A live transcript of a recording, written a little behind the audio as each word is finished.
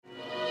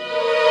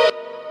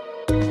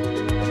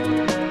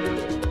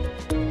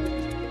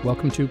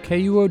Welcome to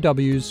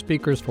KUOW's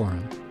Speakers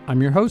Forum.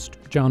 I'm your host,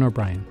 John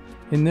O'Brien.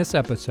 In this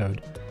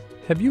episode,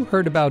 have you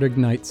heard about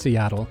Ignite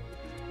Seattle?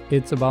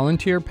 It's a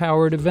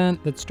volunteer-powered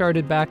event that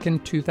started back in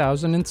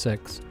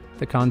 2006.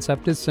 The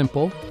concept is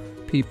simple.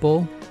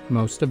 People,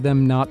 most of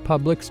them not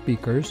public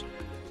speakers,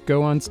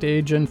 go on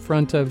stage in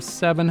front of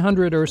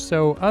 700 or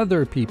so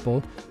other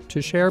people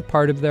to share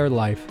part of their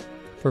life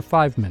for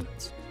 5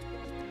 minutes.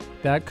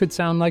 That could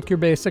sound like your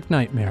basic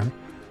nightmare,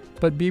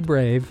 but be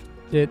brave,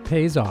 it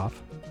pays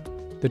off.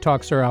 The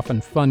talks are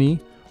often funny,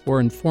 or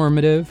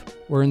informative,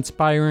 or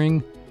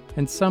inspiring,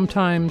 and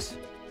sometimes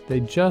they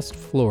just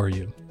floor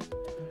you.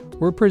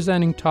 We're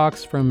presenting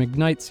talks from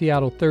Ignite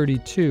Seattle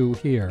 32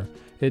 here.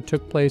 It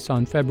took place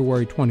on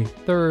February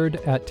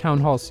 23rd at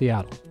Town Hall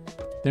Seattle.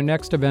 Their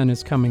next event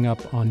is coming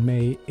up on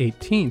May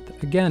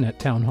 18th, again at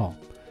Town Hall.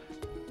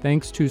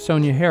 Thanks to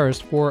Sonya Harris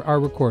for our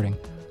recording.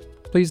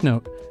 Please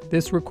note,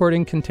 this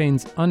recording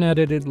contains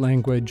unedited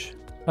language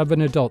of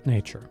an adult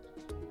nature.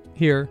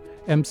 Here,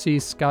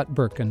 emcee Scott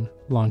Berkun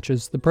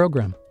launches the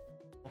program.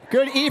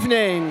 Good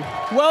evening.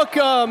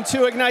 Welcome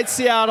to Ignite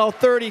Seattle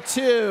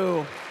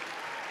 32.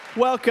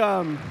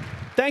 Welcome.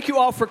 Thank you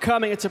all for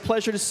coming. It's a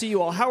pleasure to see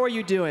you all. How are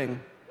you doing?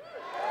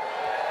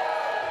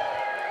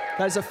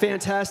 That is a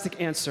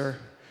fantastic answer.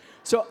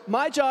 So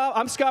my job,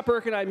 I'm Scott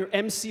Berkun. I'm your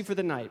MC for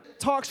the night.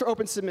 Talks are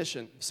open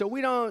submission. So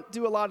we don't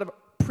do a lot of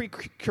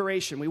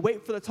pre-curation. We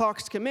wait for the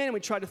talks to come in and we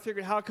try to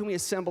figure out how can we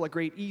assemble a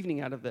great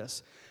evening out of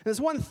this. And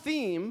there's one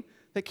theme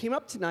that came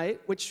up tonight,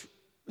 which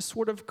is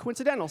sort of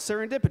coincidental,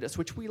 serendipitous,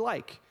 which we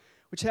like,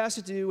 which has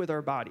to do with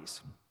our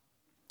bodies.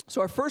 So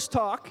our first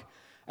talk,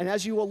 and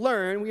as you will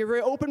learn, we are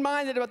very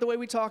open-minded about the way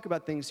we talk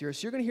about things here.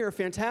 So you're going to hear a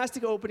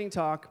fantastic opening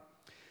talk.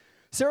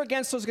 Sarah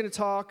Gensler is going to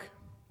talk.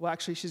 Well,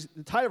 actually,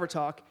 the title of her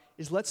talk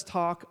is Let's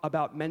Talk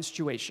About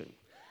Menstruation.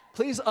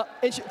 Please,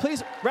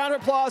 round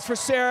of applause for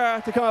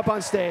Sarah to come up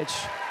on stage.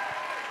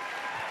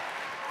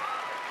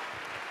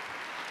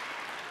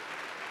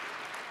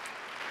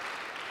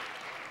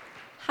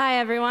 Hi,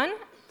 everyone.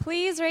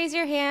 Please raise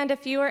your hand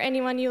if you or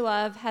anyone you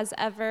love has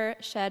ever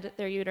shed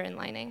their uterine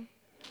lining.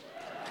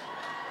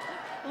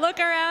 Look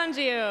around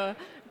you.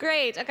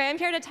 Great. Okay, I'm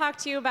here to talk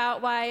to you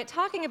about why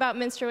talking about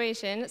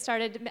menstruation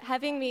started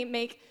having me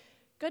make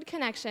good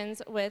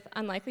connections with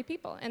unlikely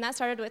people, and that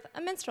started with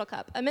a menstrual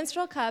cup. A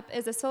menstrual cup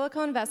is a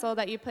silicone vessel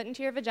that you put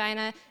into your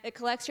vagina, it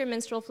collects your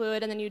menstrual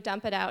fluid, and then you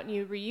dump it out and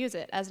you reuse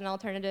it as an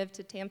alternative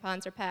to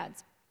tampons or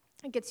pads.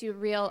 It gets you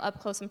real up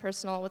close and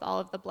personal with all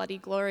of the bloody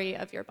glory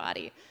of your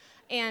body.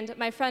 And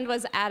my friend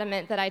was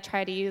adamant that I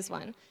try to use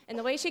one. And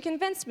the way she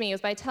convinced me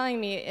was by telling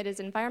me it is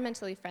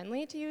environmentally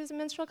friendly to use a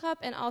menstrual cup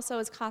and also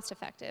is cost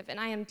effective, and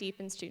I am deep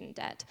in student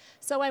debt.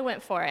 So I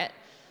went for it.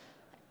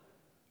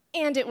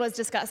 And it was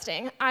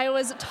disgusting. I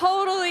was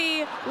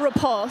totally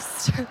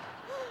repulsed.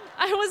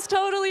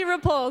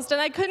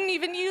 And I couldn't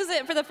even use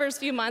it for the first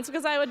few months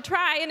because I would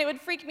try and it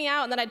would freak me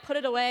out, and then I'd put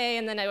it away,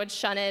 and then I would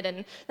shun it,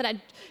 and then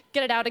I'd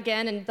get it out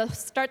again and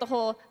start the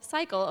whole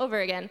cycle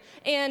over again.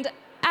 And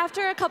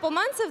after a couple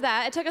months of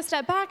that, I took a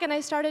step back and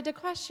I started to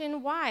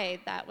question why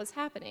that was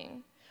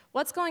happening.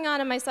 What's going on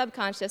in my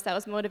subconscious that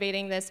was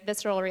motivating this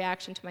visceral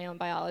reaction to my own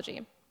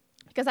biology?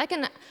 Because I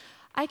can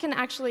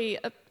actually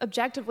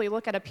objectively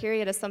look at a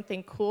period as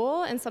something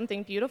cool and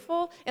something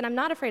beautiful, and I'm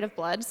not afraid of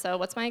blood, so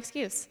what's my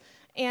excuse?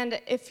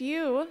 And if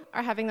you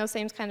are having those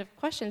same kind of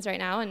questions right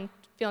now and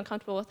feeling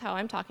comfortable with how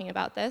I'm talking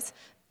about this,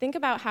 think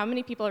about how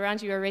many people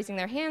around you are raising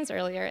their hands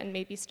earlier and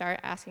maybe start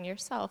asking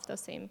yourself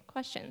those same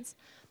questions.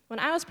 When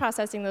I was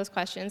processing those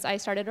questions, I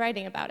started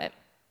writing about it.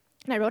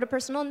 And I wrote a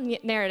personal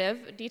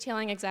narrative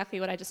detailing exactly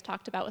what I just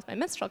talked about with my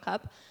menstrual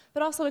cup,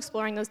 but also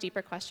exploring those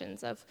deeper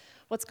questions of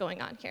what's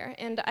going on here.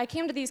 And I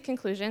came to these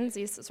conclusions,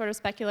 these sort of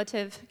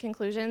speculative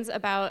conclusions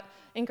about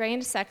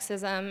ingrained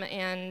sexism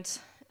and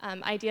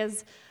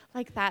ideas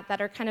like that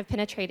are kind of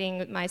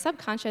penetrating my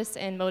subconscious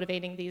and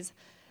motivating these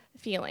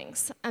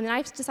feelings. And then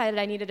I decided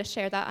I needed to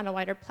share that on a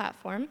wider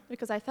platform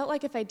because I felt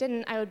like if I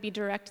didn't, I would be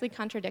directly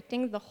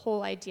contradicting the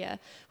whole idea,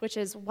 which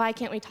is, why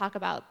can't we talk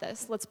about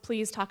this? Let's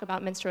please talk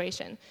about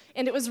menstruation.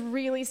 And it was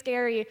really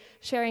scary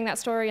sharing that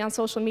story on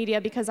social media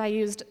because I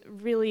used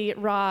really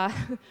raw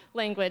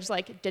language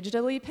like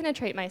digitally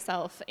penetrate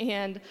myself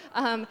and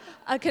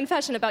a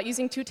confession about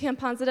using 2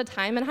 tampons at a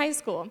time in high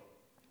school.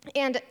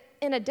 And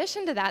in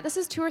addition to that, this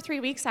is 2 or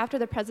 3 weeks after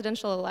the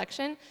presidential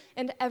election,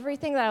 and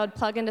everything that I would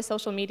plug into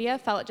social media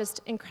felt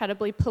just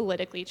incredibly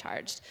politically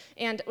charged.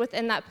 And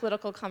within that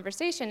political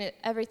conversation,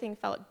 everything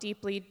felt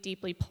deeply,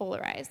 deeply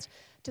polarized,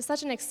 to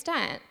such an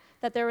extent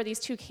that there were these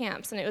 2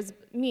 camps, and it was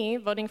me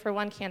voting for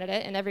one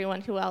candidate and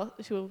everyone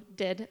who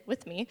did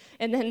with me,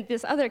 and then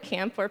this other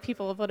camp where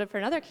people voted for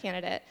another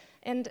candidate.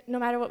 And no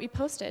matter what we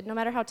posted, no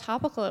matter how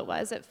topical it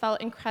was, it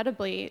felt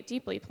incredibly,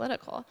 deeply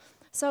political.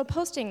 So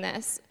posting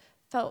this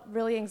felt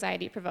really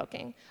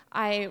anxiety-provoking.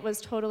 I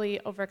was totally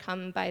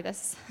overcome by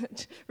this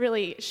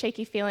really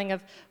shaky feeling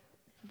of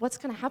what's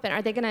going to happen.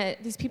 Are they going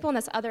to, these people in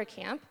this other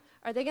camp,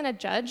 are they going to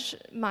judge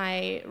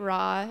my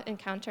raw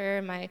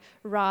encounter, my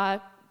raw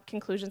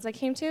conclusions I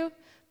came to?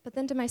 But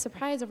then to my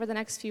surprise, over the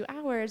next few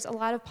hours, a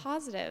lot of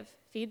positive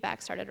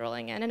feedback started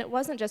rolling in. And it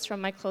wasn't just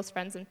from my close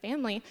friends and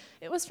family.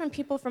 It was from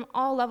people from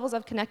all levels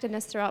of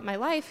connectedness throughout my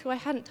life who I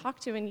hadn't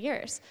talked to in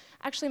years.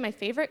 Actually, my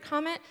favorite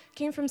comment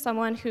came from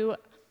someone who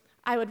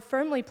I would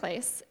firmly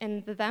place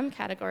in the them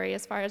category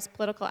as far as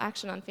political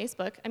action on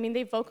Facebook. I mean,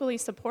 they vocally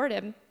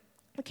supported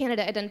the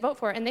candidate I didn't vote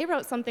for, and they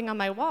wrote something on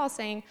my wall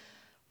saying,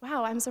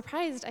 wow, I'm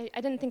surprised. I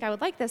didn't think I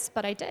would like this,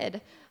 but I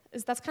did.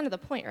 That's kind of the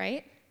point,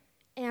 right?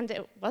 And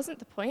it wasn't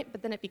the point,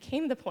 but then it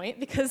became the point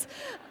because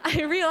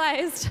I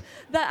realized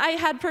that I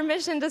had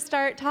permission to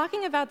start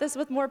talking about this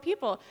with more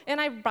people.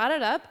 And I brought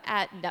it up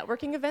at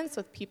networking events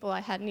with people I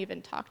hadn't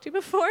even talked to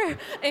before.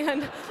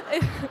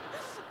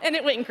 And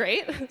it went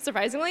great,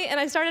 surprisingly. And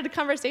I started a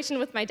conversation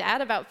with my dad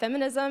about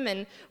feminism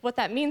and what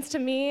that means to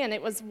me, and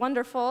it was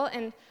wonderful.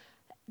 And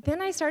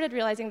then I started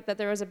realizing that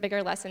there was a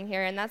bigger lesson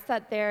here, and that's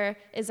that there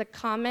is a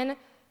common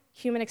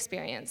human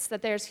experience,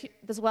 that there's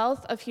this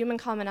wealth of human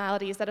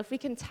commonalities, that if we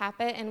can tap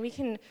it and we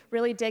can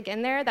really dig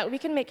in there, that we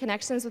can make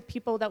connections with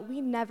people that we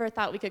never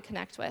thought we could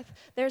connect with.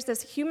 There's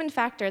this human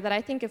factor that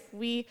I think if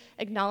we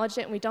acknowledge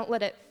it and we don't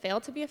let it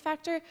fail to be a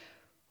factor,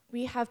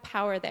 we have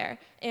power there.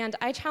 And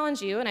I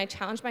challenge you, and I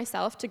challenge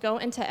myself, to go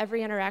into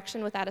every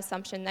interaction with that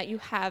assumption that you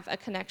have a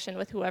connection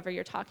with whoever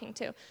you're talking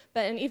to.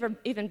 But an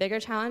even bigger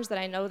challenge that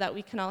I know that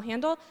we can all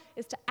handle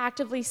is to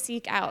actively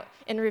seek out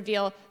and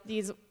reveal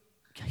these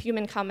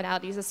human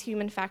commonalities, this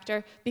human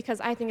factor,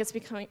 because I think it's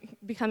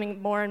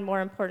becoming more and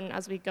more important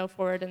as we go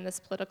forward in this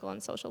political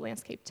and social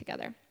landscape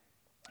together.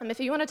 If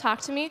you want to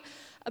talk to me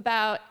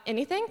about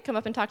anything, come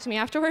up and talk to me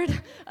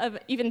afterward, of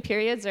even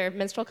periods or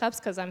menstrual cups,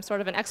 because I'm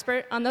sort of an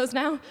expert on those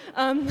now.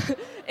 And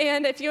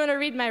if you want to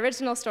read my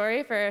original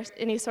story for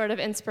any sort of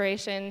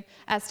inspiration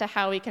as to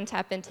how we can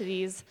tap into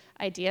these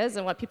ideas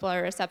and what people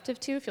are receptive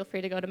to, feel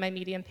free to go to my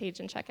Medium page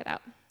and check it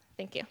out.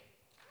 Thank you.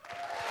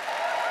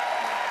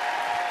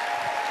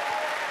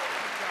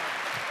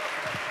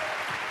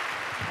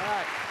 All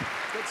right,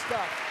 good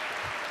stuff.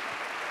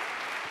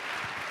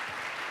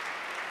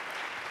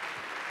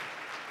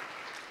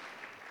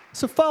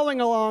 So following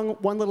along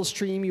one little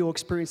stream you will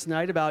experience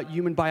tonight about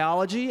human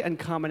biology and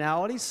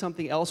commonalities,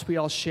 something else we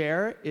all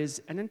share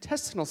is an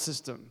intestinal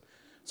system.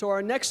 So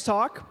our next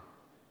talk,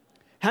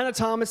 Hannah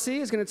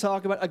Thomasy is going to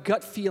talk about a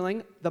gut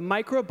feeling, the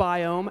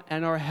microbiome,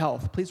 and our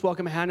health. Please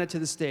welcome Hannah to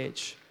the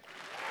stage.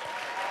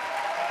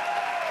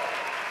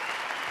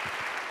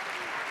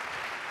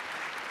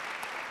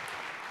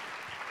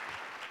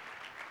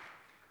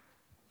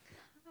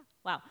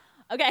 Wow.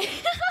 Okay.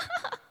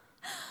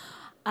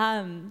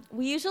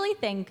 We usually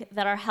think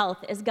that our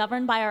health is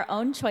governed by our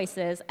own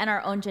choices and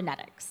our own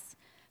genetics.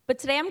 But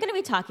today I'm going to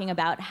be talking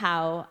about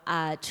how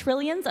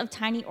trillions of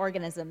tiny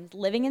organisms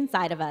living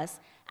inside of us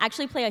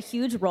actually play a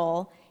huge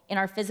role in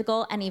our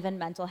physical and even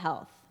mental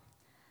health.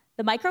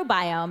 The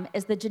microbiome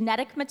is the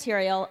genetic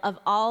material of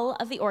all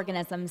of the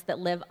organisms that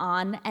live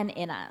on and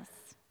in us.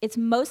 It's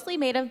mostly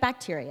made of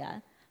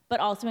bacteria, but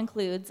also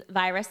includes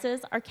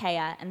viruses,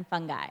 archaea, and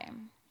fungi.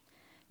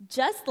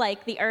 Just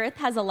like the Earth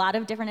has a lot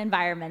of different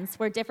environments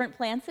where different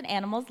plants and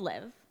animals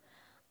live,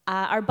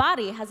 our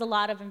body has a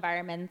lot of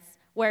environments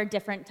where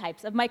different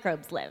types of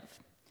microbes live.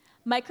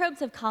 Microbes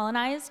have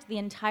colonized the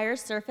entire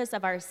surface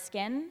of our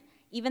skin,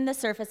 even the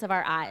surface of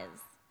our eyes.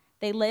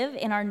 They live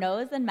in our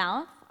nose and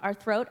mouth, our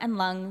throat and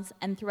lungs,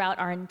 and throughout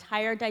our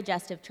entire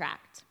digestive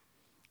tract.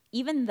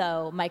 Even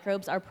though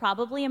microbes are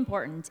probably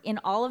important in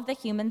all of the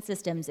human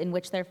systems in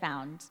which they're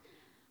found,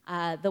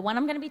 the one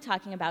I'm going to be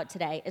talking about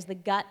today is the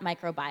gut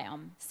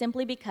microbiome,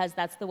 simply because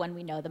that's the one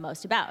we know the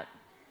most about.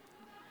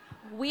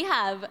 We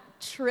have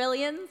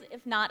trillions,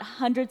 if not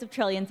hundreds of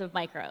trillions of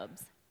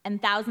microbes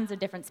and thousands of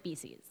different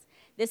species.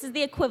 This is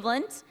the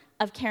equivalent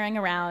of carrying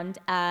around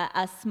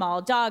a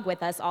small dog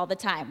with us all the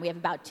time. We have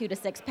about 2 to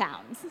 6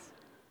 pounds.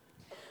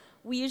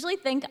 We usually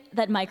think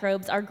that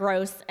microbes are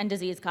gross and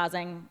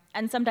disease-causing,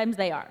 and sometimes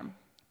they are.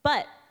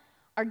 But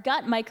our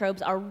gut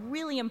microbes are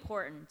really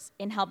important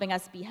in helping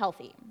us be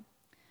healthy.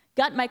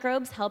 Gut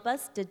microbes help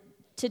us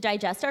to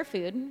digest our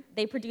food.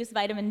 They produce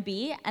vitamin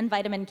B and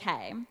vitamin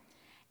K.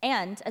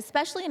 And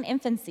especially in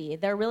infancy,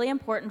 they're really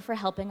important for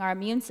helping our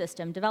immune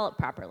system develop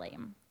properly.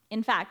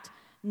 In fact,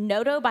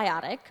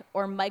 gnotobiotic,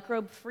 or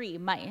microbe-free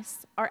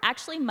mice, are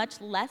actually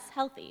much less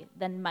healthy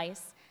than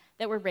mice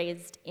that were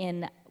raised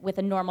with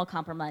a normal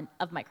complement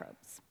of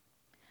microbes.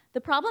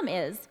 The problem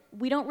is,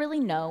 we don't really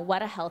know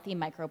what a healthy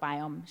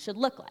microbiome should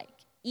look like,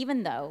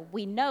 even though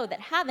we know that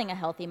having a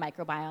healthy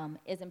microbiome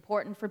is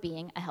important for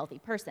being a healthy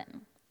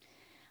person.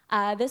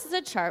 This is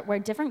a chart where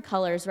different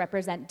colors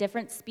represent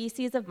different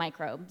species of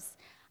microbes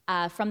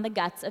from the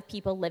guts of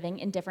people living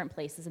in different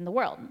places in the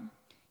world.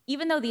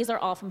 Even though these are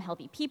all from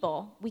healthy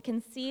people, we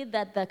can see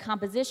that the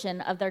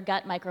composition of their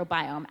gut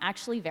microbiome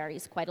actually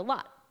varies quite a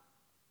lot.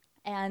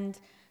 And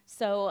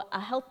so a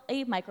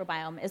healthy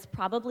microbiome is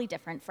probably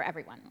different for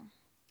everyone.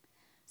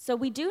 So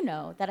we do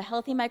know that a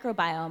healthy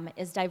microbiome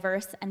is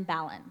diverse and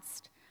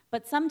balanced,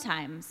 but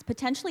sometimes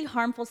potentially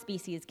harmful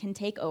species can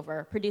take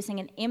over, producing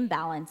an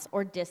imbalance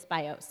or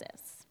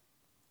dysbiosis.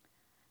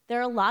 There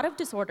are a lot of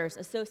disorders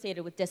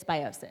associated with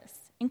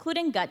dysbiosis,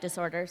 including gut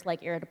disorders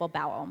like irritable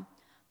bowel,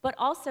 but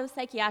also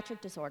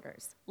psychiatric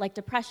disorders like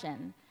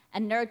depression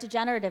and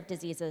neurodegenerative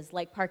diseases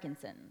like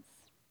Parkinson's.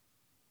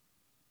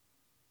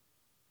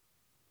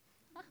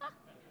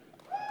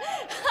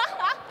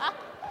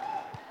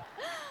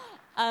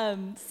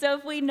 So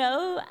if we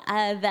know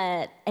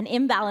that an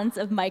imbalance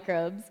of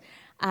microbes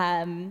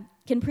can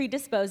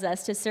predispose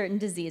us to certain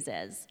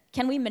diseases,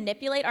 can we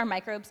manipulate our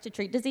microbes to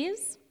treat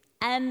disease?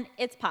 And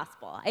it's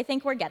possible. I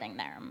think we're getting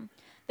there.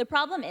 The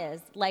problem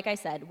is, like I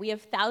said, we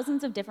have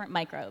thousands of different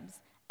microbes,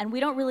 and we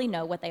don't really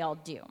know what they all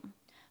do.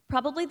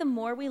 Probably the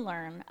more we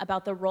learn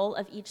about the role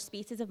of each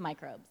species of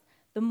microbes,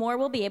 the more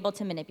we'll be able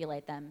to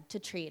manipulate them to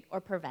treat or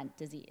prevent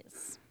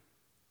disease.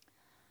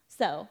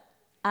 So,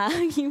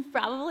 you've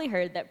probably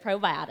heard that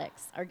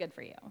probiotics are good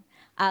for you,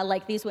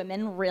 like these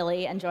women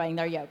really enjoying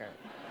their yogurt.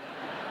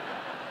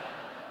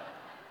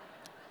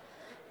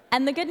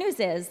 And the good news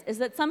is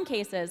that some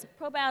cases,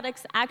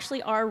 probiotics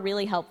actually are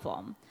really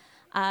helpful.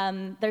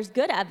 There's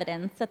good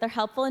evidence that they're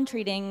helpful in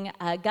treating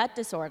gut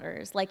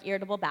disorders like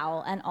irritable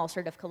bowel and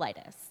ulcerative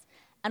colitis.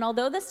 And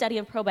although the study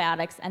of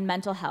probiotics and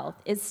mental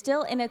health is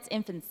still in its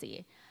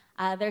infancy,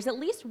 there's at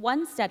least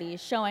one study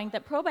showing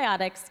that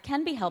probiotics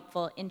can be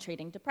helpful in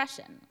treating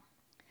depression.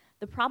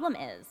 The problem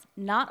is,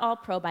 not all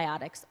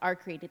probiotics are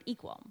created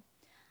equal.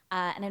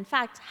 And in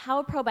fact, how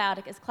a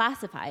probiotic is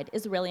classified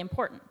is really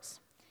important.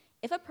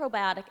 If a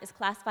probiotic is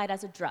classified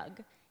as a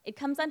drug, it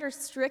comes under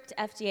strict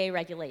FDA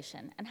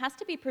regulation and has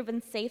to be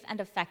proven safe and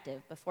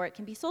effective before it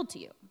can be sold to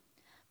you.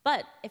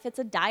 But if it's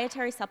a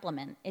dietary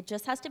supplement, it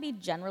just has to be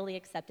generally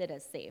accepted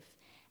as safe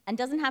and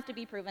doesn't have to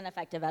be proven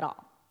effective at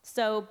all.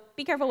 So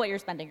be careful what you're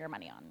spending your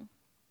money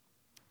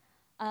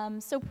on.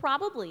 So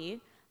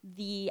probably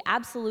the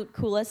absolute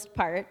coolest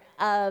part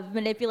of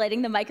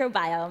manipulating the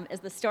microbiome is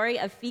the story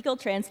of fecal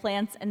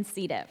transplants and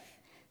C. diff.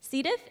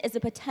 C. diff is a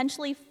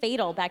potentially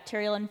fatal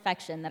bacterial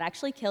infection that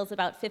actually kills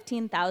about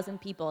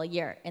 15,000 people a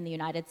year in the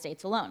United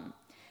States alone.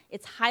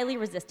 It's highly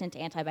resistant to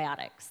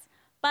antibiotics.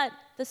 But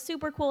the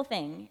super cool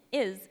thing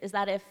is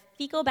that if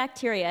fecal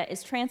bacteria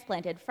is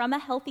transplanted from a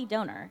healthy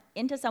donor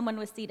into someone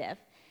with C. diff,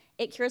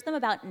 it cures them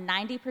about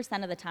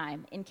 90% of the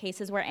time in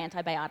cases where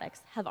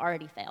antibiotics have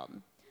already failed.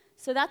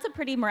 So that's a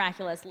pretty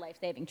miraculous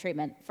life-saving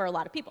treatment for a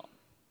lot of people.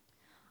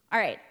 All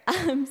right,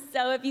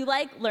 so if you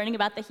like learning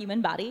about the human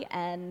body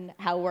and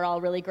how we're all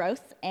really gross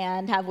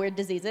and have weird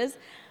diseases,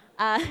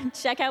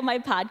 check out my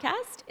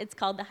podcast. It's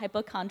called The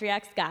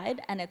Hypochondriac's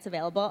Guide, and it's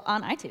available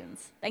on iTunes.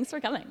 Thanks for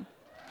coming.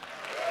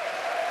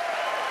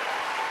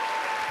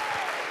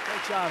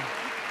 Great job.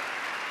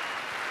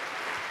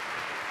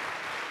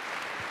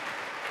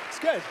 It's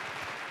good.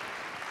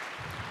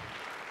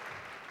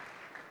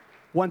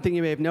 One thing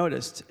you may have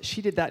noticed,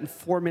 she did that in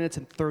 4 minutes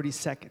and 30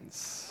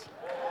 seconds.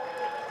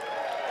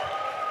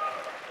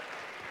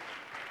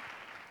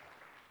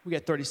 We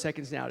got 30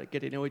 seconds now to get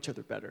to know each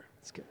other better.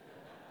 That's good.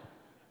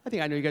 I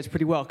think I know you guys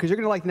pretty well, because you're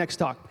going to like the next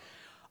talk.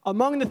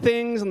 Among the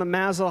things on the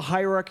Maslow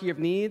hierarchy of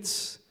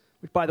needs,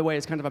 which, by the way,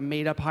 is kind of a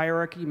made-up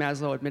hierarchy.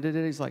 Maslow admitted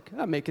it. He's like,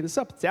 I'm making this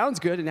up. It sounds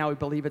good, and now we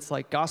believe it's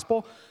like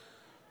gospel.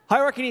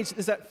 Hierarchy needs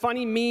is that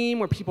funny meme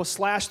where people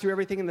slash through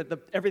everything, and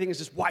everything is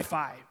just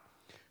Wi-Fi.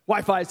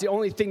 Wi-Fi is the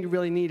only thing you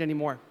really need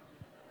anymore.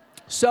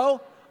 So,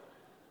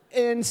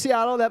 in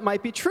Seattle, that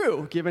might be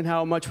true, given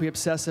how much we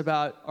obsess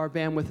about our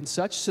bandwidth and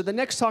such. So the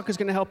next talk is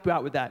going to help you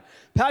out with that.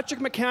 Patrick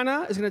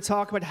McKenna is going to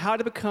talk about how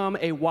to become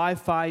a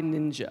Wi-Fi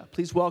ninja.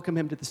 Please welcome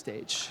him to the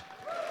stage.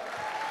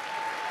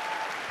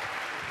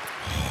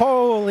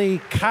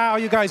 Holy cow,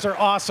 you guys are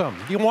awesome.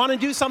 You want to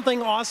do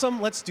something awesome?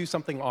 Let's do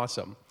something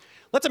awesome.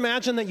 Let's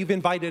imagine that you've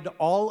invited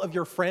all of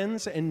your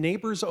friends and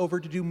neighbors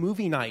over to do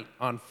movie night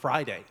on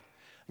Friday.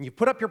 And you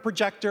put up your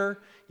projector,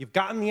 you've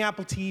gotten the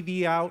Apple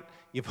TV out,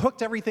 you've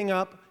hooked everything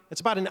up. It's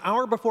about an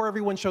hour before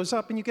everyone shows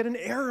up, and you get an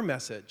error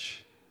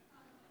message.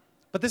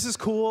 But this is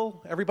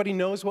cool. Everybody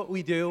knows what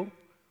we do.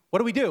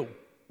 What do?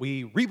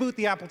 We reboot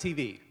the Apple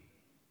TV.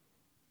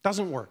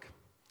 Doesn't work.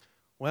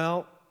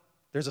 Well,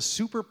 there's a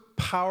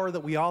superpower that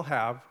we all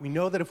have. We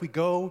know that if we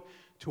go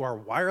to our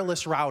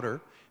wireless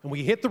router and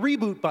we hit the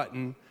reboot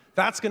button,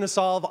 that's going to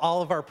solve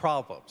all of our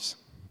problems.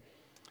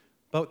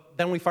 But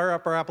then we fire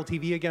up our Apple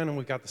TV again, and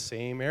we've got the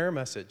same error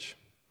message.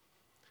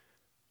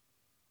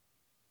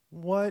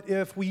 What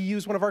if we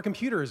use one of our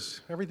computers?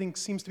 Everything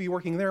seems to be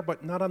working there,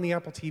 but not on the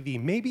Apple TV.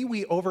 Maybe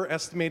we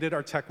overestimated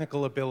our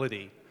technical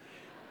ability.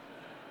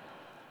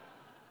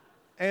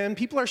 And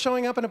people are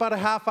showing up in about a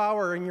half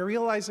hour, and you're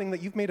realizing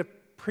that you've made a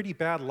pretty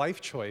bad life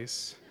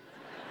choice.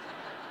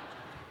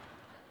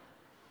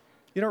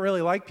 You don't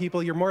really like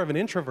people, you're more of an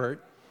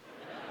introvert.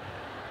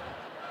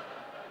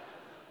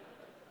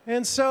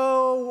 And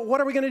so,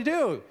 what are we going to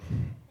do?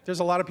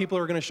 There's a lot of people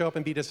who are going to show up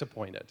and be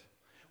disappointed.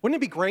 Wouldn't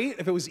it be great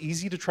if it was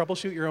easy to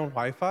troubleshoot your own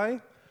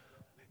Wi-Fi?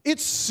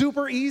 It's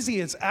super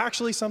easy. It's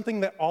actually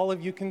something that all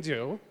of you can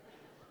do.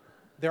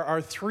 There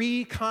are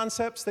 3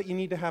 concepts that you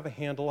need to have a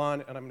handle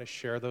on, and I'm going to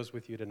share those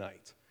with you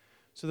tonight.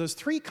 So those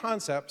 3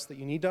 concepts that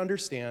you need to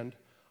understand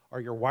are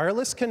your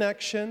wireless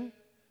connection,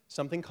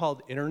 something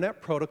called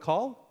Internet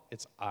Protocol,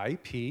 it's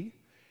IP,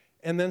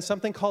 and then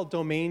something called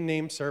Domain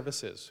Name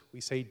Services, we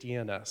say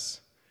DNS.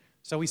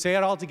 So we say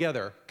it all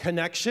together.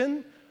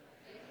 Connection,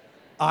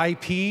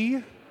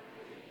 IP,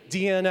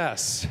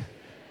 DNS.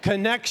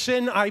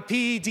 Connection,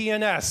 IP,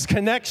 DNS.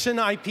 Connection,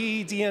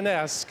 IP,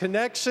 DNS.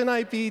 Connection,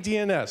 IP,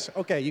 DNS.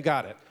 Okay, you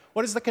got it.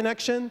 What is the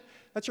connection?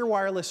 That's your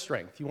wireless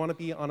strength. You want to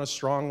be on a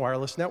strong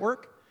wireless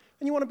network,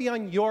 and you want to be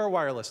on your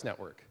wireless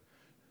network.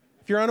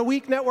 If you're on a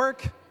weak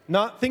network,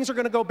 things are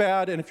going to go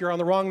bad, and if you're on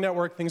the wrong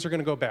network, things are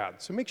going to go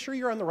bad. So make sure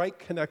you're on the right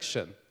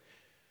connection.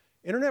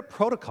 Internet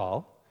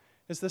protocol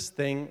is this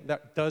thing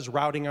that does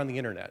routing on the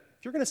internet.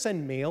 If you're going to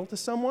send mail to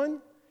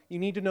someone, you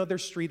need to know their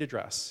street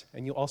address,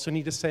 and you also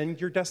need to send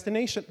your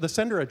destination, the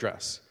sender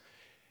address.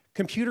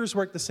 Computers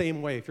work the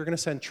same way. If you're going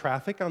to send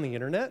traffic on the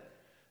internet,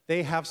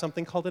 they have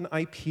something called an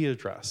IP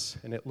address,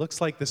 and it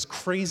looks like this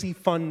crazy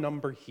fun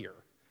number here.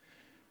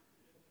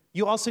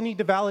 You also need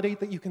to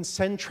validate that you can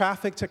send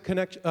traffic to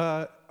connect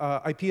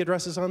IP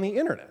addresses on the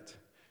internet.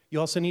 You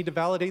also need to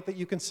validate that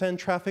you can send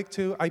traffic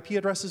to IP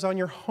addresses on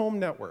your home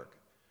network.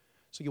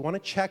 So you want to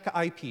check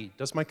IP.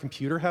 Does my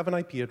computer have an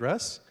IP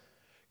address?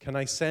 Can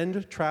I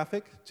send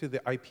traffic to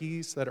the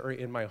IPs that are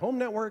in my home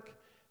network?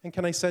 And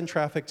can I send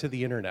traffic to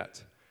the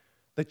internet?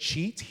 The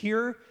cheat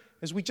here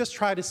is we just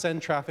try to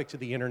send traffic to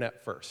the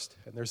internet first.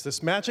 And there's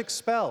this magic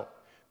spell,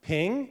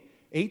 ping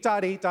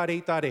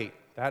 8.8.8.8.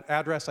 That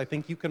address I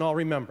think you can all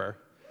remember.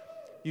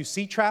 You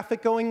see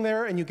traffic going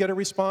there and you get a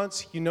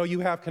response, you know you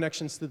have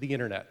connections to the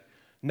internet.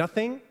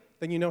 Nothing,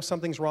 then you know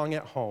something's wrong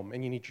at home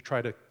and you need to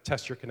try to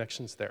test your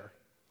connections there.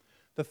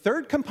 The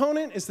third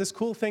component is this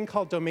cool thing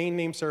called domain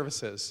name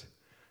services.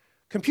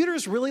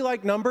 Computers really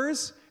like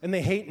numbers and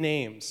they hate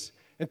names.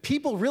 And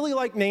people really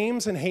like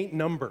names and hate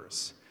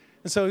numbers.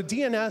 And so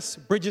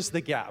DNS bridges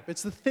the gap.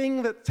 It's the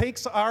thing that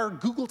takes our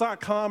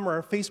google.com or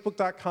our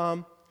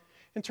facebook.com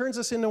and turns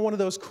us into one of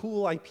those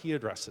cool IP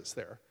addresses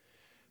there.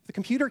 If the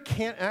computer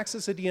can't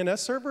access a DNS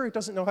server, it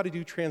doesn't know how to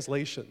do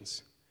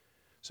translations.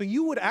 So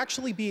you would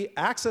actually be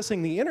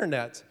accessing the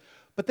internet,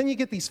 but then you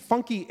get these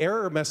funky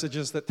error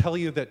messages that tell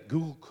you that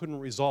Google couldn't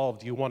resolve.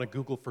 Do you want to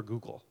Google for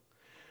Google?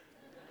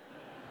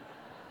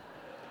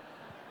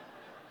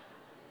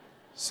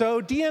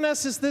 So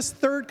DNS is this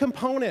third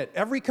component.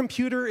 Every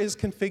computer is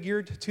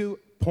configured to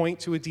point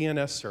to a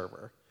DNS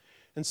server.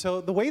 And so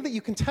the way that you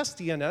can test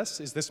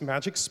DNS is this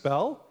magic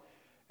spell,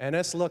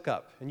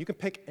 NSLOOKUP. And you can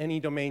pick any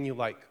domain you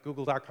like,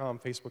 google.com,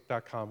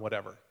 facebook.com,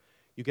 whatever.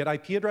 You get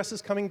IP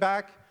addresses coming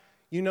back,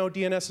 you know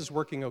DNS is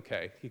working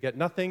okay. You get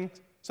nothing,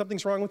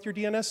 something's wrong with your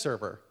DNS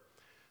server.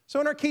 So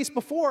in our case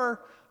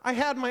before, I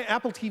had my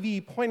Apple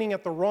TV pointing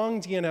at the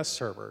wrong DNS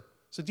server.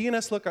 So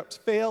DNS lookups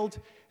failed,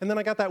 and then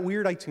I got that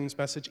weird iTunes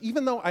message,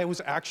 even though I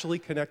was actually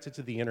connected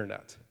to the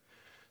internet.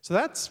 So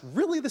that's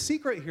really the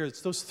secret here.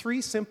 It's those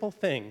three simple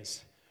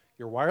things: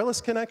 your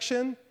wireless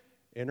connection,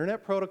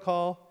 internet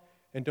protocol,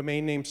 and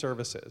domain name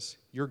services.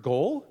 Your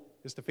goal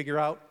is to figure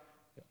out,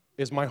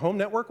 is my home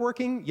network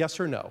working? Yes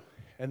or no.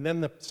 And then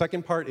the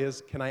second part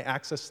is, can I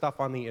access stuff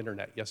on the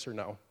internet? Yes or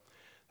no.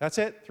 That's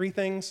it, 3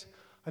 things.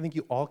 I think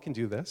you all can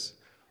do this.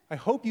 I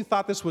hope you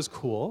thought this was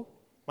cool.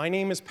 My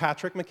name is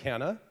Patrick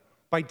McCanna.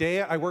 By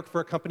day, I work for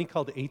a company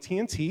called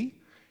AT&T,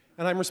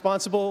 and I'm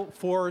responsible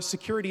for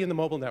security in the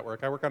mobile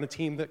network. I work on a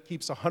team that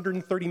keeps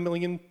 130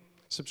 million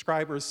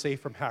subscribers safe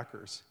from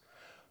hackers.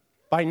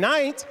 By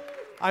night,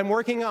 I'm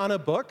working on a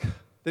book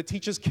that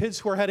teaches kids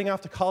who are heading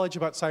off to college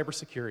about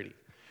cybersecurity.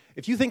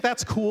 If you think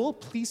that's cool,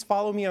 please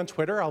follow me on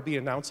Twitter. I'll be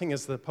announcing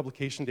as the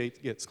publication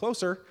date gets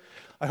closer.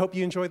 I hope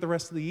you enjoy the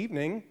rest of the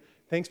evening.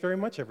 Thanks very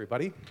much,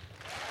 everybody.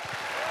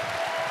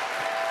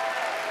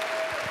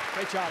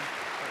 Great job.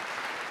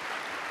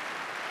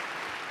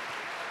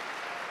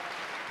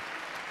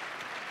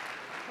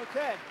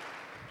 Okay.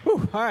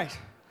 Whew, all right.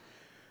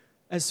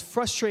 As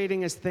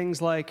frustrating as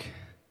things like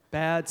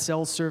bad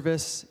cell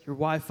service, your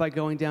Wi-Fi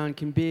going down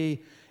can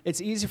be,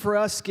 it's easy for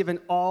us, given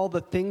all the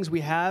things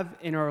we have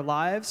in our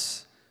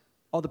lives,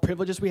 all the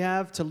privileges we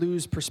have, to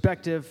lose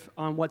perspective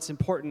on what's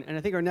important. And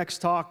I think our next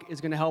talk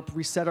is going to help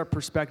reset our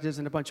perspectives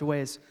in a bunch of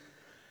ways.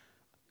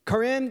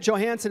 Corinne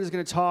Johansson is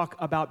going to talk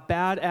about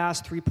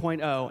Badass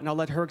 3.0, and I'll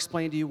let her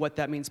explain to you what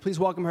that means. Please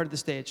welcome her to the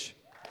stage.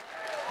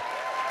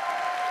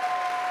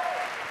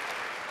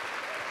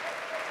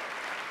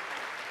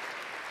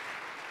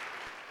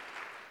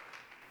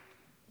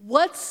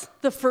 What's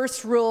the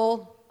first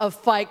rule of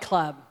Fight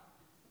Club?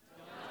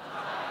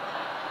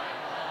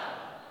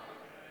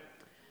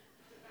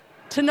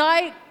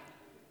 Tonight,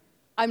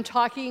 I'm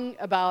talking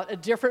about a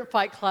different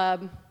Fight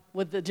Club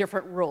with a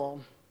different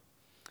rule.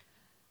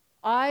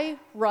 I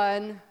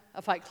run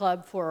a Fight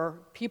Club for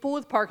people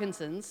with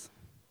Parkinson's,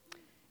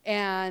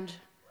 and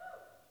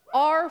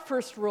our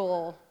first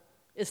rule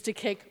is to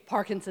kick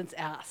Parkinson's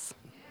ass.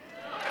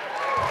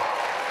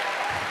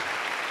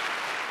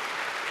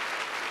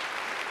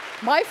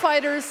 My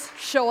fighters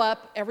show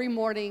up every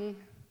morning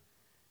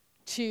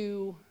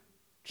to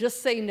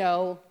just say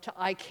no to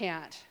I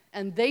can't.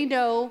 And they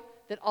know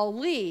that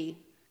Ali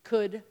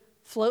could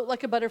float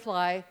like a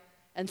butterfly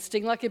and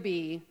sting like a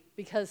bee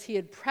because he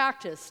had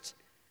practiced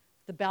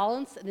the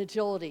balance and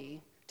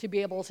agility to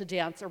be able to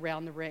dance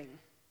around the ring.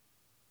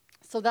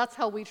 So that's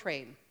how we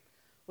train.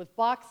 with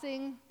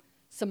boxing,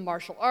 some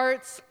martial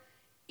arts,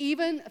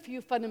 even a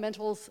few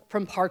fundamentals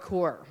from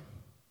parkour.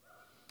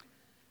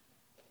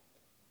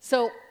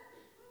 So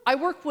I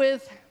work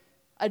with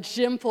a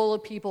gym full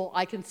of people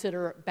I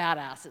consider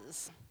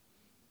badasses.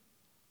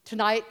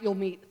 Tonight, you'll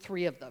meet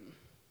 3 of them.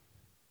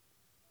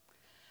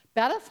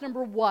 Badass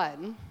number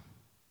 1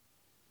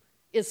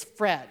 is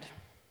Fred.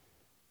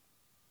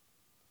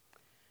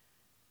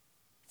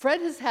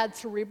 Fred has had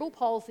cerebral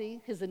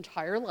palsy his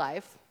entire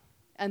life,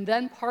 and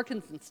then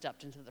Parkinson's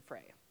stepped into the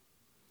fray.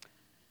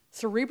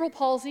 Cerebral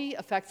palsy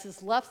affects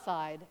his left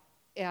side,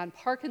 and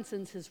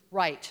Parkinson's his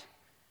right.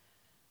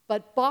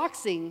 But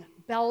boxing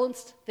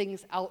balanced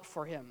things out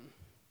for him.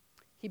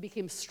 He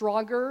became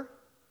stronger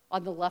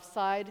on the left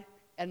side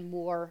and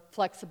more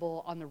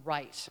flexible on the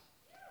right.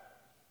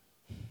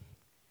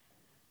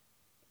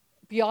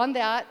 Beyond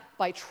that,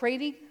 by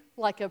training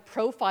like a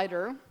pro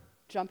fighter,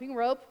 jumping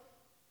rope,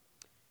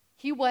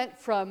 he went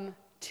from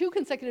 2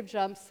 consecutive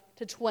jumps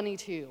to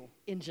 22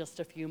 in just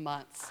a few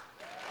months.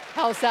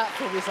 How's that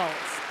for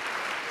results?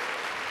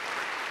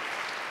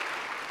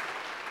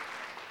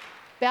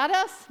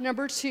 Badass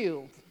number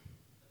 2,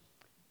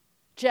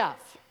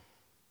 Jeff,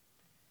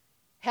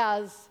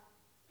 has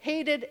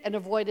hated and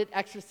avoided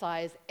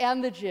exercise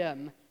and the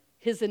gym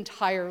his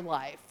entire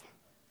life.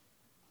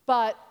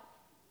 But,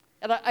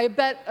 and I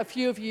bet a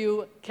few of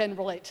you can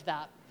relate to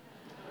that.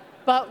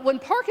 But when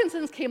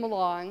Parkinson's came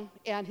along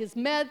and his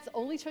meds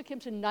only took him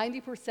to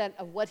 90%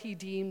 of what he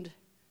deemed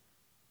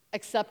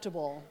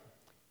acceptable,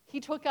 he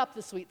took up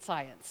the sweet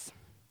science.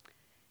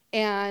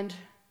 And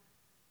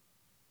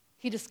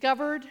he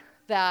discovered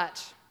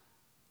that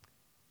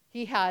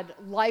he had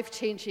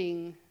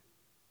life-changing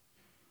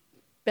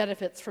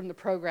benefits from the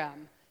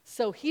program.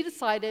 So he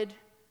decided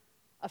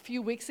a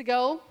few weeks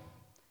ago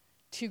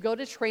to go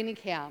to training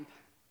camp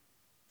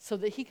so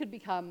that he could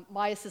become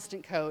my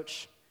assistant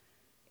coach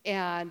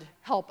and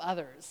help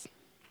others.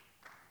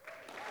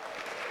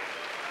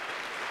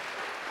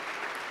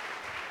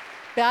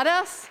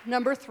 Badass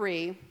number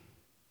 3,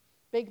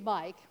 Big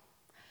Mike,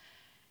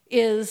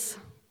 is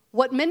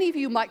what many of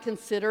you might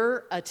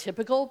consider a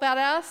typical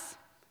badass.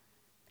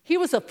 He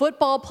was a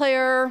football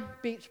player,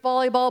 beach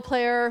volleyball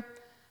player,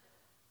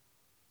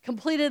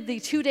 completed the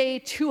 2-day,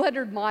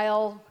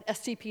 200-mile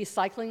STP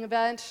cycling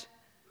event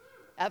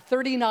at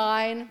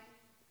 39,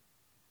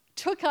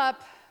 took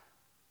up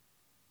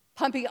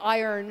pumping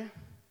iron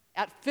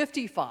at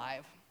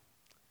 55.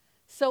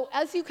 So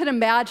as you can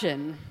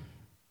imagine,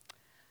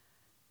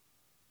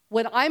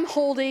 when I'm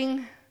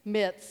holding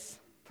mitts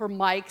for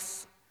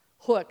Mike's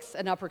hooks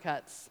and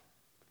uppercuts,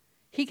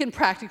 he can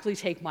practically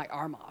take my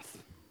arm off.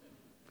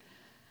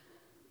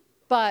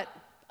 But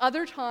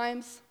other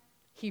times,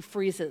 he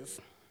freezes.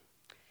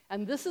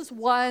 And this is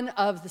one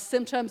of the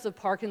symptoms of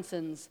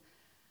Parkinson's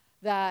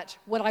that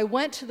when I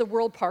went to the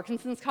World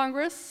Parkinson's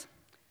Congress,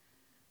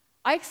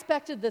 I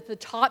expected that the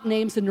top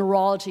names in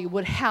neurology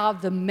would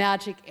have the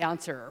magic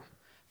answer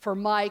for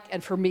Mike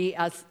and for me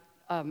as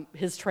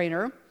his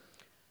trainer.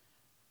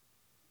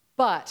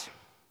 But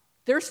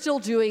they're still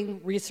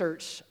doing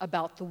research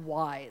about the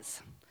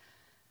whys.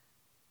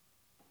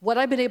 What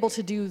I've been able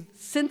to do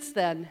since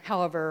then,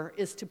 however,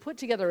 is to put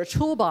together a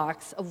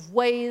toolbox of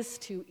ways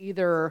to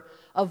either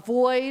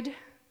avoid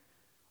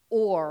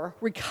or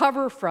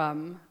recover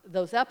from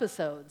those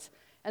episodes.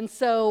 And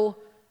so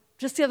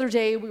just the other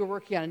day, we were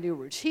working on a new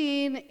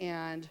routine,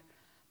 and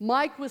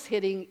Mike was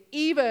hitting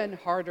even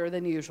harder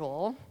than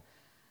usual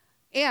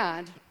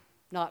and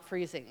not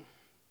freezing.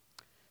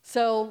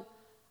 So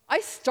I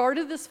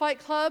started this fight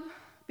club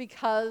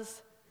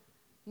because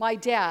my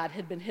dad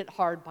had been hit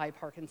hard by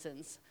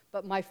Parkinson's.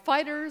 But my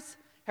fighters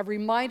have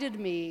reminded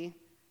me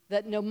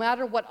that no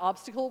matter what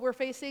obstacle we're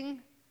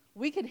facing,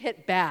 we can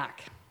hit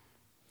back.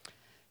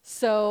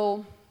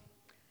 So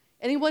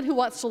anyone who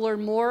wants to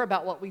learn more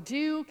about what we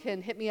do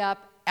can hit me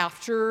up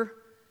after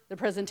the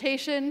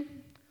presentation,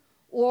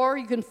 or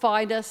you can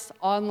find us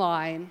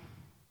online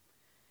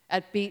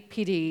at Beat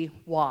PD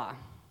WA.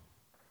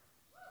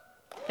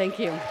 Thank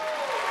you.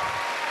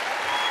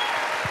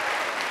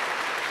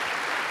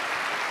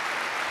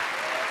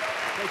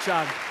 Great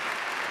job.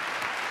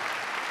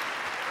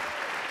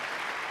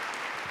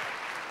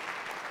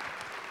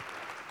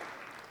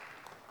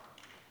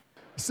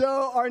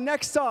 So our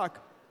next talk,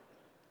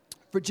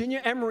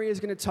 Virginia Emery is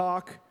going to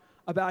talk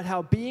about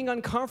how being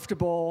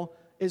uncomfortable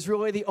is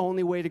really the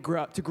only way to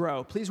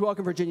grow. Please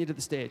welcome Virginia to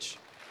the stage.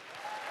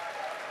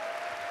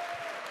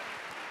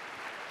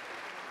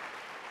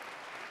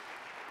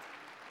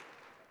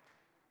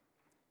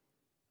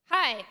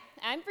 Hi,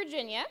 I'm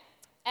Virginia,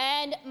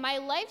 and my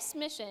life's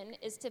mission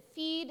is to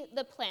feed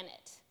the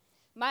planet.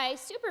 My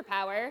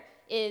superpower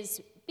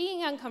is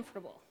being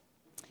uncomfortable.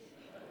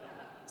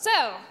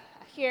 So,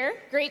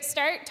 here, great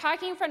start,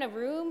 talking in front of a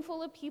room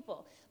full of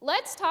people.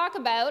 Let's talk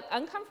about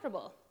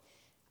uncomfortable.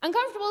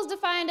 Uncomfortable is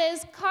defined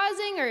as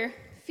causing or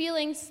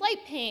feeling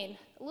slight pain,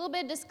 a little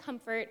bit of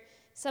discomfort,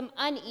 some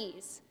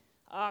unease,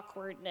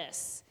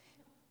 awkwardness.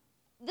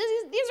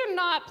 These are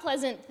not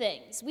pleasant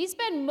things. We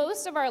spend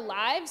most of our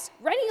lives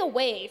running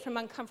away from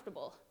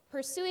uncomfortable,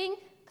 pursuing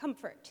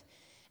comfort.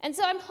 And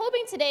so I'm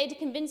hoping today to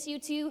convince you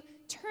to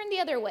turn the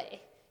other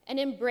way and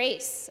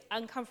embrace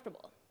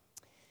uncomfortable.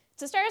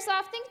 To start us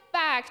off, think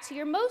back to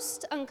your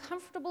most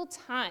uncomfortable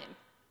time.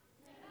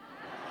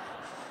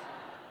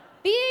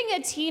 Being a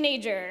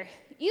teenager,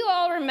 you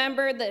all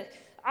remember the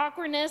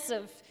awkwardness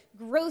of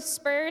growth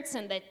spurts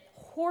and the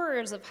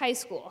horrors of high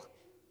school.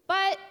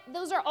 But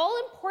those are all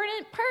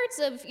important parts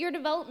of your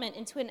development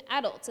into an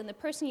adult and the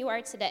person you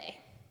are today.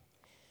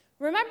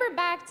 Remember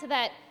back to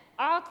that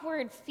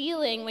awkward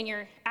feeling when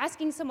you're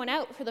asking someone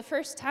out for the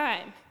first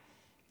time.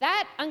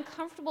 That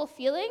uncomfortable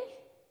feeling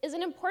is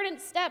an important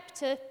step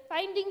to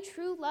finding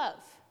true love.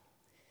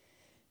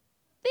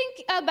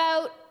 Think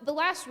about the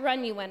last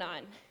run you went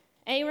on.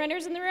 Any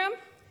runners in the room?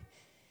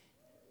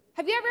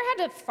 Have you ever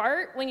had to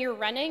fart when you're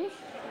running?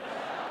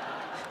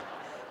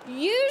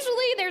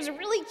 Usually there's a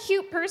really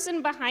cute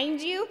person behind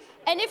you,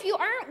 and if you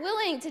aren't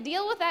willing to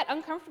deal with that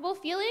uncomfortable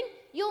feeling,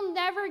 you'll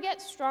never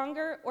get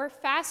stronger or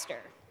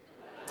faster.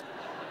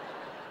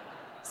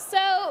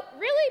 So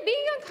really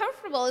being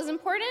uncomfortable is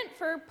important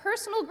for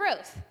personal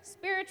growth,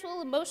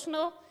 spiritual,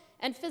 emotional,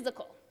 and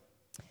physical.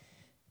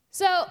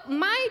 So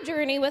my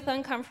journey with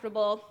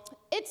uncomfortable,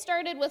 it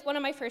started with one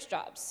of my first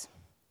jobs,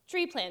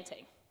 tree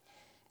planting.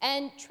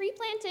 And tree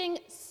planting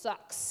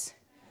sucks.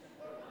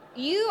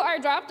 You are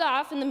dropped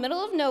off in the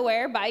middle of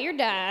nowhere by your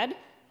dad.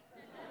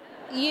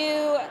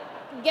 You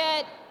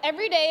get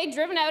every day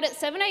driven out at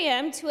 7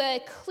 a.m. to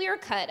a clear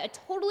cut, a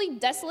totally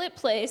desolate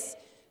place.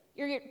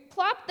 You're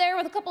plopped there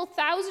with a couple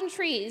thousand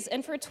trees,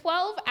 and for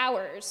 12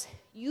 hours,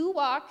 you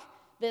walk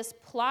this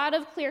plot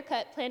of clear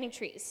cut planting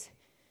trees.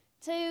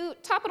 To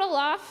top it all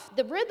off,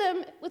 the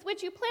rhythm with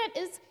which you plant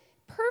is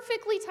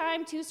perfectly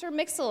timed to Sir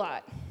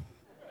Mix-a-Lot.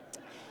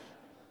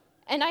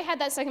 And I had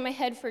that stuck in my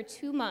head for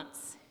 2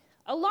 months.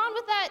 Along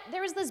with that,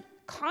 there was this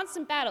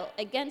constant battle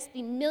against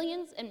the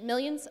millions and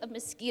millions of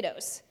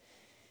mosquitoes.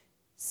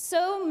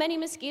 So many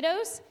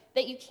mosquitoes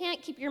that you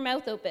can't keep your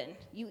mouth open.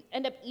 You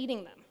end up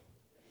eating them.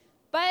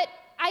 But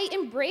I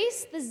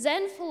embrace the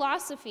Zen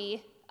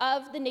philosophy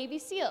of the Navy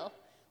SEAL,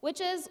 which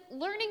is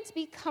learning to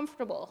be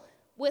comfortable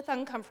with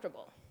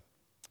uncomfortable.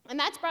 And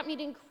that's brought me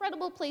to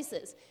incredible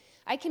places.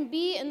 I can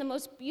be in the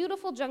most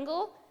beautiful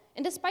jungle,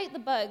 and despite the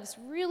bugs,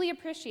 really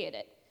appreciate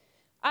it.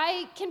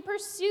 I can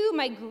pursue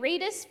my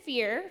greatest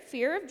fear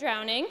of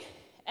drowning,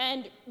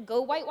 and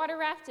go whitewater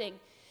rafting,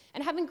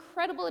 and have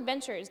incredible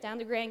adventures down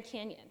the Grand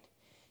Canyon.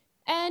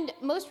 And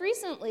most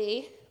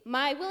recently,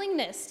 my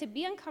willingness to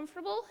be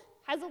uncomfortable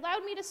has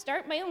allowed me to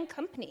start my own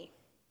company.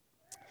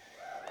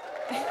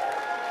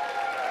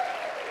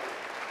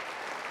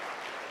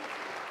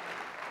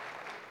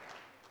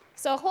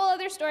 So a whole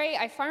other story,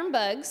 I farm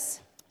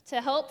bugs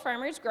to help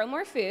farmers grow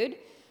more food.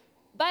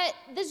 But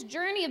this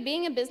journey of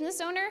being a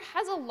business owner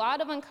has a lot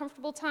of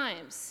uncomfortable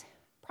times.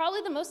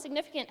 Probably the most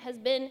significant has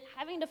been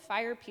having to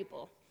fire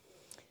people.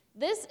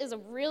 This is a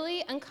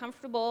really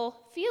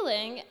uncomfortable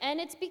feeling, and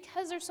it's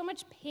because there's so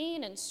much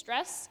pain and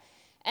stress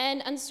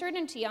and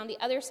uncertainty on the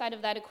other side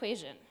of that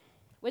equation.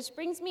 Which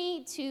brings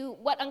me to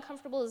what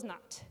uncomfortable is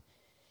not.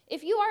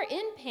 If you are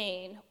in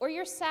pain, or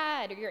you're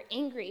sad, or you're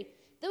angry,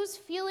 those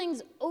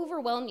feelings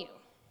overwhelm you,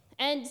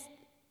 and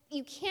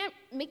you can't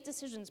make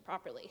decisions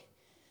properly.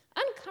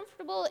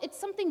 Uncomfortable, it's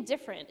something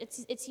different.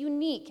 It's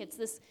unique. It's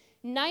this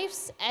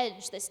knife's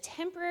edge, this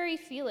temporary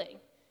feeling,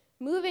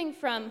 moving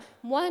from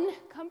one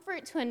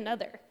comfort to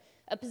another,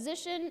 a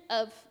position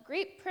of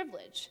great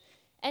privilege,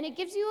 and it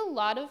gives you a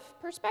lot of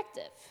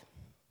perspective.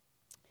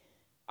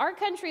 Our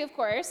country, of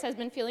course, has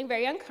been feeling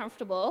very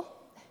uncomfortable,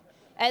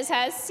 as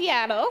has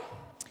Seattle,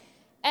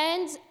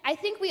 and I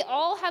think we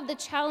all have the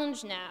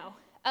challenge now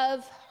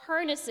of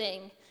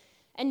harnessing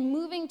and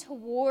moving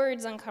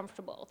towards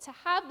uncomfortable, to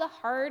have the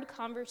hard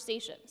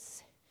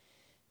conversations.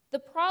 The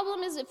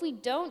problem is if we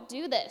don't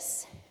do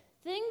this,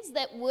 things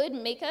that would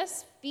make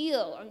us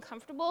feel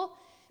uncomfortable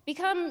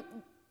become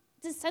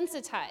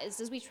desensitized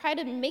as we try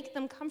to make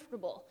them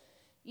comfortable.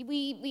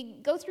 We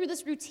go through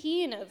this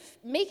routine of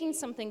making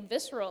something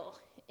visceral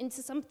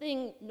into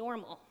something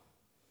normal.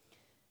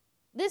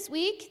 This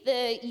week,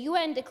 the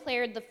UN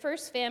declared the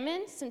first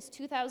famine since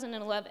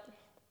 2011.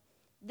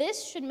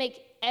 This should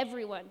make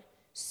everyone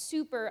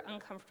super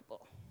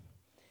uncomfortable.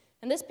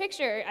 And this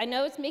picture, I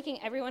know it's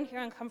making everyone here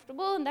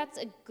uncomfortable, and that's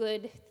a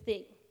good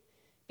thing.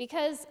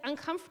 Because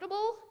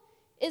uncomfortable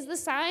is the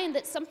sign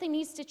that something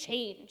needs to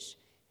change,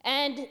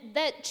 and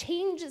that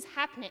change is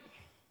happening.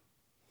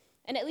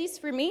 And at least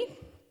for me,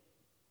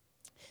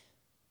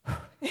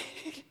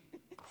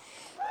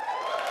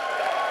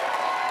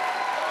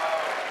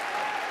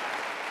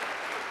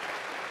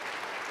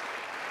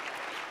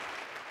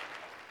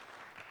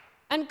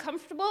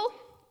 uncomfortable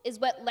is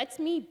what lets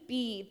me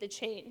be the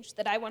change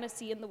that I want to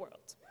see in the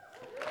world.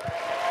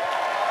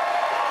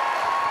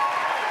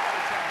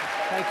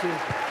 Thank you.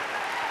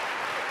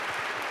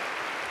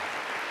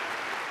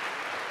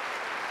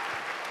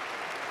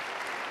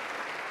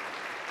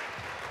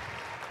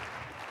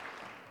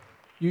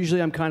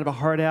 Usually I'm kind of a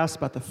hard ass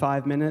about the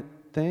 5-minute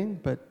thing,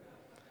 but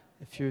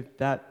If you're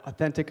that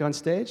authentic on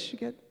stage, you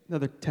get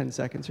another 10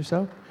 seconds or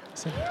so.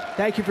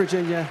 Thank you,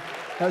 Virginia.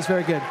 That was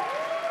very good.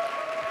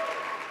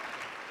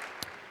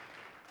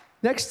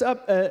 Next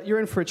up, you're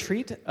in for a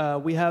treat.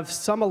 We have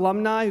some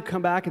alumni who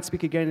come back and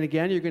speak again and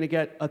again. You're going to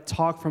get a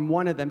talk from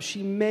one of them.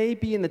 She may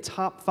be in the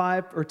top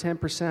 5 or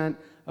 10%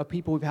 of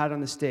people we've had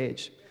on the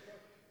stage.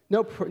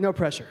 No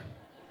pressure.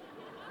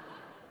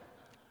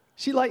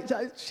 She's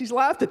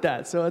laughed at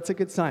that, so that's a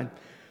good sign.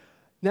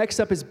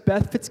 Next up is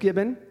Beth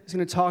Fitzgibbon, who's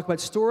going to talk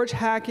about storage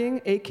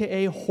hacking,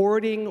 aka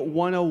hoarding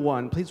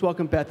 101. Please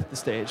welcome Beth at the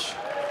stage.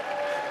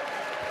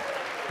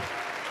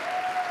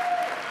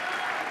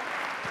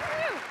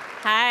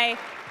 Hi.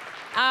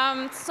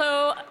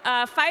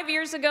 5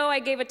 years ago, I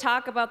gave a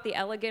talk about the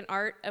elegant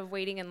art of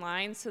waiting in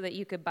line so that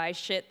you could buy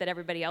shit that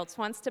everybody else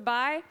wants to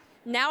buy.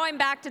 Now I'm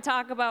back to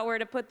talk about where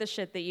to put the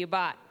shit that you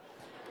bought.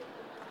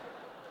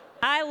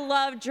 I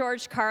love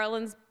George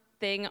Carlin's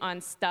thing on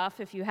stuff.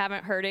 If you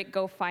haven't heard it,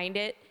 go find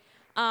it.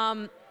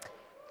 There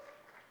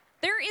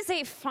is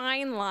a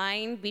fine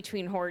line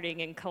between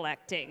hoarding and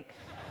collecting.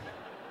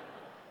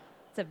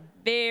 It's a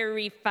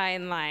very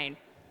fine line,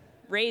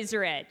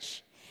 razor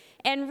edge.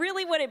 And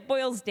really what it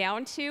boils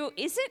down to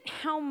isn't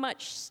how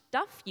much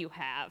stuff you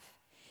have.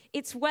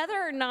 It's whether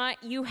or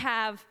not you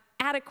have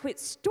adequate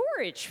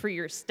storage for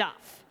your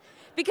stuff.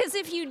 Because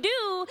if you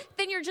do,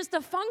 then you're just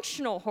a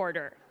functional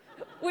hoarder,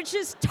 which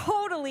is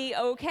totally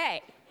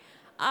okay.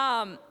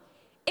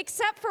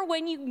 Except for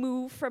when you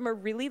move from a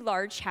really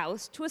large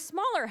house to a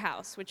smaller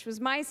house, which was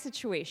my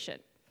situation.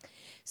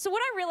 So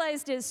what I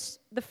realized is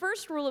the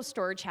first rule of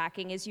storage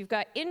hacking is you've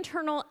got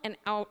internal and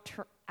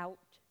outternal,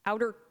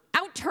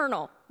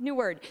 new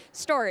word,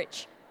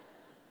 storage.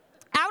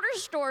 Outer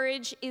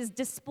storage is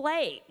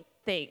display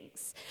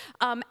things.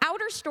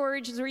 Outer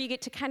storage is where you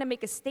get to kind of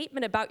make a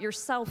statement about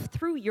yourself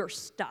through your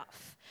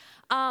stuff.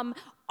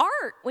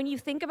 Art, when you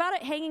think about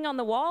it, hanging on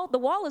the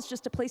wall is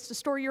just a place to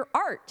store your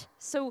art.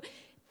 So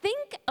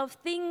think of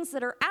things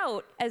that are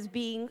out as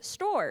being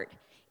stored.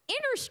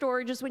 Inner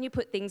storage is when you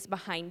put things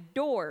behind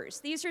doors.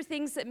 These are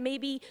things that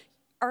maybe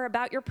are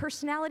about your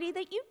personality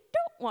that you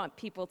don't want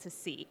people to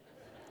see.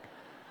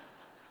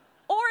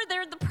 Or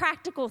they're the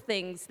practical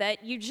things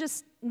that you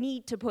just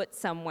need to put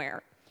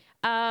somewhere.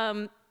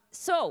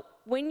 So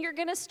when you're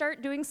gonna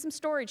start doing some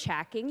storage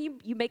hacking,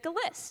 you make a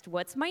list.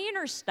 What's my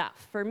inner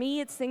stuff? For me,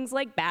 it's things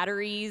like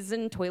batteries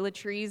and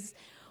toiletries.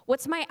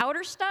 What's my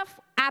outer stuff?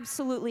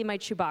 Absolutely my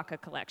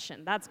Chewbacca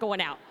collection. That's going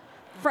out,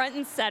 front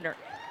and center.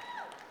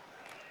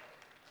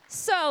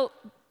 So,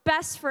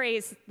 best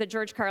phrase that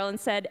George Carlin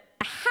said,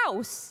 a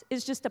house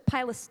is just a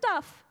pile of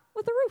stuff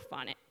with a roof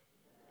on it.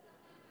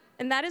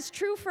 And that is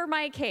true for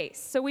my case.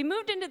 So we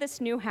moved into this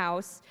new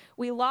house.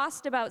 We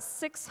lost about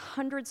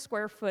 600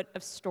 square foot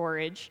of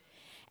storage.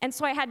 And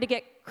so I had to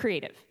get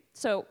creative.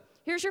 So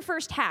here's your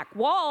first hack.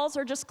 Walls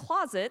are just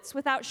closets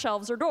without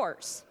shelves or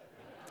doors.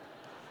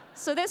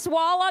 So this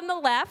wall on the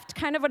left,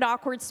 kind of an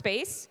awkward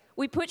space,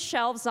 we put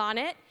shelves on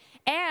it,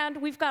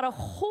 and we've got a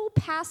whole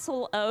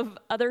passel of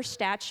other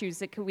statues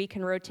that we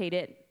can rotate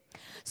in.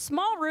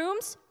 Small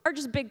rooms are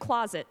just big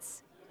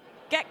closets.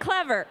 Get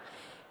clever.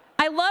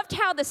 I loved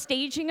how the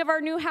staging of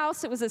our new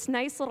house, it was this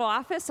nice little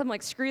office. I'm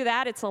like, screw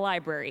that, it's a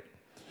library.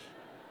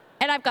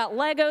 And I've got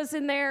Legos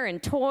in there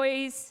and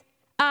toys.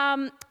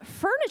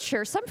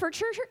 Furniture, some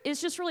furniture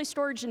is just really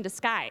storage in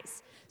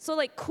disguise. So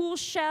like cool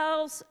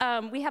shelves,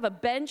 we have a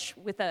bench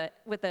with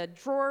a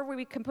drawer where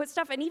we can put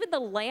stuff, and even the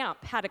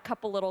lamp had a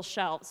couple little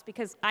shelves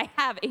because I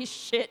have a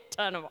shit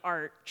ton of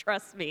art,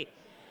 trust me.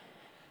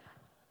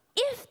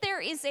 If there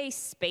is a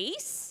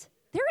space,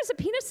 there is a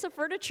piece of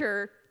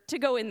furniture to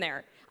go in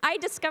there. I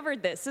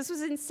discovered this. This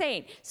was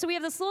insane. So we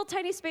have this little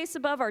tiny space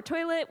above our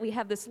toilet. We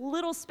have this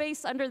little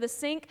space under the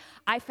sink.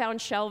 I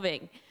found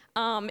shelving.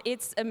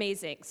 It's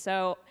amazing.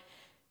 So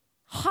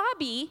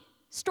hobby,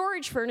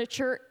 storage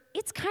furniture,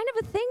 it's kind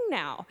of a thing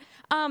now.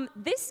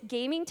 This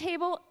gaming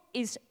table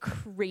is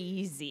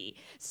crazy.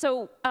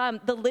 So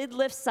the lid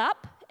lifts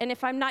up, and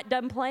if I'm not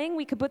done playing,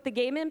 we could put the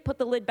game in, put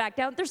the lid back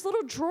down. There's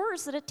little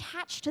drawers that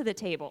attach to the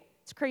table.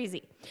 It's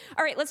crazy.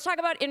 All right, let's talk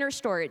about inner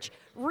storage.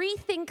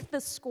 Rethink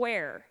the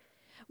square.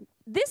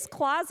 This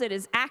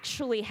closet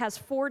actually has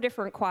 4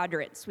 different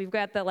quadrants. We've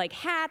got the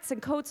hats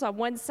and coats on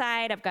one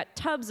side. I've got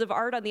tubs of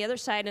art on the other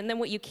side. And then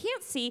what you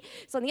can't see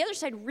is on the other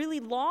side really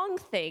long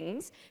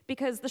things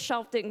because the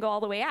shelf didn't go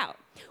all the way out.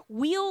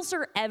 Wheels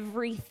are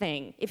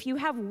everything. If you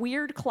have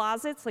weird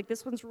closets, like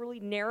this one's really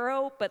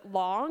narrow but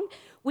long,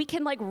 we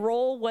can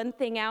roll one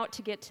thing out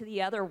to get to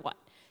the other one.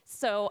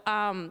 So,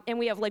 and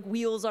we have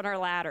wheels on our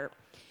ladder.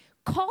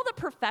 Call the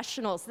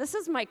professionals. This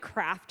is my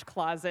craft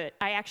closet.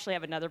 I actually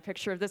have another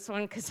picture of this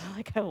one because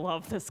I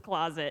love this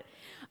closet.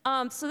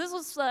 So this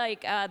was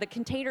the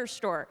Container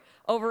Store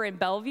over in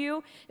Bellevue.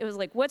 It was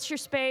what's your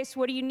space?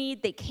 What do you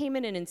need? They came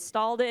in and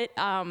installed it.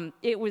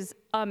 It was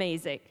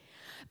amazing.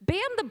 Ban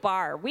the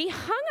bar. We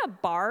hung a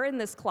bar in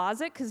this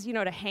closet because,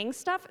 to hang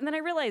stuff. And then I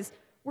realized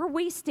we're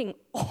wasting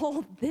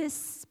all this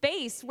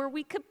space where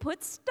we could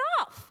put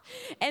stuff.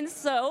 And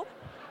so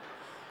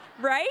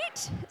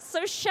right?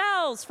 So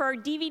shelves for our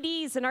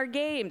DVDs and our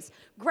games.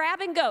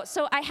 Grab and go.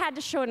 So I had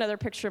to show another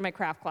picture of my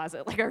craft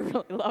closet. Like, I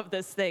really love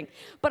this thing.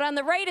 But on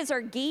the right is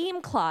our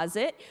game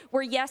closet,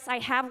 where, yes, I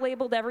have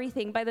labeled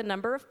everything by the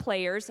number of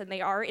players, and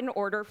they are in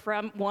order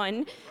from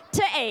 1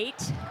 to 8.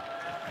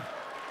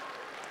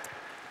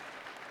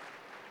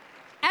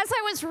 As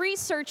I was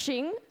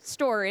researching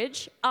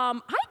storage,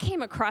 I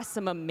came across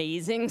some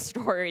amazing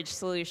storage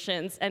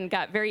solutions and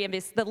got very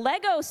envious. The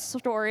Lego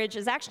storage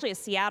is actually a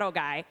Seattle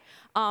guy.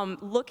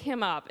 Look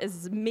him up.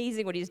 It's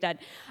amazing what he's done.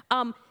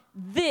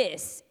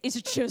 This is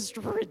just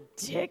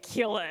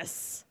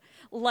ridiculous.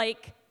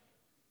 Like,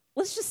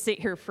 let's just sit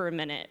here for a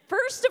minute.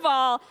 First of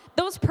all,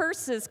 those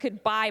purses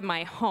could buy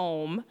my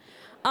home.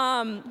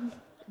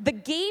 The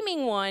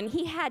gaming one,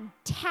 he had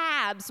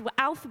tabs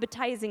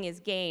alphabetizing his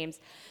games.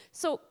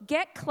 So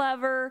get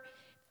clever,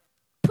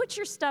 put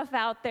your stuff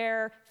out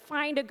there,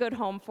 find a good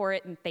home for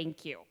it, and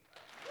thank you.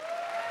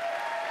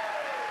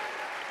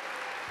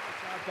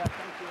 Thank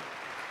you.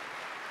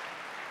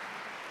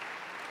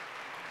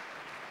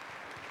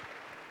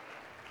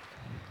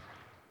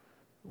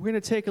 We're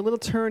going to take a little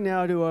turn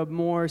now to a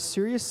more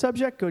serious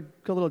subject, go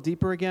a little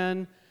deeper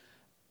again.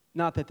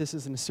 Not that this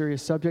isn't a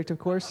serious subject, of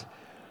course.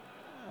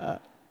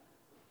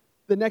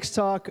 The next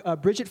talk,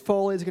 Bridget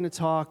Foley is going to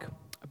talk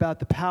about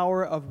the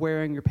power of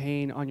wearing your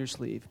pain on your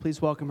sleeve.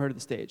 Please welcome her to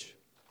the stage.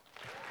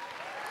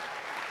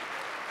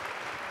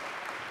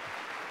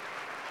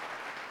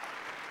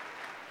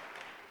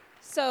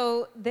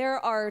 So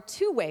there are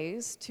 2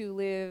 ways to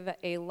live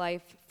a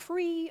life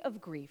free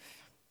of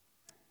grief.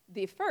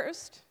 The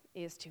first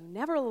is to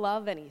never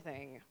love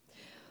anything.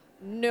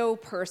 No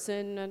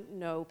person,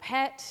 no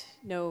pet,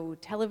 no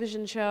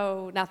television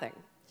show, nothing.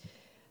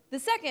 The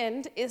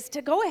second is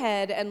to go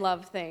ahead and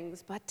love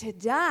things, but to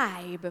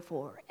die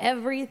before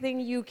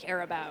everything you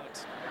care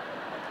about.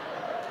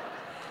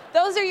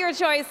 Those are your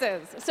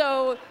choices.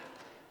 So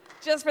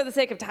just for the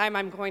sake of time,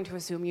 I'm going to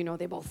assume you know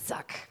they both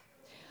suck.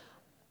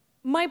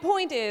 My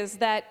point is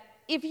that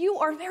if you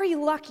are very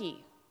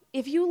lucky,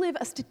 if you live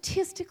a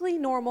statistically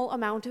normal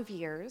amount of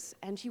years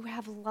and you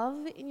have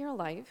love in your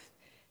life,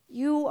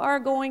 you are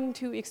going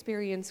to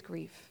experience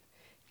grief.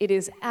 It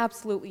is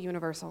absolutely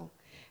universal.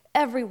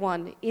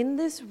 Everyone in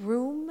this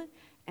room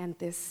and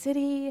this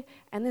city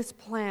and this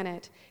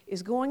planet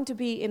is going to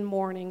be in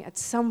mourning at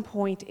some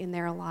point in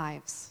their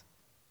lives.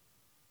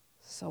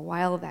 So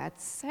while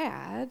that's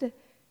sad,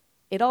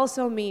 it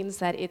also means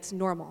that it's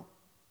normal.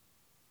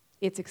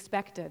 It's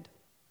expected.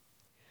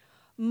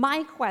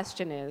 My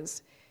question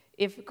is,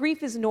 if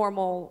grief is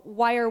normal,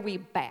 why are we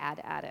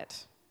bad at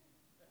it?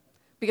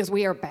 Because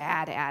we are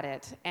bad at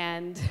it.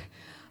 And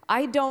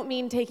I don't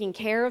mean taking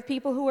care of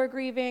people who are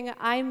grieving,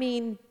 I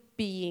mean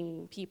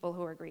being people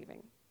who are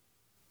grieving.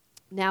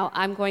 Now,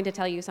 I'm going to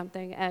tell you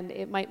something, and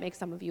it might make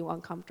some of you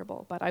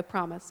uncomfortable, but I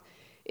promise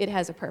it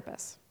has a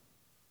purpose.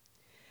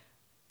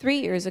 3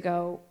 years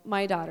ago,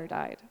 my daughter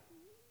died.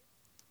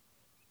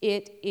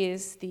 It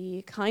is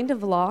the kind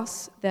of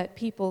loss that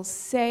people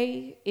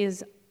say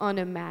is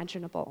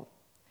unimaginable,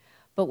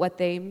 but what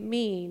they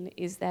mean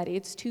is that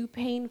it's too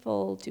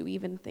painful to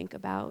even think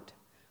about,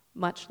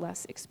 much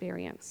less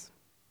experience.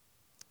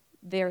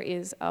 There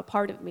is a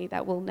part of me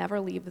that will never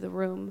leave the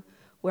room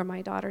where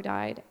my daughter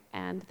died,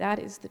 and that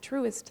is the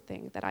truest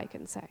thing that I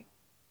can say.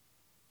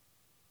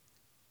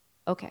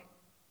 Okay,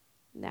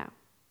 now,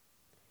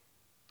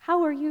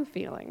 how are you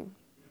feeling?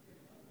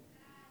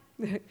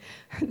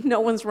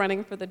 No one's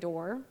running for the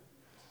door.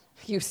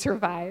 You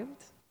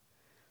survived.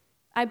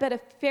 I bet a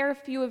fair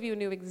few of you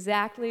knew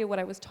exactly what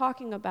I was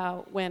talking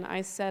about when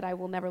I said I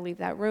will never leave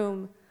that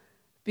room,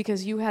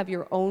 because you have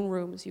your own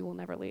rooms you will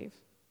never leave.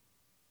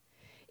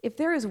 If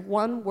there is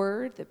one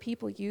word that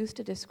people use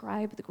to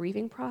describe the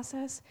grieving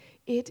process,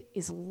 it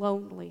is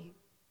lonely.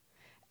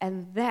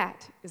 And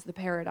that is the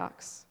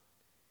paradox.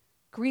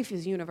 Grief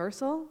is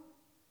universal.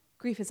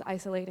 Grief is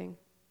isolating.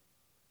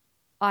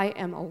 I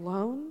am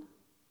alone.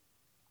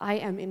 I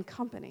am in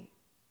company.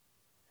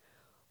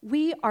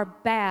 We are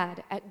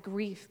bad at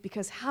grief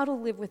because how to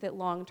live with it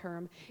long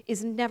term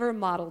is never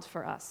modeled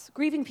for us.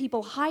 Grieving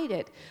people hide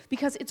it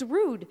because it's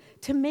rude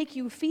to make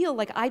you feel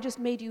like I just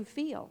made you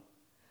feel.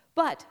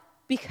 But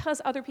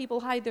because other people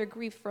hide their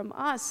grief from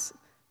us,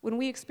 when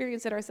we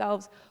experience it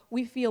ourselves,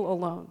 we feel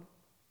alone.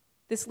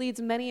 This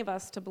leads many of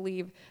us to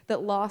believe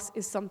that loss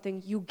is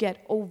something you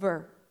get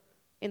over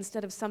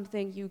instead of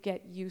something you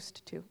get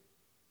used to.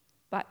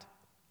 But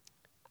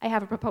I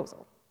have a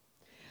proposal.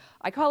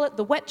 I call it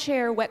the wet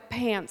chair, wet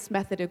pants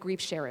method of grief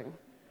sharing.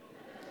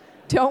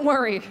 Don't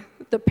worry,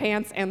 the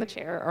pants and the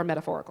chair are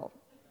metaphorical.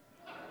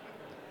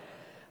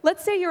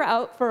 Let's say you're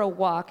out for a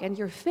walk and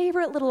your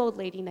favorite little old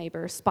lady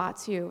neighbor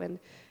spots you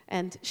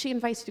and she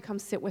invites you to come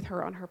sit with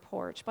her on her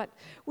porch. But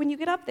when you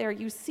get up there,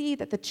 you see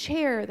that the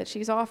chair that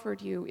she's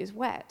offered you is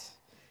wet.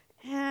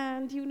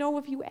 And you know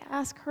if you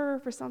ask her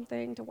for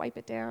something to wipe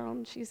it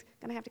down, she's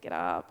gonna have to get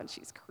up and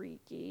she's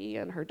creaky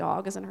and her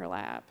dog is in her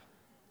lap.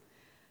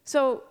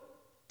 So,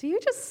 do you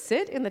just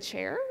sit in the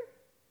chair?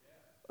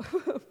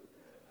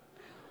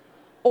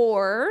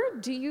 Or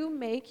do you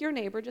make your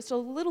neighbor just a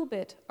little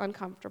bit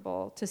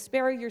uncomfortable to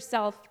spare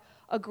yourself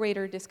a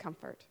greater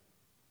discomfort?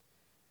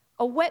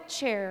 A wet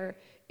chair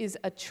is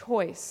a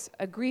choice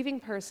a grieving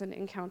person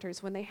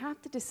encounters when they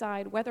have to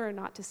decide whether or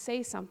not to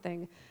say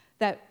something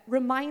that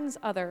reminds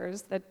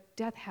others that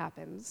death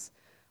happens,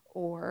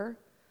 or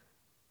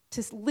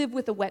to live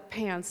with the wet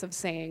pants of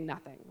saying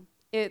nothing.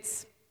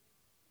 It's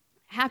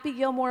Happy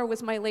Gilmore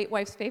was my late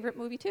wife's favorite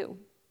movie too.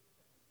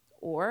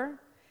 Or,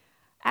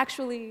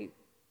 actually,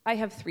 I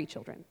have 3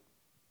 children.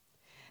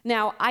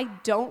 Now, I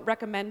don't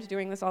recommend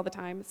doing this all the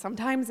time.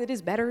 Sometimes it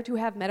is better to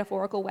have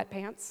metaphorical wet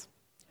pants.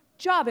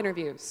 Job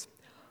interviews,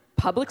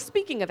 public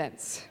speaking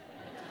events.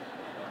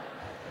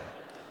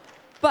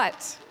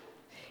 But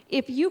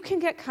if you can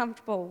get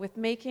comfortable with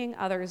making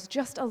others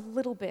just a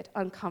little bit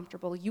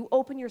uncomfortable, you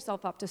open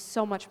yourself up to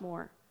so much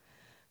more.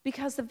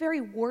 Because the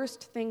very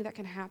worst thing that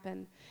can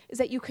happen is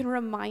that you can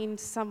remind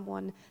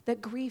someone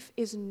that grief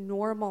is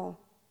normal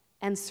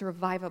and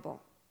survivable.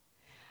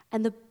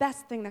 And the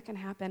best thing that can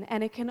happen,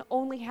 and it can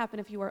only happen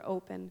if you are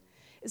open,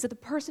 is that the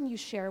person you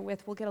share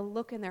with will get a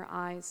look in their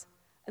eyes,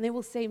 and they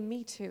will say,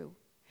 "Me too."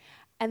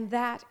 And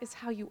that is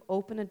how you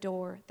open a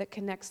door that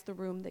connects the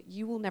room that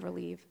you will never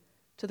leave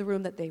to the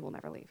room that they will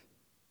never leave.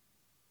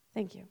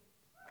 Thank you.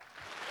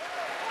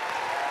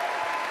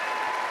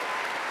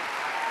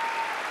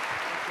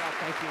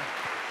 Thank you.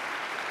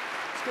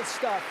 It's good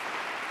stuff.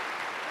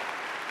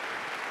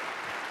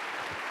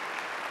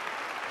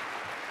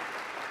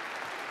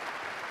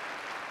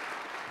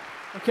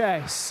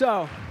 Okay,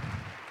 so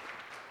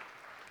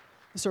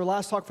this is our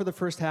last talk for the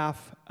first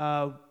half.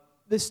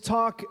 This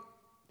talk,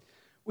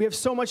 we have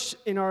so much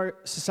in our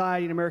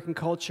society and American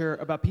culture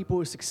about people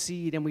who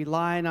succeed, and we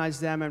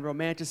lionize them and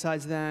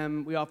romanticize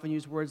them. We often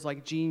use words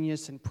like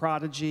genius and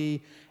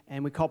prodigy,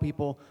 and we call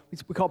people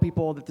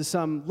that there's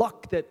some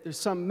luck, that there's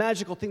some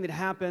magical thing that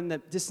happened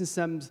that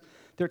distances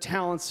their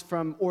talents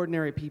from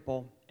ordinary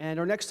people. And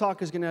our next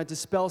talk is going to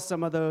dispel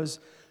some of those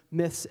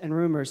myths and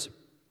rumors.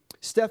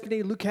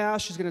 Stephanie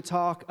Lukash is going to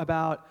talk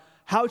about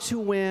how to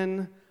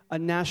win a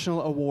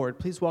national award.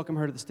 Please welcome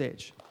her to the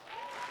stage.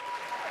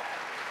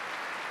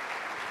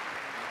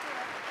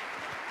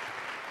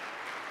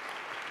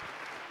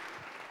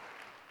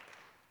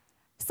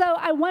 So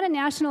I won a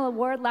national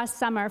award last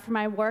summer for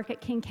my work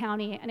at King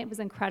County, and it was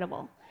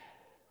incredible.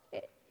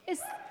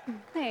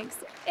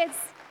 Thanks.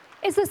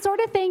 It's the sort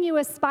of thing you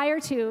aspire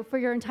to for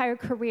your entire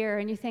career,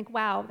 and you think,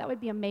 wow, that would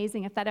be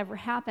amazing if that ever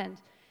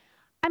happened.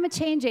 I'm a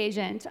change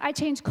agent. I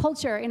change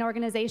culture in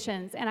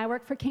organizations, and I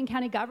work for King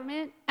County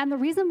government. And the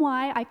reason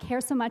why I care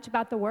so much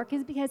about the work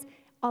is because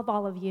of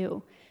all of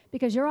you,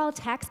 because you're all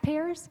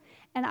taxpayers,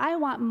 and I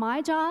want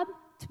my job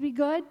to be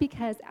good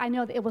because I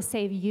know that it will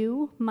save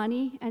you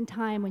money and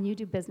time when you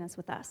do business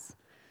with us.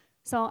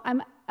 So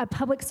I'm a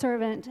public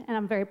servant, and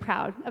I'm very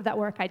proud of that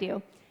work I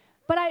do.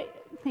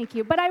 Thank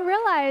you. But I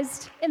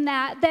realized in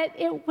that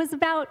it was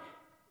about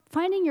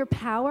finding your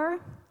power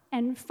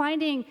and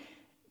finding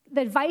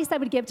the advice I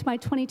would give to my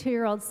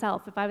 22-year-old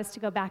self if I was to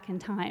go back in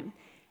time.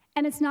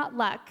 And it's not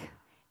luck.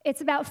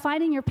 It's about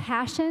finding your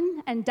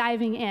passion and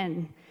diving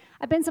in.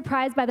 I've been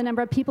surprised by the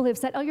number of people who've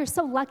said, oh, you're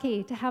so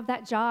lucky to have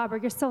that job, or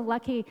you're so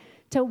lucky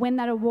to win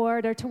that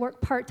award, or to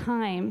work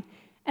part-time.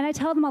 And I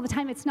tell them all the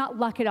time, it's not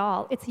luck at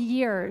all. It's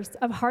years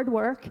of hard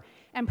work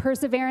and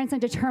perseverance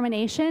and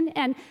determination.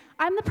 And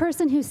I'm the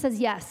person who says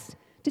yes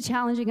to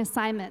challenging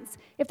assignments.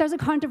 If there's a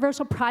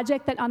controversial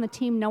project that on the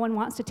team no one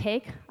wants to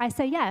take, I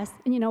say yes.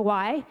 And you know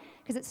why?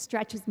 Because it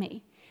stretches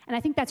me. And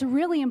I think that's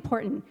really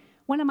important.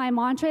 One of my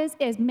mantras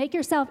is make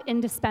yourself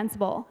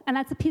indispensable. And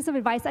that's a piece of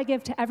advice I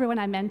give to everyone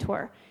I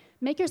mentor.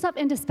 Make yourself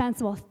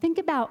indispensable. Think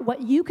about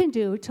what you can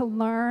do to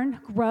learn,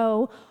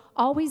 grow,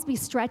 always be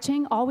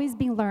stretching, always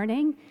be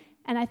learning.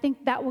 And I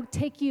think that will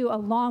take you a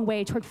long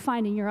way toward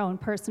finding your own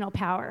personal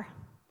power.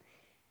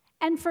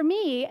 And for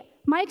me,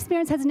 my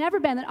experience has never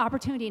been that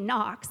opportunity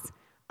knocks.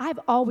 I've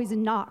always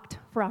knocked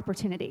for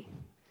opportunity.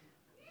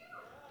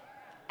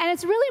 And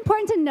it's really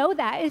important to know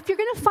that. If you're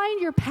going to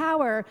find your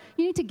power,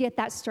 you need to get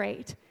that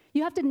straight.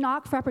 You have to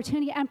knock for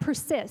opportunity and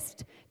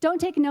persist. Don't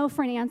take no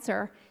for an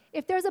answer.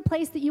 If there's a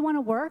place that you want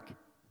to work,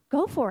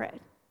 go for it.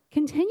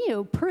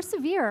 Continue,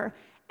 persevere,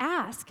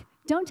 ask.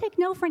 Don't take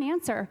no for an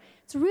answer.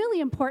 It's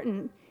really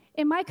important.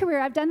 In my career,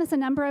 I've done this a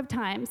number of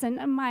times, and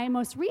my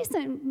most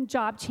recent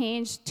job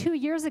change 2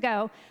 years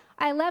ago,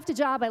 I left a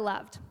job I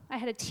loved. I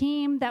had a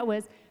team that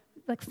was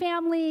like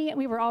family, and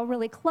we were all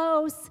really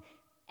close,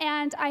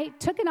 and I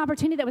took an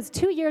opportunity that was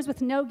 2 years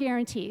with no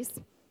guarantees,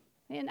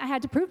 and I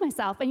had to prove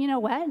myself, and you know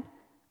what?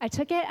 I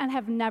took it and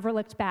have never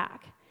looked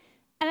back.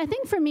 And I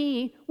think for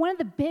me, one of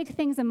the big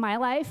things in my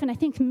life, and I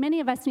think many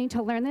of us need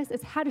to learn this,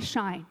 is how to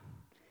shine.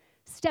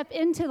 Step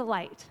into the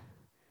light.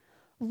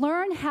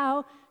 Learn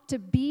how to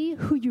be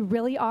who you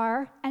really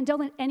are, and don't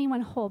let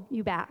anyone hold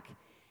you back.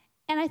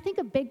 And I think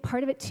a big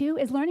part of it, too,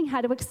 is learning how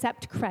to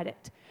accept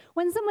credit.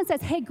 When someone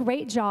says, hey,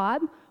 great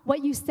job,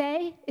 what you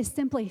say is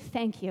simply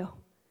thank you.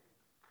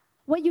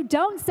 What you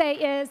don't say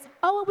is,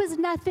 oh, it was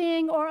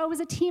nothing, or oh, it was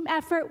a team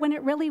effort, when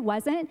it really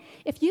wasn't.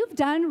 If you've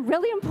done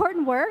really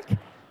important work,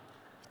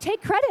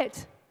 take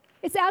credit.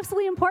 It's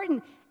absolutely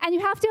important. And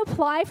you have to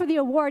apply for the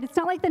award. It's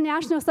not like the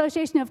National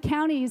Association of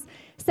Counties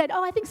said,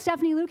 oh, I think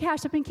Stephanie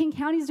Lukash up in King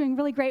County is doing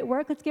really great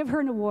work. Let's give her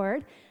an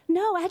award.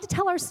 No, I had to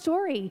tell our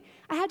story.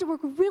 I had to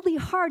work really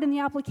hard in the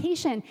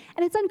application,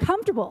 and it's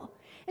uncomfortable.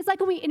 It's like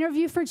when we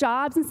interview for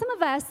jobs, and some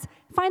of us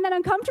find that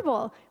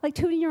uncomfortable, like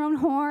tooting your own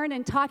horn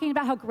and talking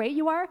about how great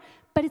you are.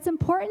 But it's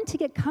important to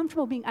get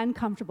comfortable being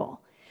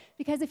uncomfortable,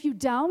 because if you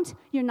don't,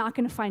 you're not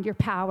going to find your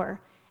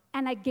power.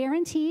 And I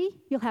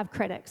guarantee you'll have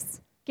critics,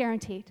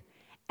 guaranteed.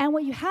 And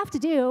what you have to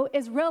do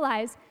is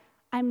realize,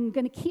 I'm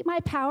going to keep my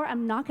power.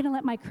 I'm not going to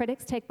let my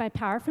critics take my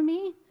power from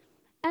me.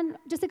 And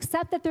just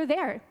accept that they're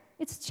there.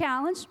 It's a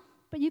challenge,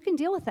 but you can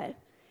deal with it.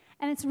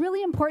 And it's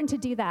really important to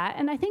do that.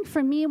 And I think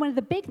for me, one of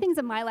the big things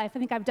in my life I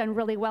think I've done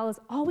really well is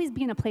always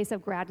be in a place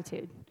of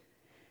gratitude.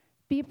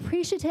 Be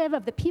appreciative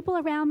of the people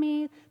around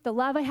me, the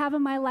love I have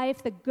in my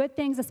life, the good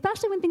things,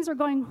 especially when things are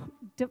going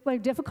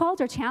difficult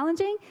or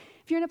challenging.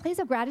 If you're in a place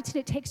of gratitude,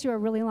 it takes you a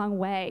really long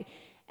way.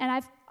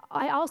 And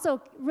I also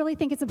really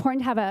think it's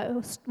important to have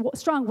a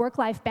strong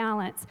work-life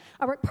balance.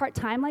 I work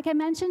part-time, like I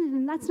mentioned,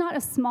 and that's not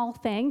a small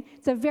thing.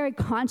 It's a very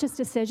conscious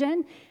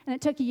decision, and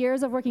it took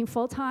years of working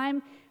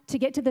full-time to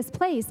get to this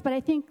place, but I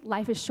think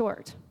life is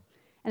short.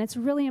 And it's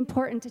really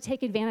important to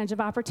take advantage of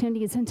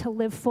opportunities and to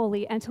live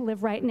fully and to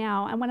live right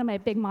now. And one of my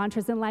big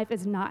mantras in life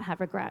is not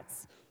have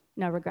regrets.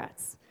 No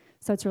regrets.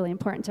 So it's really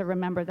important to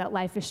remember that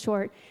life is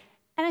short.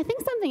 And I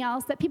think something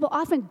else that people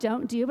often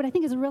don't do, but I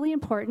think is really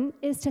important,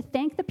 is to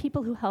thank the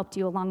people who helped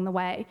you along the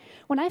way.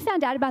 When I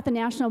found out about the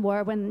National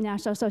Award, when the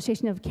National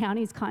Association of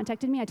Counties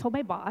contacted me, I told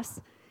my boss,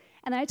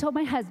 and then I told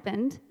my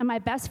husband and my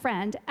best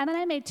friend, and then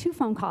I made 2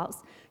 phone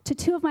calls to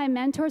 2 of my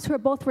mentors who are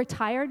both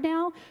retired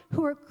now,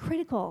 who were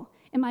critical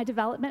in my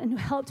development and who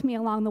helped me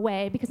along the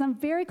way, because I'm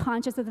very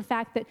conscious of the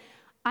fact that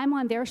I'm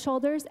on their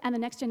shoulders and the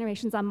next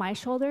generation's on my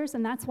shoulders,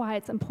 and that's why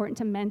it's important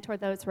to mentor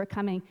those who are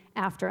coming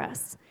after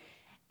us.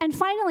 And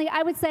finally,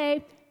 I would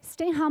say,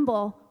 stay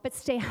humble, but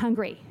stay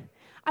hungry.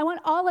 I want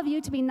all of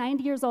you to be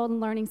 90 years old and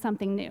learning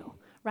something new,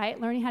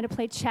 right? Learning how to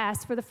play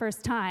chess for the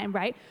first time,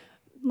 right?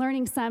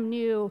 Learning some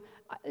new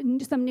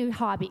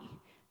hobby.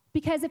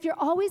 Because if you're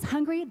always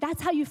hungry,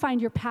 that's how you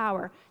find your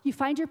power. You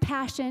find your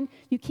passion,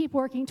 you keep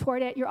working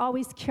toward it, you're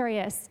always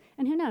curious.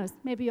 And who knows,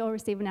 maybe you'll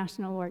receive a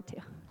national award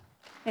too.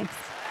 Thanks.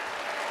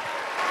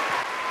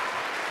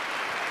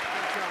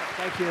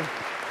 Thank you.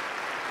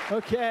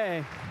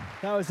 Okay,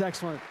 that was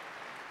excellent.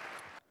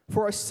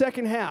 For our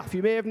second half,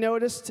 you may have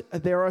noticed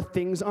there are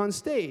things on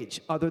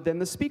stage other than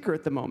the speaker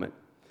at the moment.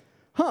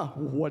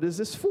 What is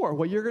this for?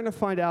 Well, you're going to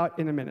find out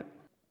in a minute.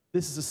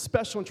 This is a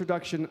special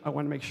introduction. I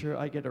want to make sure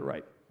I get it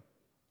right.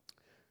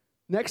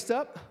 Next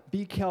up,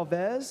 B.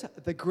 Calvez,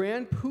 the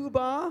Grand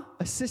Poobah,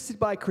 assisted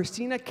by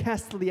Christina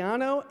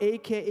Castellano,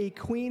 a.k.a.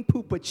 Queen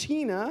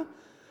Poopachina,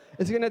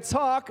 is going to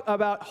talk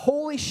about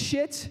Holy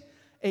Shit,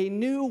 a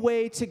New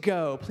Way to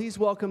Go. Please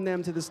welcome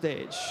them to the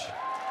stage.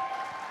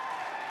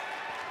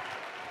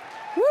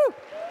 Woo!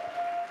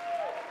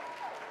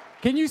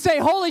 Can you say,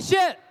 holy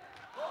shit?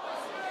 Holy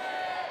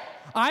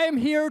shit! I am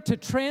here to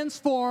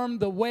transform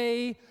the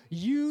way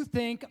you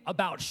think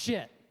about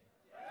shit.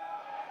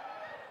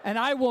 And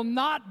I will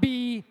not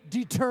be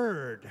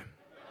deterred.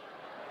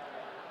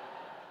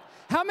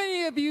 How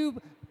many of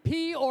you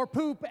pee or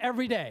poop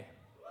every day?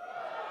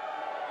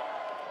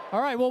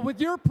 All right, well, with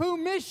your poo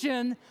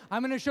mission,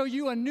 I'm going to show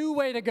you a new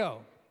way to go.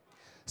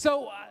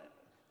 So,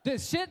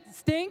 does shit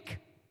stink?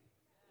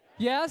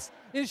 Yes.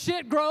 Is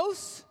shit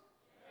gross?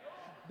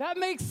 That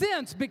makes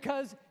sense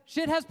because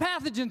shit has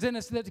pathogens in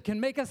us that can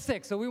make us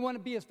sick. So we want to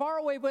be as far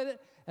away with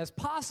it as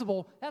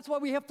possible. That's why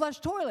we have flush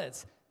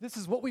toilets. This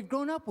is what we've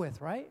grown up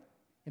with, right?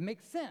 It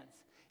makes sense.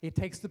 It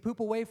takes the poop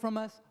away from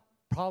us.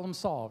 Problem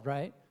solved,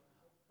 right?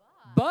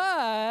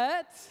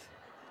 But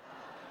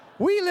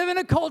we live in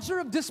a culture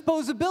of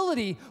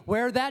disposability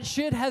where that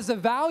shit has a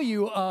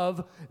value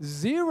of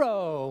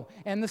 0.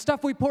 And the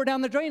stuff we pour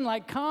down the drain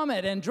like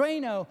Comet and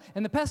Drano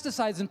and the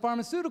pesticides and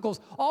pharmaceuticals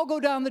all go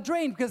down the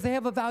drain because they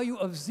have a value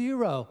of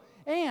 0.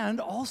 And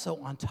also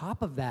on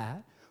top of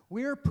that,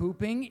 we're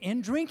pooping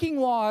in drinking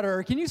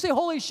water. Can you say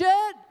holy shit?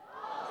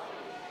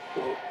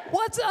 Holy shit.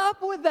 What's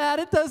up with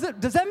that? Does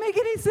that make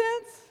any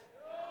sense?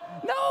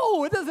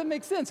 No, it doesn't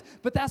make sense.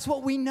 But that's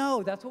what we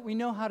know. That's what we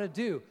know how to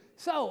do.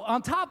 So,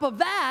 on top of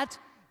that,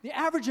 the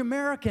average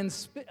American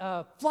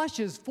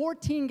flushes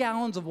 14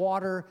 gallons of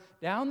water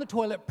down the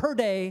toilet per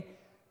day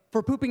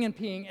for pooping and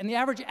peeing, and the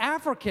average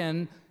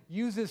African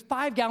uses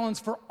 5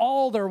 gallons for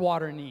all their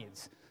water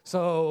needs.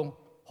 So,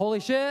 holy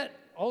shit,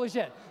 holy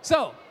shit.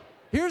 So,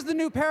 here's the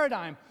new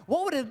paradigm.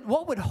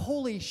 What would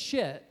holy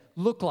shit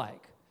look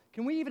like?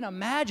 Can we even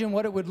imagine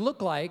what it would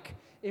look like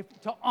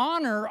to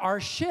honor our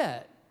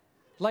shit?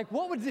 Like,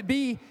 what would it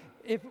be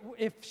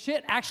if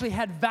shit actually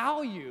had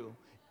value?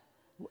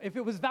 If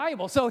it was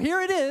valuable. So here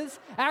it is,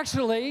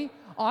 actually,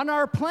 on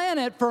our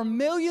planet for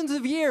millions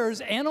of years,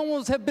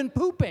 animals have been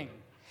pooping.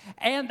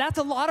 And that's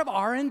a lot of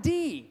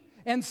R&D.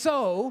 And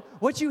so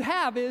what you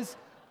have is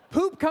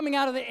poop coming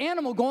out of the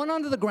animal, going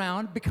onto the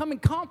ground, becoming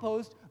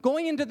compost,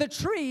 going into the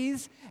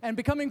trees, and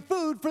becoming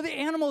food for the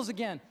animals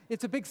again.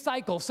 It's a big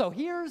cycle. So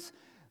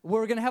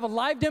we're going to have a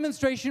live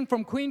demonstration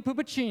from Queen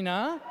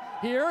Pupacina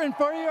here in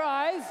front of your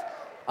eyes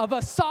of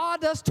a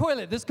sawdust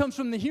toilet. This comes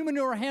from the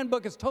Humanure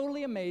Handbook. It's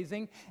totally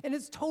amazing, and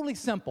it's totally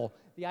simple.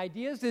 The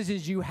idea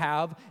is you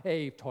have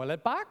a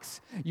toilet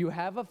box, you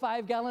have a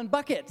 5-gallon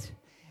bucket,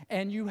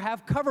 and you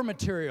have cover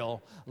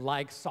material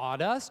like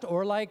sawdust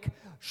or like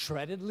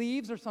shredded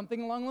leaves or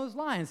something along those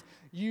lines.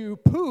 You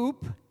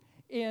poop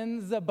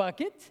in the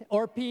bucket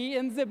or pee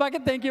in the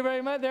bucket. Thank you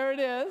very much. There it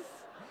is.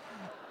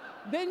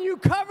 Then you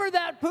cover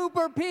that poop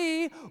or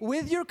pee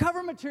with your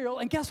cover material,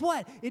 and guess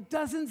what? It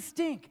doesn't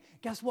stink.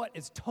 Guess what?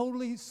 It's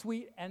totally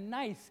sweet and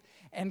nice.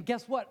 And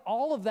guess what?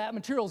 All of that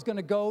material is going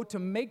to go to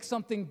make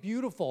something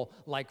beautiful,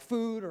 like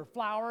food or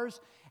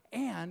flowers.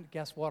 And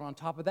guess what? On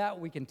top of that,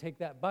 we can take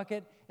that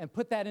bucket and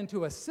put that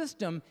into a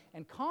system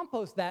and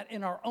compost that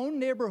in our own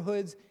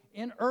neighborhoods,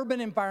 in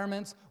urban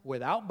environments,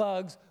 without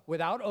bugs,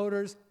 without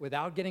odors,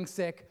 without getting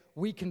sick.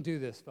 We can do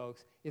this,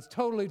 folks. It's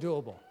totally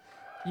doable.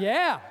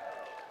 Yeah.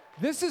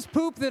 This is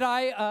poop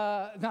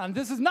that no,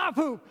 this is not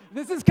poop.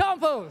 This is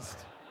compost.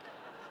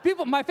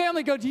 My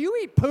family go, do you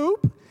eat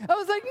poop? I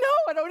was like,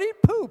 no, I don't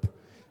eat poop.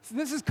 So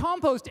this is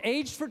compost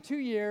aged for 2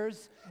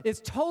 years.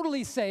 It's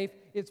totally safe.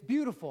 It's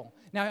beautiful.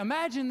 Now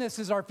imagine this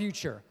is our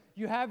future.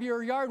 You have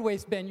your yard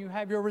waste bin, you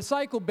have your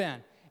recycle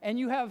bin, and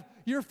you have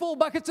your full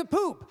buckets of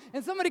poop.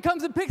 And somebody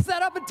comes and picks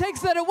that up and takes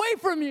that away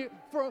from you.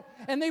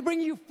 And they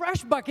bring you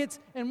fresh buckets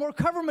and more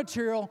cover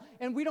material,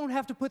 and we don't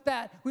have to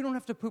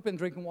poop in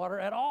drinking water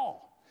at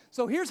all.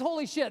 So here's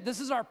Holy Shit.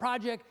 This is our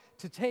project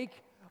to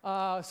take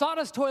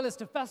sawdust toilets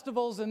to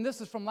festivals, and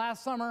this is from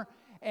last summer.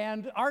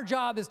 And our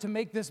job is to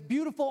make this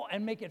beautiful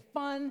and make it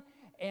fun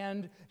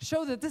and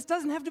show that this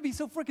doesn't have to be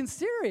so freaking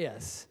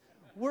serious.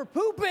 We're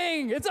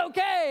pooping. It's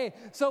okay.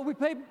 So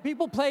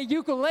people play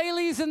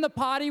ukuleles in the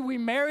potty. We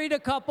married a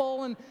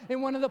couple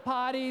in one of the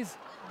potties.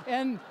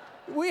 And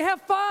we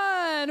have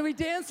fun. We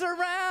dance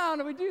around.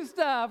 And we do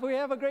stuff. We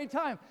have a great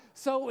time.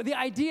 So the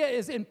idea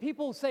is, and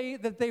people say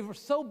that they were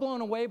so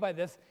blown away by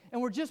this,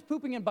 and we're just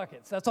pooping in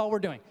buckets. That's all we're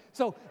doing.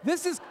 So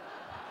this is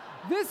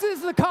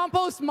the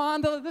compost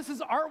mandala. This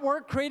is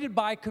artwork created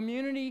by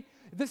community.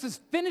 This is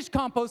finished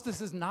compost.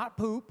 This is not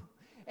poop.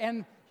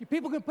 And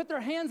people can put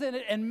their hands in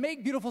it and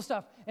make beautiful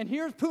stuff. And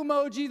here's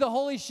Poomoji, the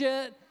holy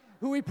shit,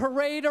 who we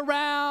parade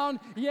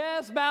around.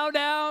 Yes, bow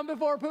down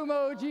before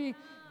Poomoji.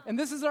 And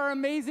this is our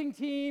amazing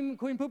team,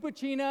 Queen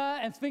Pupacina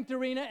and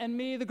Sphincterina and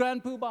me, the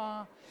Grand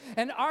Poobah.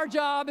 And our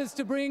job is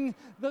to bring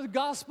the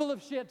gospel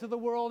of shit to the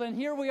world. And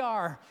here we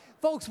are.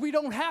 Folks, we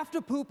don't have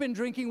to poop in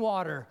drinking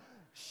water.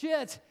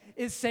 Shit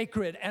is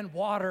sacred and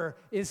water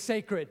is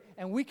sacred.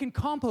 And we can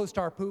compost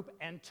our poop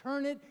and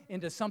turn it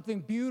into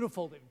something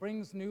beautiful that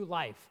brings new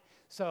life.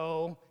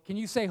 So, can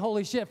you say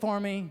holy shit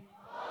for me?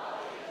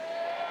 Holy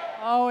shit!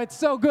 Oh, it's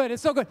so good.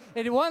 It's so good.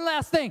 And one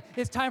last thing.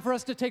 It's time for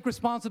us to take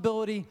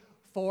responsibility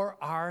for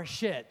our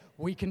shit.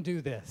 We can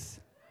do this.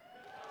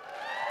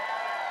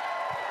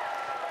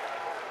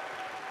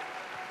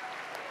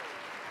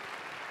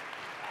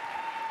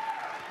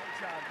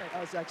 That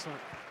was excellent.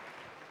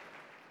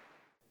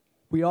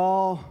 We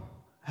all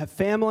have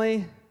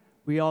family.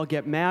 We all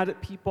get mad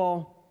at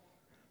people.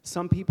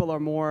 Some people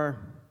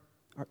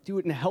do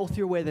it in a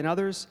healthier way than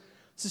others.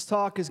 This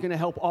talk is going to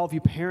help all of you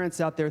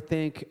parents out there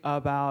think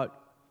about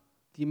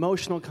the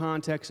emotional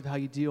context of how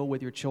you deal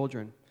with your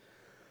children.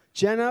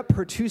 Jenna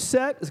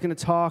Pertuset is going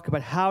to talk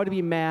about how to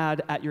be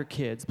mad at your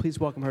kids. Please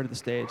welcome her to the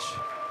stage.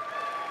 I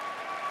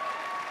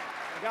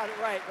got it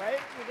right?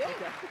 You did.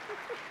 Okay.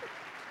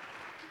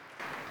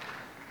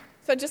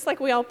 So just like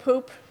we all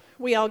poop,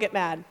 we all get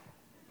mad.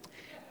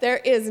 There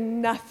is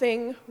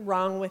nothing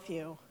wrong with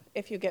you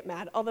if you get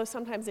mad, although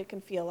sometimes it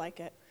can feel like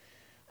it,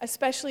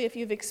 especially if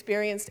you've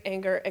experienced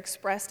anger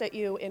expressed at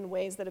you in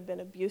ways that have been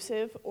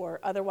abusive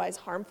or otherwise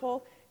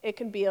harmful. It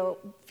can feel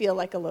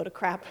like a load of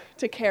crap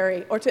to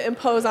carry or to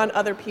impose on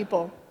other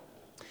people.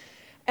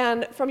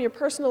 And from your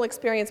personal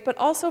experience, but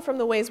also from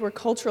the ways we're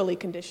culturally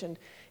conditioned,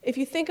 if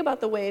you think about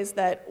the ways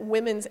that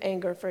women's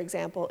anger, for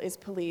example, is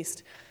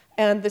policed,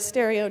 and the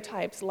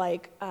stereotypes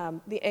like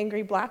the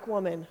angry black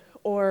woman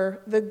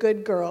or the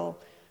good girl,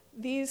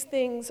 these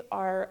things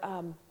are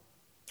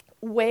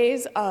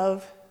ways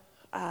of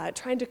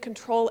trying to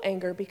control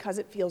anger because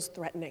it feels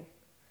threatening.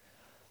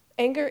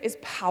 Anger is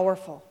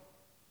powerful.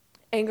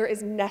 Anger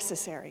is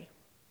necessary.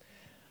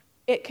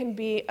 It can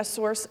be a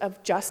source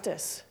of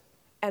justice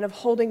and of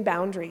holding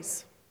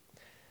boundaries.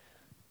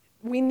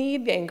 We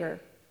need anger,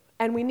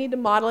 and we need to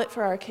model it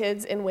for our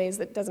kids in ways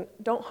that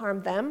don't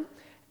harm them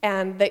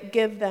and that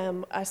give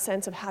them a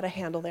sense of how to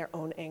handle their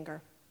own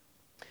anger.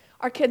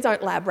 Our kids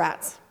aren't lab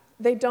rats.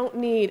 They don't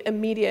need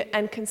immediate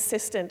and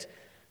consistent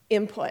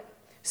input.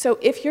 So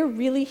if you're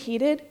really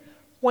heated,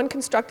 one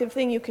constructive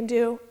thing you can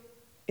do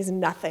is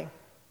nothing.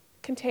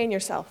 Contain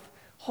yourself.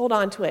 Hold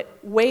on to it.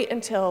 Wait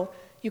until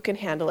you can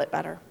handle it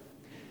better.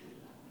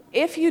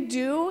 If you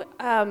do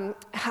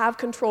have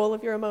control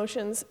of your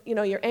emotions,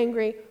 you're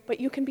angry,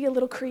 but you can be a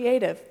little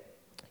creative.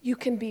 You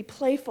can be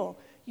playful.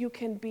 You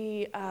can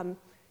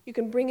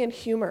bring in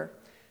humor.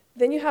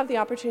 Then you have the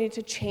opportunity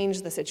to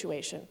change the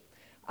situation,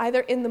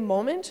 either in the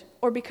moment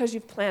or because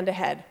you've planned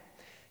ahead.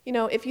 You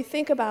know, if you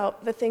think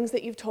about the things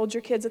that you've told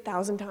your kids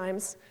 1,000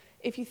 times,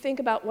 if you think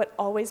about what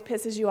always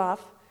pisses you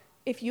off,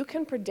 if you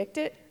can predict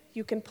it,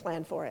 you can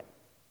plan for it.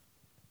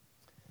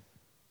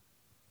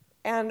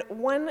 And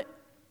one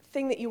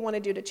thing that you want to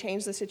do to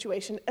change the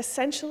situation,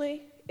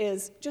 essentially,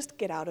 is just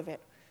get out of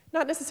it.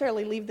 Not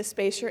necessarily leave the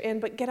space you're in,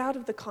 but get out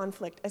of the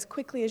conflict as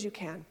quickly as you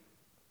can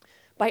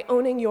by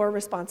owning your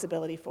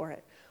responsibility for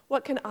it.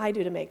 What can I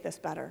do to make this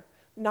better?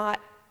 Not,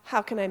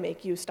 how can I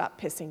make you stop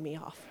pissing me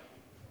off?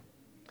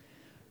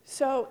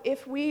 So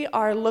if we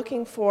are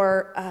looking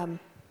for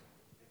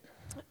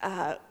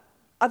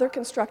other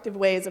constructive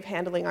ways of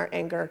handling our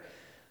anger,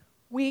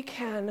 we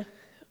can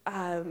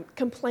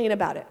complain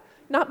about it.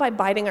 Not by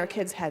biting our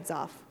kids' heads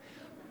off,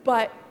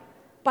 but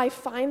by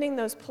finding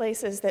those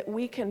places that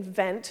we can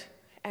vent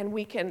and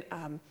we can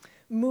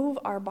move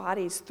our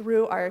bodies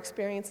through our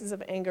experiences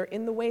of anger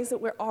in the ways that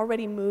we're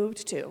already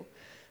moved to.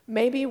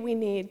 Maybe we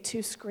need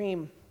to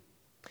scream.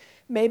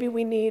 Maybe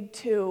we need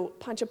to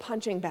punch a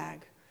punching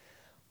bag.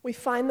 We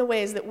find the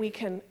ways that we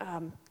can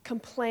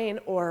complain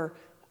or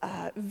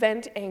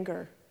vent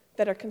anger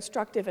that are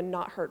constructive and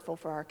not hurtful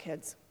for our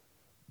kids.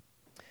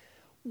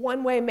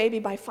 One way may be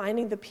by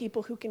finding the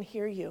people who can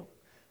hear you,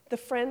 the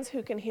friends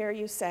who can hear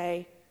you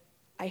say,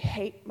 I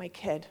hate my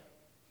kid.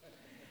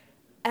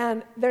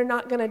 And they're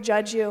not going to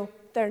judge you.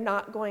 They're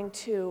not going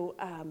to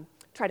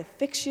try to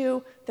fix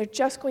you. They're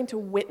just going to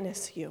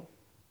witness you.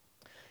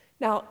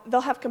 Now,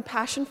 they'll have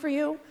compassion for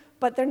you,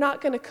 but they're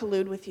not going to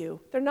collude with you.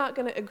 They're not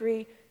going to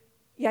agree,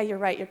 yeah, you're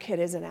right, your kid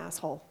is an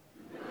asshole.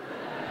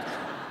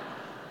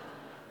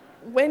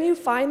 When you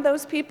find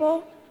those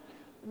people,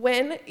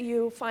 when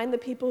you find the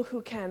people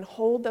who can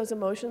hold those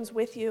emotions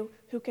with you,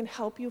 who can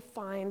help you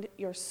find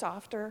your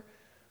softer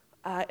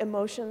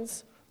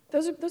emotions,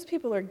 those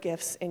people are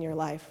gifts in your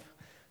life.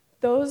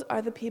 Those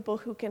are the people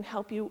who can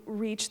help you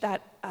reach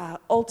that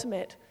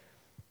ultimate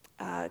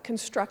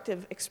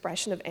constructive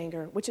expression of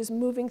anger, which is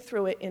moving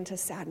through it into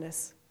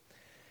sadness.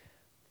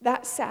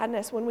 That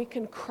sadness, when we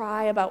can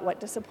cry about what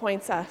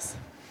disappoints us,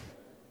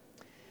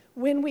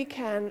 when we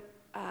can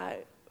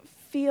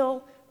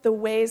feel the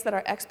ways that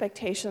our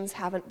expectations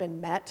haven't been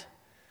met,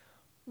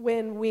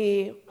 when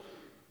we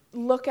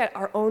look at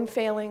our own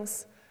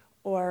failings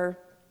or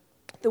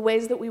the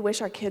ways that we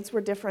wish our kids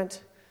were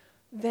different,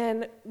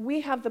 then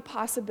we have the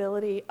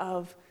possibility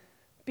of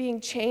being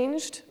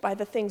changed by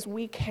the things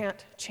we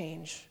can't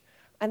change.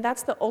 And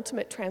that's the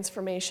ultimate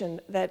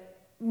transformation that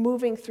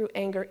moving through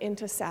anger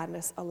into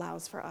sadness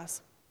allows for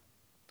us.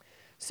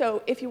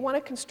 So if you want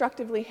to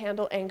constructively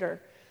handle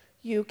anger,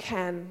 you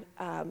can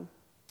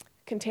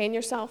contain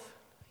yourself,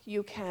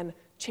 you can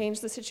change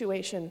the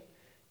situation,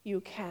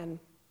 you can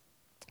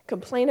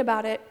complain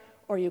about it,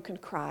 or you can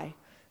cry.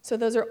 So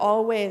those are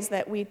all ways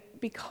that we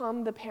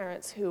become the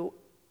parents who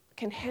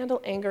can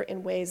handle anger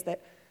in ways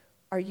that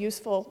are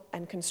useful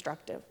and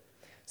constructive.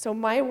 So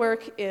my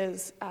work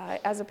is,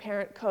 as a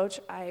parent coach,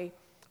 I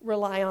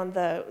rely on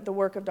the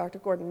work of Dr.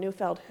 Gordon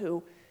Neufeld,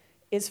 who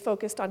is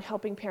focused on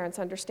helping parents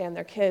understand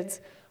their kids.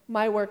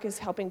 My work is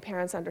helping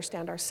parents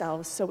understand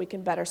ourselves so we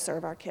can better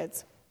serve our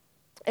kids.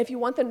 If you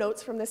want the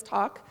notes from this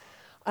talk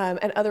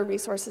and other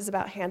resources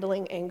about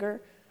handling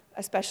anger,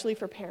 especially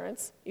for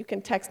parents, you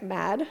can text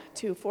MAD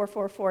to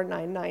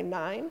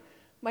 444-999.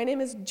 My name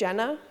is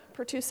Jenna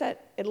Pertuset.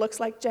 It looks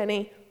like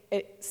Jenny.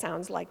 It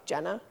sounds like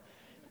Jenna.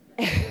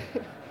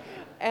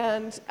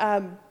 And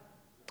I'm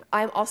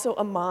also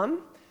a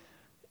mom.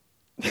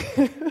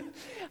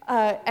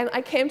 And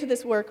I came to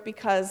this work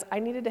because I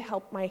needed to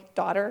help my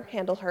daughter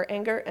handle her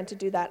anger, and to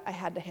do that, I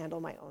had to handle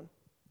my own.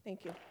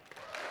 Thank you.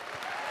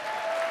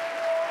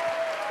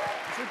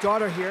 Is your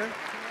daughter here?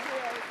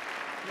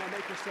 Can I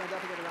make her stand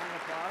up and get a round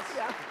of applause?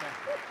 Yeah.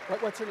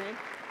 Okay. What's her name?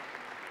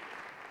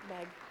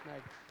 Meg.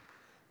 Meg.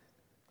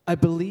 I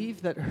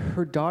believe that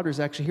her daughter's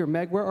actually here.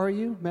 Meg, where are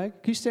you?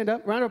 Meg, can you stand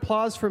up? Round of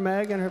applause for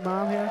Meg and her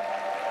mom here.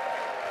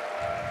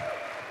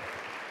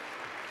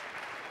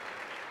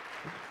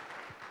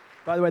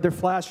 By the way, they're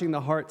flashing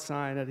the heart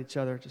sign at each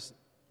other. Just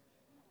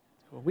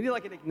cool. We need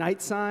like an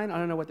ignite sign. I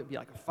don't know what to be,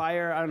 like a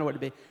fire. I don't know what to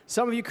be.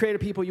 Some of you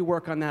creative people, you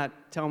work on that.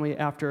 Tell me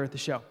after the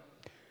show.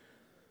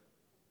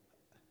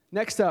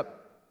 Next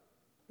up,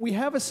 we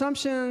have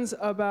assumptions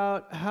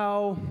about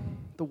how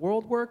the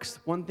world works.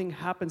 One thing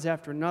happens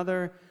after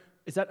another.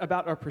 Is that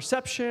about our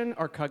perception,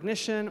 our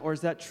cognition, or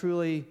is that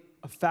truly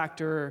a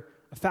fact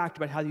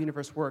about how the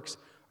universe works?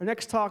 Our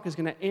next talk is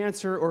going to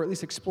answer or at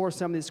least explore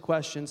some of these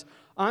questions.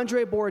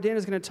 Andre Borodin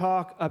is going to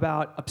talk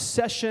about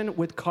obsession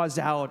with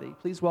causality.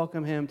 Please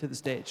welcome him to the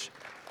stage.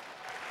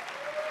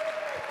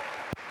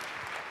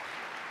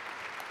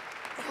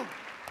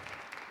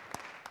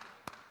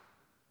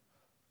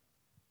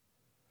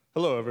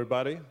 Hello,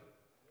 everybody.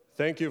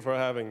 Thank you for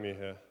having me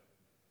here.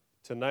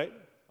 Tonight,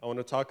 I want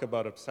to talk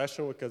about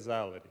obsession with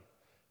causality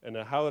and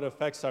how it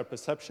affects our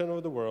perception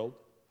of the world,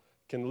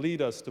 can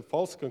lead us to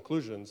false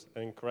conclusions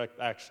and incorrect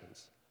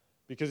actions,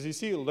 Because you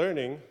see,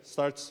 learning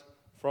starts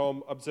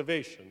from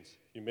observations.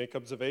 You make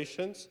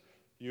observations,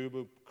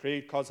 you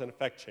create cause and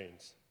effect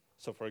chains.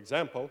 So for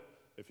example,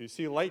 if you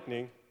see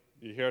lightning,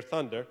 you hear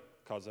thunder,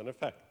 cause and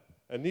effect.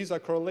 And these are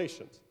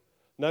correlations.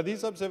 Now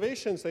these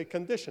observations, they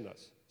condition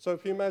us. So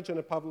if you imagine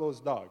a Pavlov's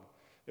dog,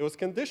 it was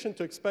conditioned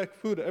to expect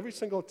food every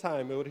single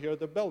time it would hear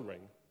the bell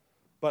ring.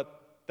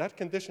 But that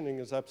conditioning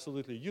is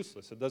absolutely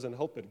useless. It doesn't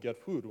help it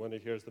get food when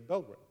it hears the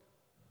bell ring.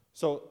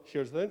 So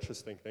here's the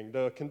interesting thing.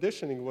 The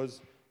conditioning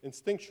was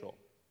instinctual.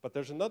 But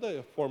there's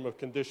another form of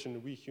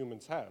condition we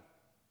humans have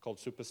called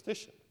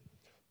superstition.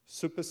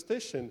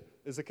 Superstition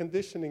is a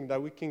conditioning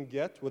that we can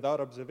get without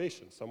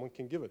observation. Someone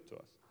can give it to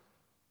us.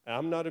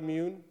 I'm not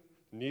immune,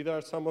 neither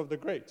are some of the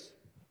greats.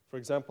 For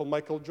example,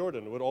 Michael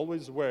Jordan would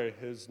always wear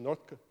his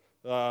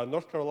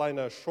North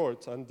Carolina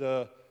shorts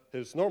under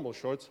his normal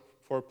shorts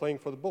for playing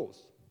for the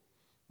Bulls.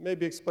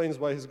 Maybe explains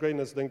why his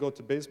greatness didn't go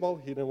to baseball.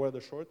 He didn't wear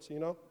the shorts, you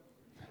know?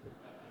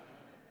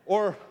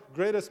 Or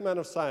greatest man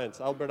of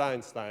science, Albert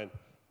Einstein,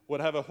 would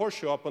have a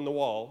horseshoe up on the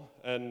wall,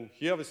 and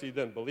he obviously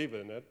didn't believe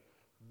in it,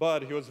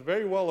 but he was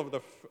very well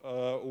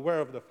aware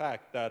of the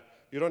fact that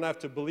you don't have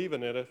to believe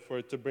in it for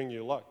it to bring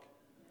you luck.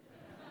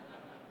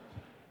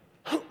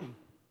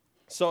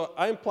 So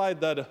I implied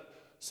that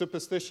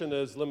superstition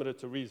is limited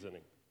to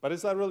reasoning. But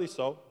is that really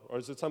so? Or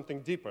is it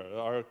something deeper,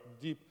 our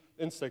deep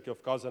instinct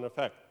of cause and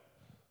effect?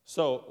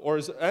 So,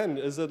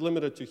 is it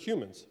limited to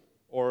humans?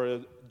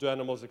 Or do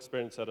animals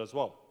experience that as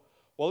well?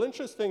 Well,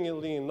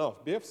 interestingly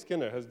enough, B.F.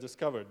 Skinner has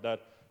discovered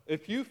that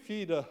if you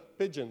feed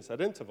pigeons at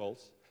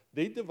intervals,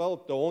 they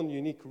develop their own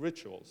unique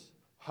rituals,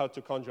 how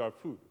to conjure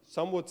up food.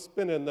 Some would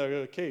spin in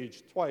their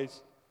cage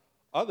twice,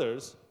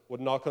 others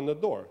would knock on the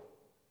door.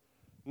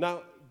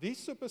 Now, these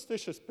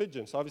superstitious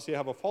pigeons obviously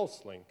have a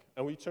false link,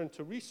 and we turn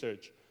to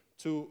research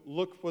to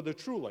look for the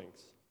true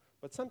links.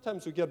 But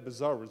sometimes we get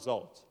bizarre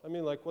results. I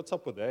mean, like, what's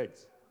up with the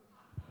eggs?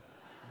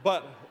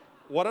 But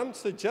what I'm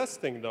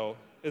suggesting, though,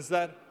 is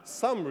that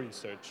some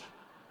research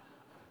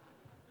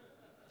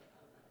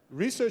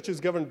is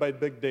governed by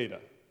big data.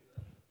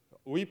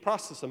 We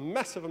process a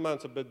massive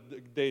amount of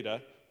big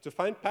data to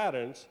find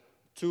patterns,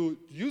 to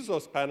use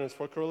those patterns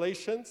for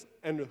correlations,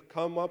 and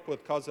come up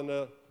with cause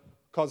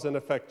and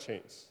effect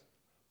chains.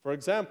 For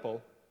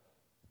example,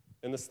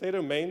 in the state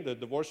of Maine, the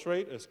divorce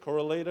rate is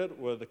correlated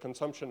with the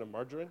consumption of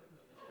margarine.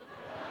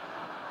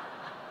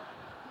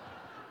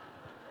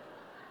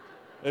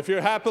 If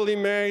you're happily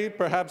married,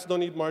 perhaps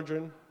don't eat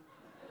margarine.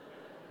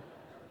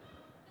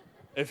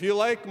 If you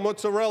like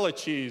mozzarella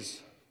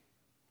cheese,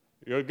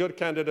 you're a good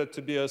candidate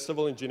to be a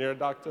civil engineer,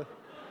 doctor.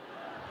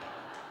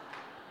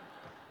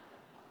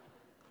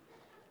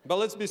 But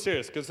let's be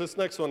serious, because this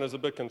next one is a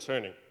bit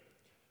concerning.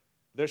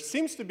 There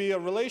seems to be a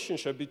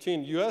relationship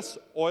between US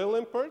oil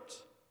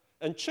imports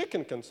and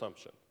chicken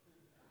consumption.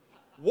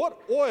 What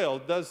oil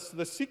does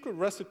the secret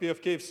recipe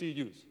of KFC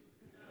use?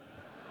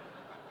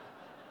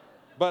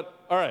 But,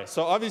 all right,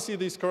 so obviously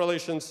these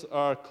correlations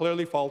are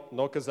clearly false,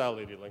 no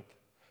causality link.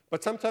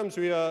 But sometimes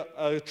we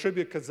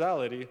attribute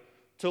causality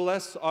to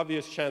less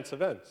obvious chance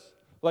events,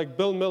 like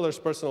Bill Miller's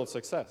personal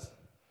success.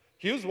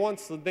 He was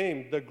once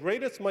named the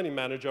greatest money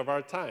manager of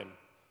our time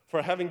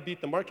for having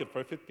beat the market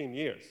for 15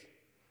 years.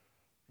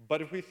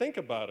 But if we think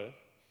about it,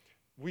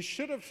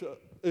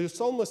 it's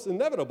almost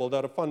inevitable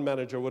that a fund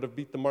manager would have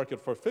beat the market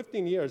for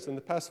 15 years in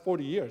the past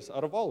 40 years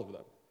out of all of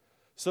them.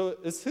 So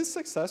is his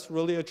success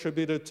really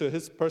attributed to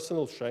his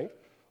personal strength,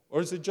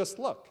 or is it just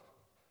luck?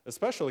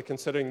 Especially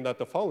considering that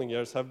the following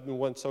years haven't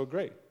went so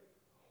great.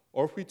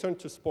 Or if we turn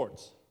to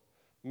sports,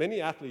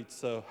 many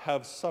athletes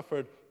have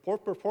suffered poor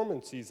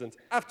performance seasons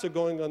after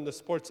going on the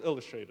Sports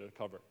Illustrated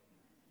cover.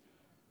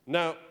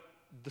 Now,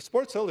 the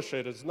Sports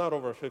Illustrated is not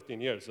over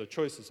 15 years. The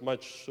choice is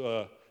much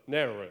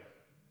narrower.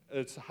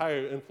 It's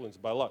higher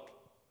influenced by luck.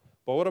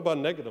 But what about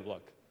negative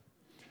luck?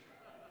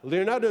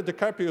 Leonardo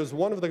DiCaprio is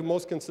one of the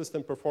most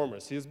consistent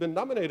performers. He has been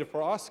nominated for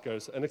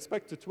Oscars and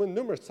expected to win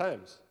numerous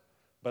times.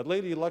 But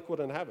lately, luck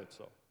wouldn't have it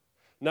so.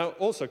 Now,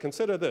 also,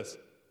 consider this.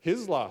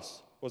 His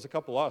loss was a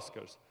couple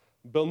Oscars.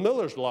 Bill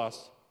Miller's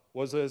loss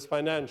was his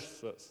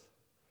finances.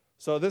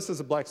 So this is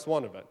a black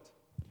swan event.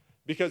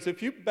 Because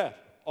if you bet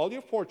all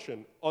your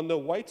fortune on the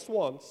white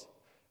swans,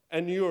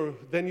 and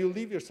then you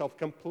leave yourself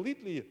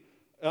completely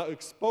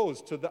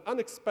exposed to the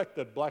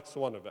unexpected black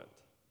swan event.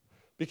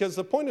 Because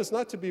the point is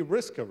not to be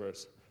risk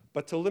averse,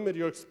 but to limit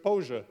your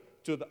exposure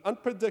to the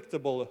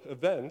unpredictable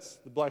events,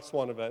 the black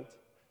swan event,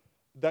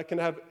 that can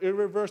have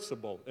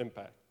irreversible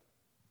impact.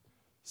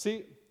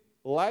 See,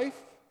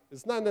 life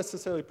is not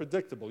necessarily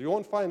predictable. You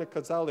won't find a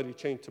causality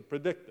chain to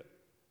predict it.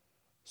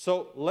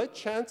 So let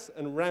chance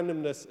and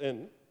randomness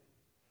in,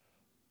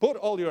 put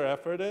all your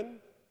effort in,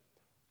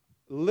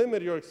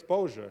 limit your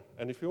exposure,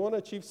 and if you want to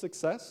achieve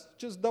success,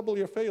 just double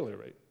your failure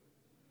rate.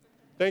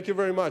 Thank you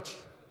very much.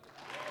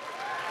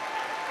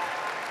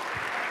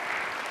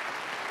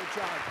 Good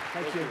job.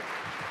 Thank you.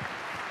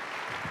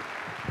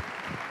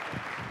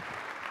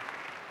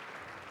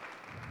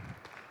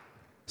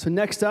 So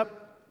next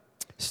up,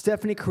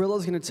 Stephanie Carrillo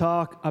is going to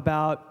talk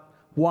about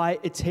why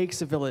it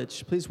takes a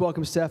village. Please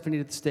welcome Stephanie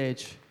to the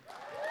stage.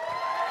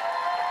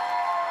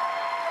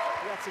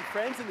 got some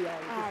friends in the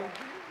audience.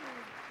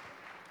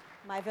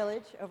 My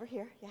village over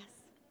here, yes.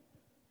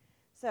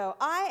 So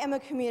I am a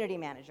community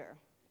manager,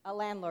 a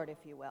landlord, if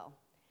you will.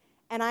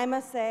 And I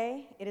must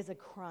say, it is a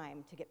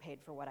crime to get paid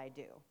for what I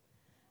do.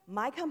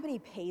 My company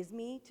pays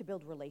me to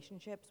build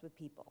relationships with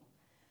people.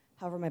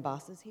 However, my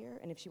boss is here,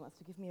 and if she wants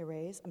to give me a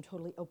raise, I'm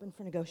totally open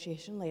for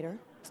negotiation later.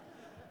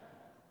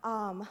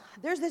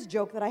 There's this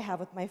joke that I have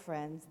with my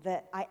friends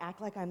that I act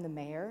like I'm the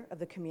mayor of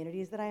the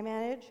communities that I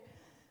manage.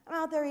 I'm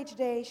out there each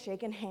day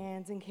shaking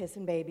hands and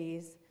kissing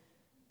babies.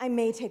 I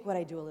may take what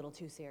I do a little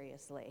too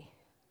seriously.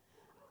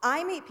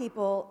 I meet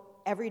people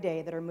every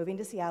day that are moving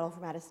to Seattle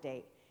from out of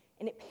state,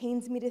 and it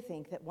pains me to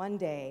think that one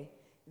day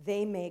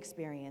they may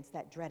experience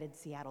that dreaded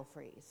Seattle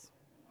freeze.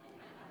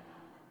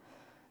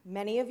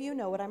 Many of you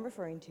know what I'm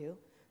referring to,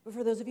 but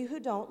for those of you who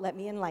don't, let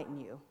me enlighten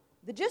you.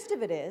 The gist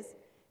of it is,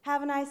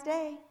 have a nice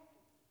day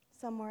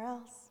somewhere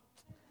else.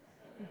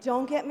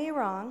 Don't get me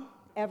wrong,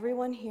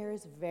 everyone here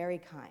is very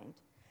kind,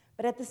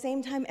 but at the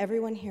same time,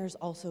 everyone here is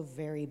also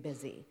very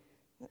busy.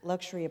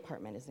 Luxury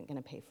apartment isn't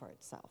going to pay for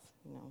itself,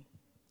 you know.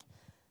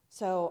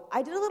 So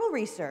I did a little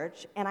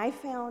research, and I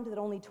found that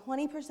only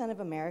 20% of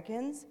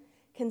Americans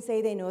can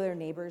say they know their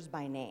neighbors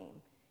by name,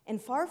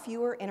 and far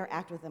fewer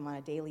interact with them on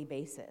a daily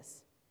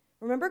basis.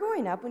 Remember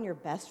growing up when your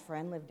best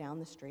friend lived down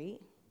the street?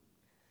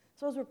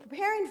 So as we're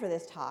preparing for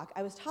this talk,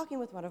 I was talking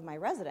with one of my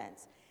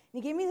residents,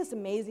 and he gave me this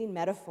amazing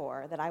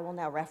metaphor that I will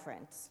now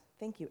reference.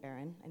 Thank you,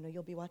 Aaron. I know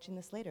you'll be watching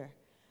this later.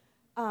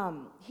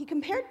 He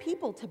compared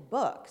people to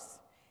books,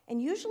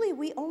 and usually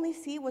we only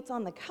see what's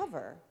on the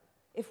cover.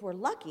 If we're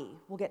lucky,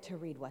 we'll get to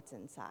read what's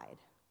inside.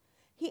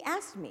 He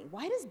asked me,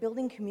 why does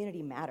building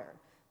community matter?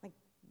 Like,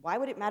 why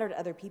would it matter to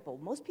other people?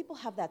 Most people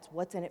have that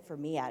what's in it for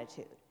me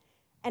attitude.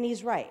 And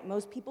he's right,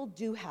 most people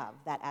do have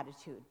that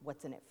attitude,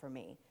 what's in it for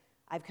me.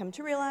 I've come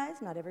to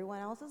realize not everyone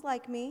else is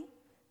like me.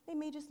 They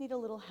may just need a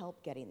little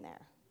help getting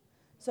there.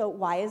 So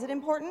why is it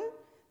important?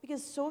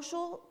 Because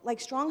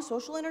strong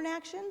social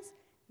interactions,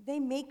 they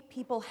make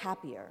people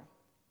happier.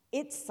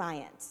 It's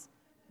science.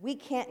 We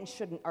can't and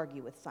shouldn't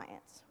argue with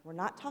science. We're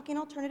not talking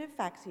alternative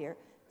facts here.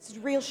 This is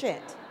real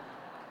shit.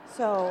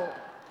 So,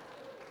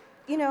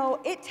 you know,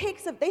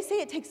 they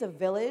say it takes a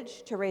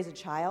village to raise a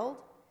child.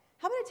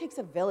 How about it takes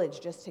a village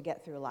just to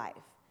get through life?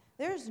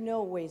 There's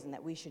no reason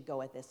that we should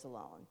go at this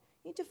alone.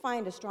 You need to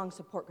find a strong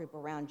support group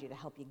around you to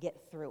help you get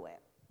through it.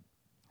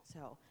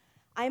 So,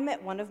 I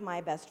met one of my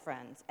best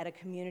friends at a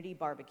community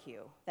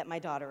barbecue that my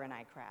daughter and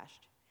I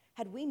crashed.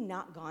 Had we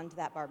not gone to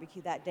that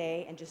barbecue that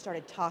day and just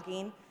started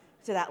talking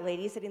to that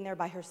lady sitting there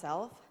by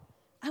herself,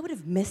 I would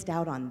have missed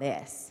out on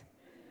this.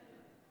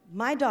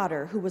 My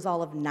daughter, who was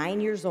all of 9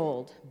 years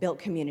old, built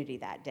community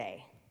that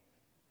day.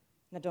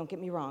 Now, don't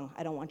get me wrong.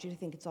 I don't want you to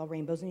think it's all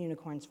rainbows and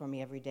unicorns for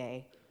me every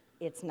day.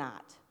 It's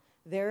not.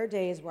 There are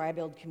days where I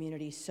build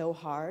community so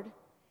hard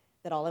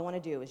that all I want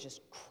to do is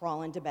just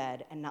crawl into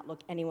bed and not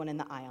look anyone in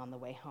the eye on the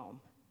way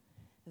home.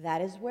 That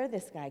is where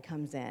this guy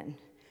comes in.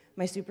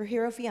 My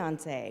superhero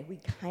fiance. We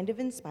kind of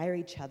inspire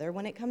each other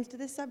when it comes to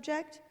this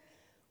subject.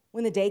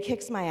 When the day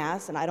kicks my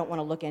ass and I don't want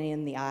to look any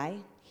in the eye,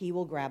 he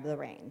will grab the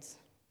reins.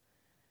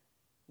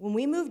 When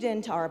we moved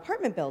into our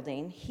apartment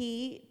building,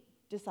 he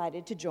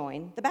decided to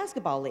join the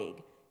basketball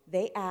league.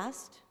 They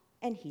asked,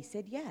 and he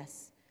said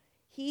yes.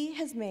 He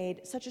has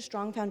made such a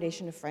strong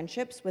foundation of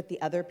friendships with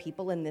the other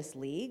people in this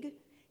league.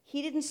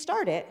 He didn't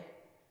start it,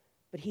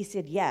 but he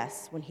said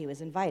yes when he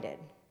was invited.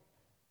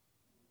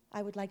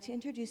 I would like to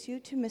introduce you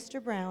to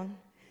Mr. Brown.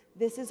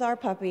 This is our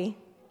puppy.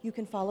 You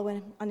can follow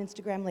him on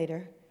Instagram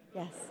later.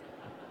 Yes.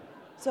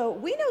 So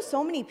we know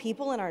so many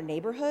people in our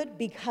neighborhood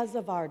because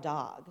of our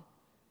dog.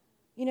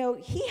 You know,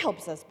 he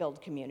helps us build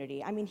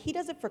community. I mean, he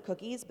does it for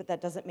cookies, but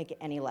that doesn't make it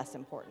any less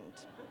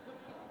important.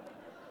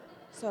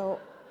 So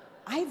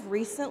I've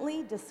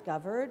recently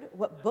discovered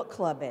what book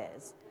club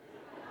is.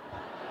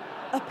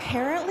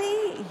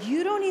 Apparently,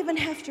 you don't even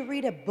have to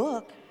read a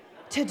book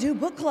to do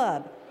book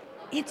club.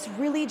 It's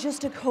really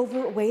just a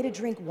covert way to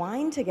drink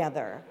wine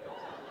together.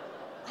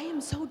 I am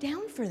so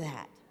down for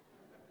that.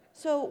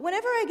 So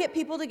whenever I get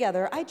people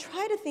together, I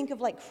try to think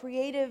of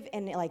creative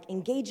and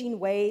engaging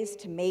ways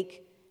to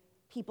make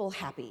people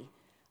happy.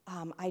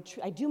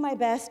 I do my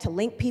best to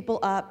link people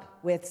up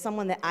with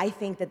someone that I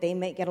think that they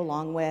might get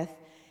along with,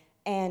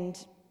 and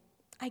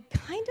I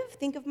kind of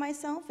think of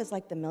myself as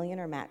the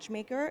millionaire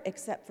matchmaker,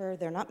 except for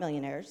they're not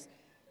millionaires,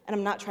 and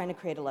I'm not trying to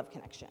create a love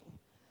connection.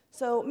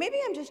 So maybe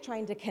I'm just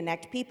trying to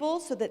connect people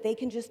so that they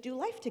can just do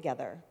life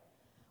together.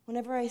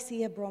 Whenever I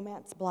see a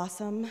bromance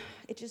blossom,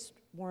 it just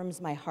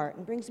warms my heart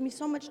and brings me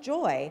so much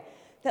joy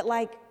that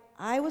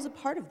I was a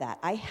part of that.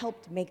 I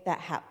helped make that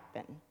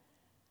happen.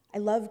 I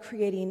love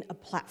creating a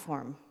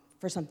platform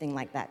for something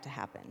like that to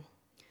happen.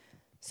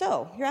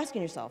 So you're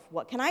asking yourself,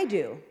 what can I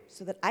do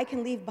so that I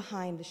can leave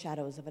behind the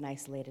shadows of an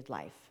isolated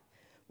life?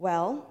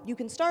 Well, you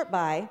can start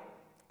by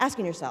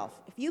asking yourself,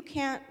 if you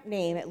can't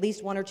name at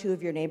least one or two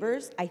of your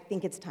neighbors, I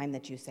think it's time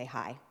that you say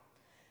hi.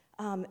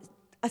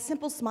 A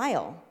simple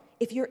smile.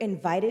 If you're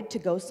invited to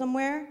go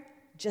somewhere,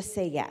 just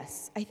say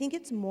yes. I think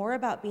it's more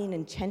about being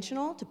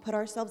intentional to put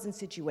ourselves in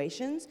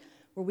situations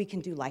where we can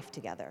do life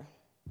together.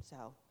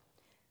 So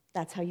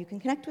that's how you can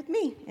connect with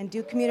me and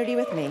do community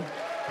with me.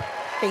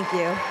 Thank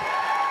you.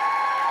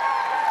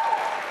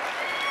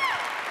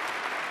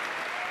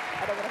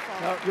 I don't want to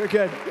fall. No, you're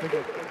good. You're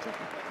good.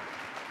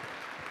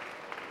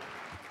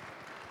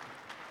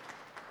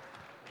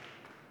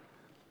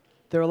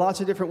 There are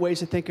lots of different ways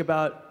to think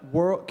about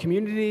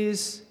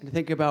communities and to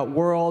think about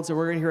worlds, and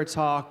we're going to hear a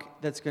talk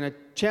that's going to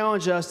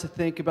challenge us to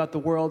think about the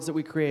worlds that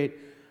we create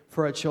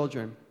for our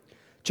children.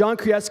 John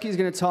Krietzky is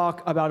going to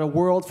talk about a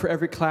world for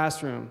every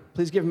classroom.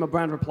 Please give him a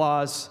round of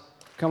applause.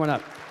 Coming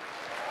up.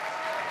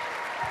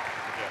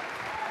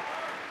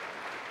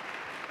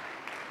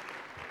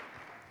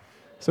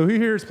 So who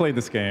here has played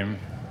this game?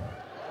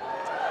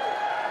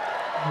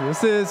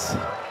 This is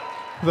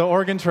the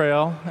Oregon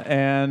Trail,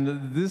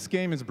 and this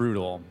game is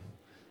brutal.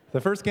 The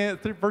first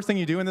thing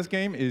you do in this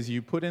game is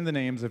you put in the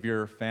names of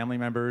your family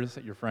members,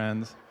 your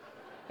friends,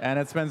 and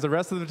it spends the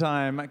rest of the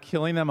time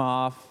killing them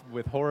off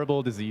with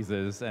horrible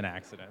diseases and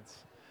accidents.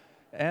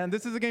 And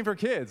this is a game for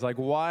kids. Like,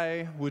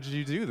 why would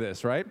you do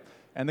this, right?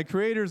 And the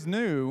creators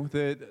knew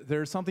that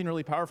there's something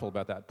really powerful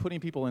about that, putting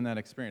people in that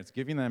experience,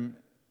 giving them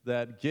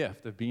that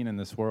gift of being in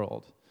this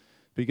world.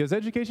 Because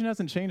education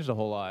hasn't changed a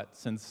whole lot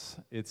since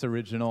its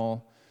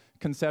original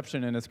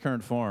conception in its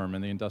current form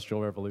in the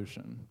Industrial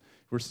Revolution.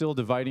 We're still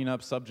dividing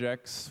up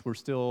subjects. We're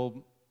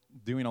still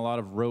doing a lot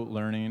of rote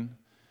learning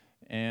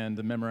and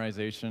the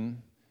memorization.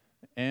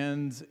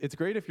 And it's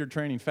great if you're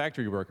training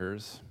factory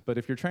workers, but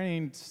if you're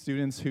training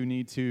students who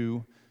need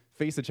to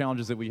face the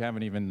challenges that we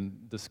haven't even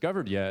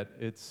discovered yet,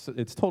 it's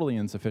totally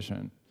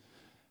insufficient.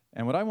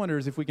 And what I wonder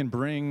is if we can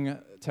bring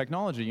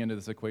technology into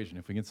this equation,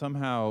 if we can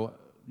somehow,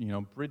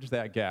 bridge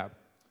that gap.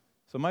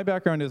 So my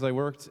background is I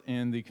worked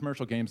in the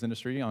commercial games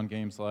industry on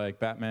games like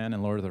Batman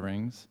and Lord of the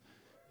Rings.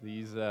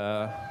 These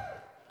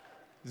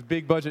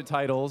big budget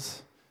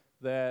titles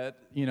that,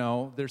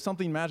 there's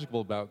something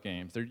magical about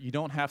games. You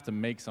don't have to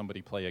make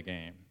somebody play a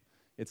game.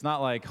 It's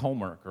not like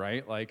homework,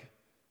 right? Like,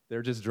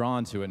 they're just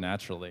drawn to it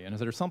naturally. And is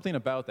there something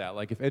about that?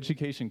 Like, if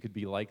education could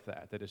be like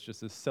that it's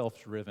just this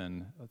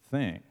self-driven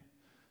thing,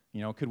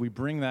 could we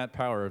bring that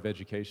power of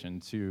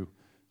education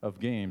of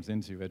games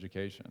into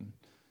education?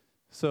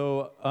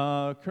 So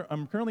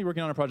I'm currently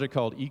working on a project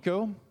called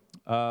ECO.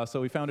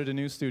 So we founded a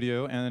new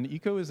studio, and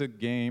ECO is a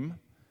game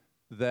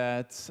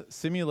that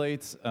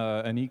simulates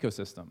an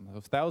ecosystem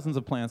of thousands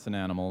of plants and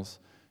animals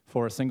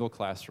for a single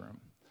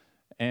classroom.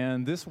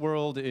 And this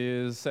world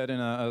is set in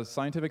a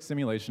scientific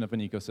simulation of an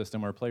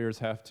ecosystem where players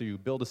have to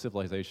build a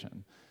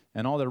civilization.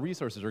 And all their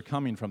resources are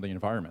coming from the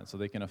environment, so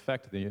they can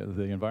affect the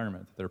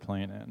environment that they're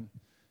playing in.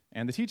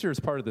 And the teacher is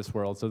part of this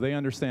world, so they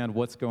understand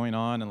what's going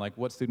on and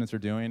what students are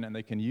doing, and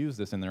they can use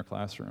this in their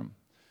classroom.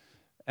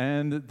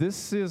 And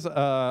this is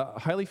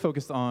highly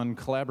focused on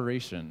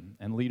collaboration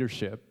and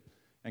leadership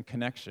and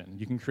connection.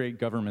 You can create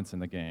governments in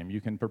the game.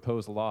 You can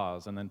propose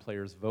laws, and then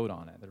players vote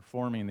on it. They're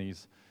forming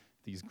these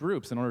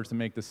groups in order to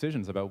make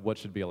decisions about what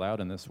should be allowed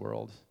in this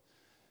world.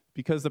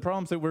 Because the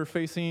problems that we're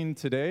facing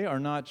today are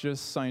not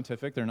just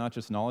scientific, they're not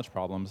just knowledge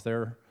problems,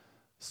 they're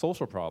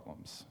social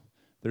problems.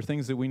 They're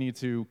things that we need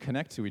to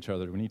connect to each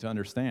other, we need to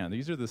understand.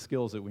 These are the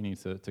skills that we need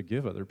to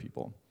give other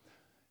people.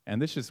 And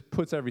this just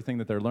puts everything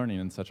that they're learning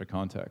in such a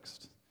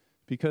context.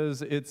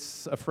 Because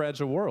it's a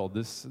fragile world.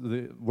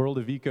 The world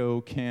of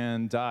eco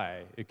can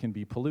die. It can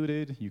be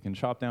polluted, you can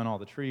chop down all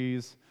the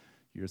trees,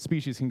 your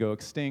species can go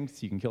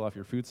extinct, you can kill off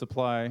your food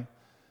supply.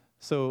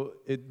 So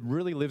it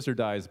really lives or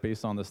dies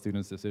based on the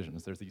students'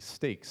 decisions. There's these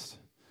stakes.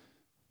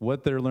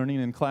 What they're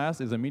learning in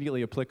class is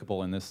immediately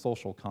applicable in this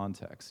social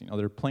context.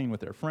 They're playing with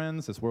their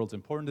friends, this world's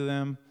important to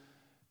them,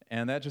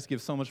 and that just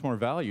gives so much more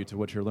value to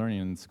what you're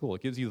learning in school.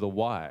 It gives you the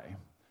why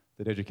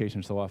that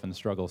education so often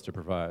struggles to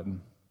provide.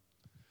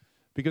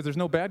 Because there's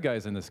no bad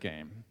guys in this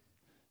game.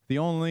 The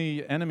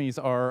only enemies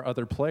are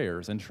other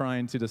players and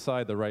trying to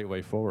decide the right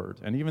way forward.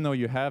 And even though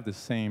you have the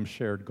same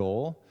shared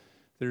goal,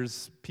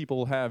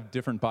 people have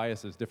different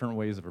biases, different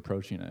ways of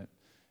approaching it.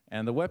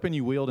 And the weapon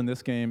you wield in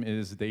this game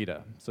is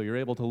data. So you're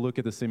able to look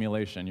at the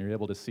simulation. You're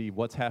able to see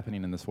what's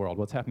happening in this world,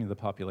 what's happening to the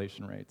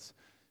population rates,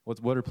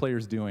 what are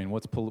players doing,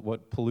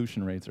 what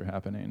pollution rates are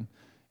happening,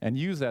 and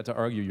use that to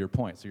argue your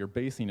point. So you're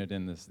basing it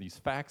in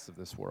these facts of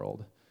this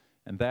world,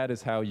 and that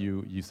is how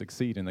you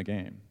succeed in the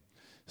game.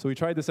 So we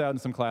tried this out in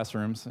some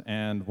classrooms,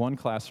 and one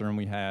classroom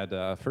we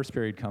had, first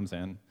period comes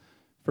in.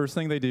 First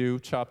thing they do,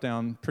 chop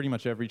down pretty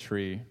much every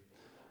tree,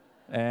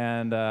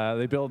 and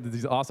they build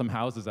these awesome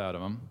houses out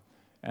of them.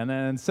 And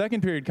then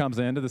second period comes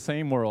into the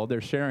same world,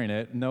 they're sharing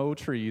it, no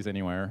trees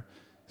anywhere.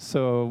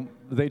 So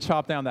they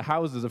chop down the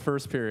houses of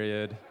first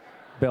period,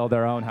 build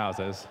their own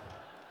houses.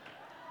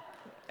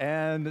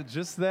 And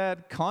just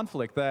that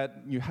conflict,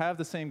 that you have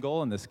the same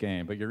goal in this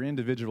game, but your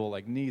individual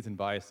needs and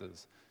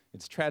biases.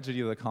 It's tragedy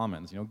of the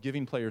commons.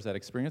 Giving players that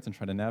experience and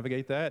trying to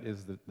navigate that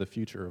is the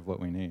future of what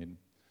we need.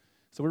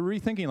 So we're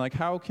rethinking,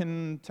 how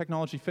can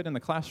technology fit in the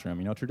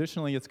classroom?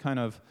 Traditionally it's kind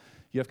of,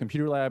 you have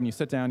computer lab and you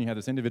sit down, you have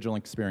this individual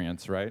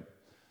experience, right?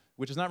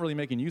 Which is not really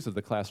making use of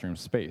the classroom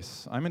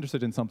space. I'm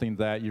interested in something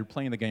that you're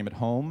playing the game at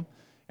home,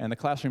 And the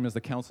classroom is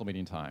the council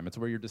meeting time. It's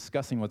where you're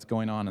discussing what's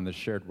going on in the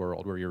shared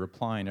world, where you're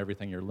applying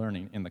everything you're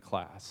learning in the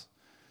class.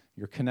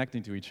 You're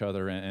connecting to each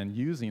other and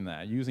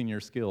using your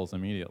skills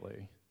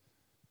immediately.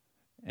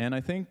 And I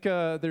think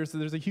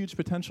there's a huge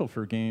potential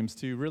for games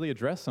to really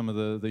address some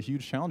of the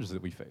huge challenges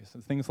that we face.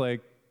 Things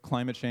like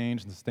climate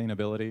change and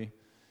sustainability.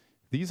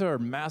 These are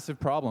massive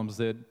problems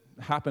that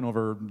happen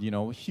over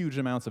huge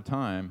amounts of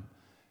time.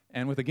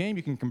 And with a game,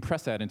 you can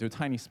compress that into a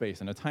tiny space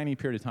in a tiny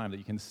period of time that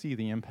you can see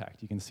the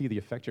impact, you can see the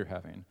effect you're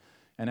having,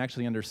 and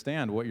actually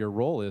understand what your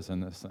role is in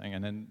this thing,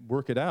 and then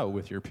work it out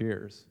with your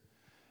peers.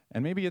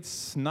 And maybe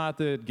it's not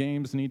that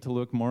games need to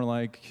look more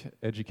like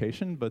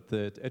education, but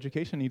that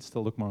education needs to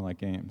look more like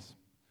games.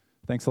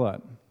 Thanks a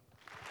lot.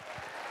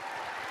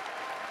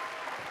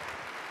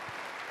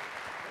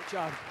 Great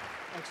job.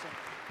 Excellent.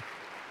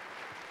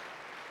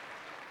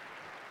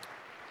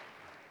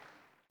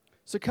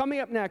 So coming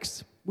up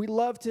next, we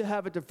love to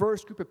have a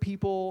diverse group of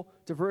people,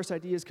 diverse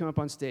ideas come up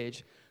on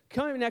stage.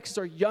 Coming up next is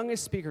our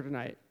youngest speaker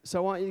tonight. So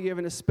I want you to give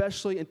an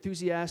especially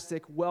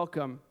enthusiastic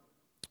welcome.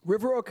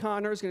 River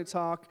O'Connor is going to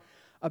talk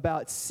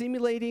about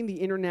simulating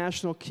the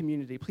international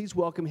community. Please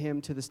welcome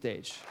him to the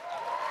stage.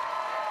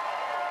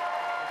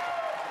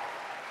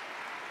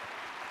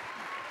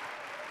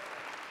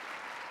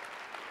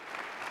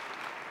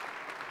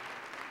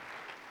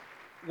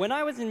 When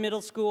I was in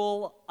middle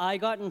school, I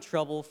got in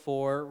trouble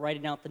for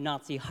writing out the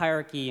Nazi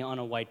hierarchy on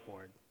a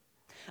whiteboard.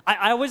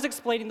 I was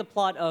explaining the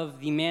plot of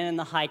The Man in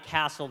the High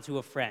Castle to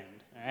a friend,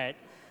 all right?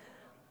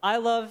 I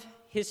love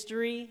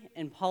history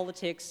and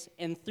politics,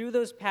 and through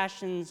those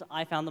passions,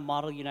 I found the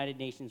Model United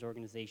Nations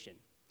organization.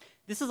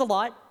 This is a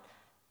lot.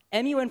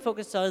 MUN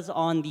focuses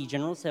on the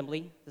General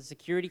Assembly, the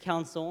Security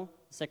Council,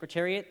 the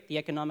Secretariat, the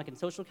Economic and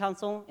Social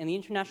Council, and the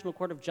International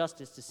Court of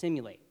Justice to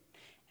simulate.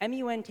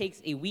 MUN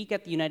takes a week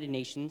at the United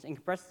Nations and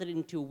compresses it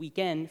into a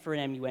weekend for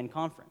an MUN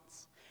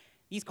conference.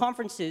 These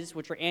conferences,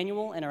 which are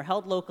annual and are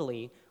held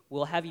locally,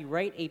 will have you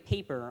write a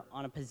paper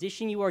on a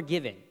position you are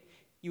given.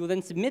 You will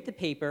then submit the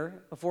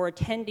paper before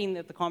attending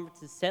the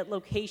conference's set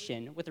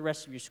location with the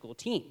rest of your school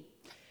team.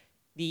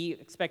 The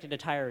expected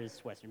attire is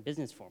Western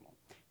business formal.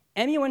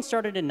 MUN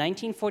started in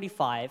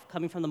 1945,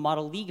 coming from the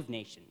Model League of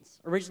Nations.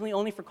 Originally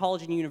only for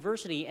college and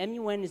university,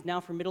 MUN is now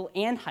for middle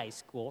and high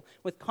school,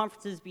 with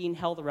conferences being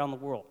held around the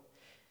world.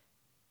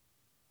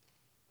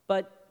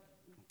 But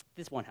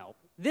this won't help.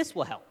 This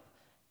will help.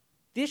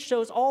 This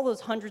shows all those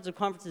hundreds of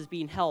conferences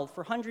being held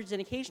for hundreds and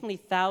occasionally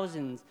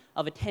thousands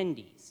of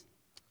attendees.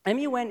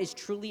 MUN is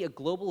truly a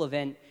global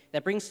event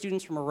that brings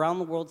students from around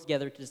the world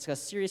together to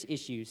discuss serious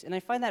issues, and I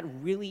find that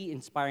really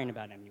inspiring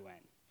about MUN.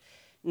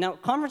 Now,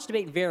 conference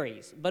debate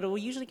varies, but it will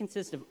usually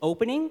consist of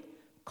opening,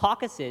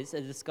 caucuses,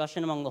 a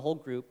discussion among the whole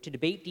group to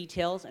debate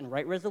details and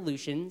write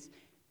resolutions,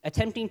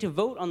 attempting to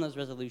vote on those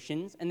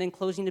resolutions, and then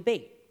closing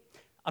debate.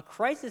 A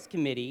crisis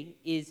committee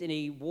is in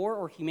a war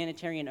or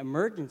humanitarian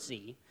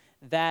emergency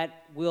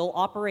that will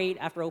operate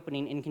after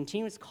opening in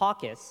continuous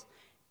caucus,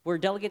 where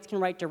delegates can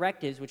write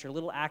directives, which are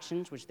little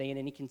actions which they and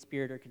any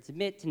conspirator can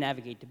submit to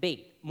navigate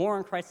debate. More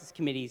on crisis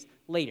committees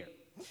later.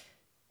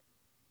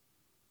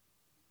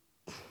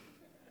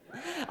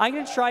 I'm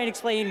going to try and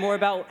explain more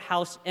about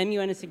how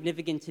MUN is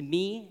significant to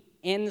me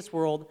and this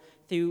world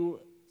through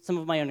some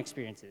of my own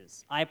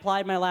experiences. I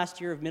applied my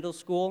last year of middle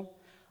school.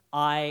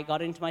 I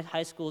got into my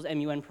high school's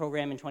MUN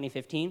program in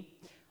 2015.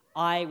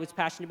 I was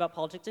passionate about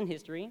politics and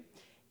history,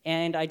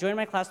 and I joined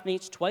my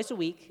classmates twice a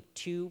week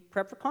to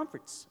prep for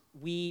conference.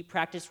 We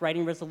practiced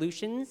writing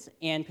resolutions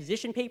and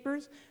position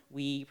papers.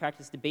 We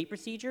practiced debate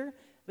procedure.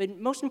 But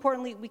most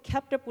importantly, we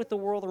kept up with the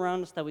world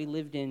around us that we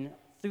lived in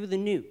through the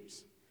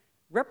news.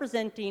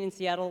 Representing in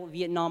Seattle,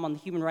 Vietnam on the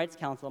Human Rights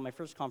Council at my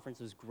first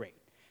conference was great.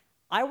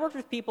 I worked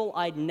with people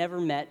I'd never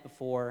met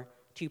before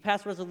to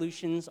pass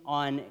resolutions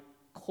on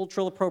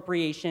cultural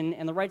appropriation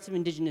and the rights of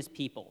indigenous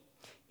people.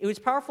 It was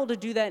powerful to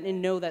do that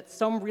and know that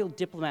some real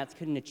diplomats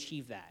couldn't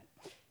achieve that.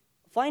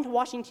 Flying to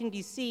Washington,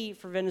 D.C.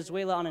 for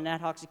Venezuela on an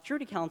ad hoc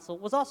Security Council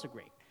was also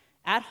great.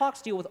 Ad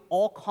hocs deal with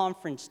all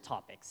conference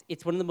topics.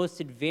 It's one of the most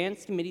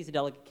advanced committees a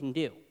delegate can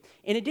do.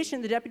 In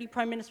addition, the Deputy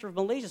Prime Minister of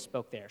Malaysia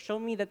spoke there,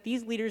 showing me that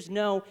these leaders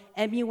know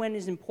MUN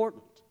is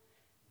important.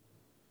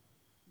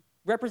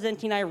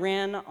 Representing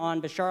Iran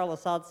on Bashar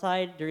al-Assad's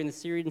side during the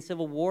Syrian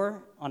civil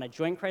war on a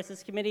joint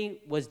crisis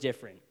committee was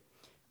different.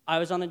 I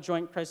was on a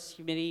joint crisis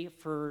committee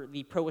for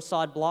the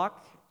pro-Assad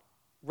bloc.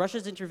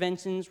 Russia's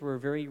interventions were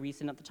very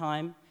recent at the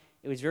time.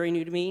 It was very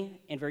new to me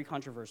and very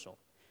controversial.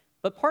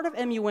 But part of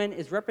MUN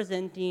is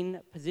representing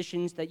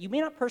positions that you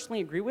may not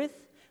personally agree with,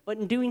 but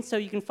in doing so,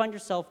 you can find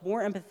yourself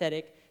more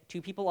empathetic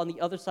to people on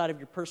the other side of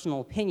your personal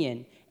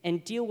opinion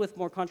and deal with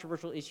more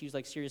controversial issues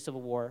like Syria's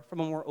civil war from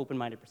a more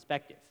open-minded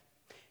perspective.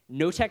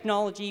 No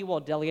technology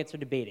while delegates are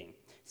debating.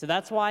 So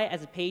that's why,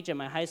 as a page at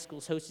my high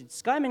school's hosted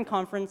Skyman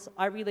conference,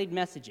 I relayed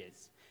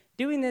messages.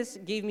 Doing this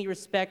gave me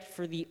respect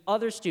for the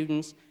other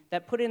students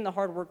that put in the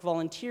hard work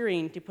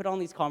volunteering to put on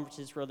these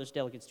conferences for other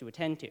delegates to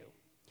attend to.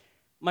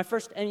 My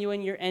first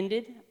MUN year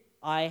ended.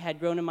 I had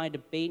grown in my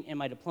debate and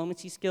my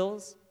diplomacy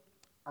skills.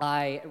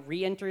 I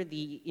re-entered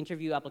the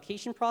interview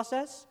application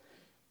process.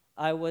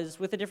 I was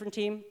with a different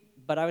team,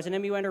 but I was an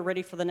MUNer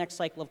ready for the next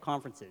cycle of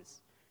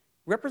conferences.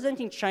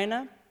 Representing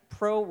China,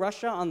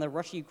 pro-Russia on the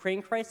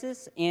Russia-Ukraine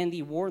crisis, and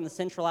the war in the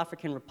Central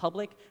African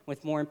Republic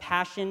with more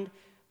impassioned,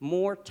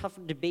 more tough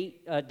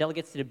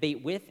delegates to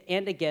debate with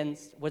and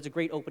against was a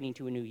great opening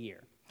to a new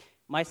year.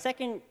 My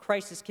second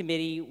crisis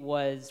committee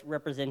was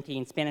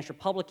representing Spanish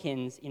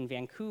Republicans in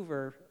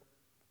Vancouver,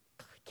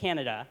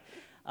 Canada.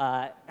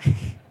 A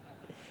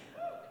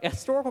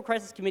historical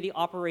crisis committee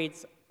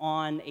operates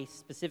on a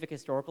specific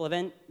historical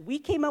event. We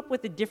came up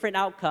with a different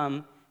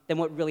outcome than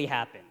what really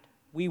happened.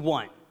 We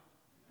won.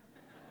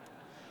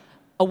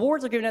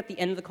 Awards are given at the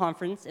end of the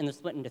conference, and they're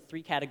split into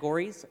 3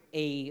 categories.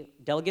 A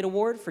delegate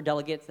award for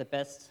delegates that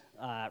best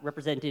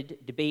represented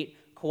debate,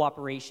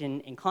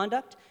 cooperation, and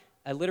conduct.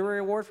 A literary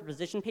award for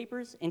position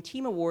papers, and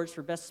team awards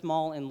for best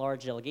small and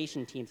large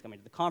delegation teams coming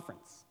to the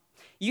conference.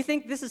 You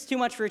think this is too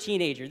much for a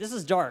teenager. This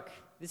is dark.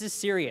 This is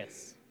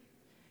serious.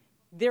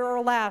 There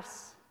are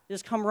laughs.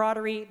 There's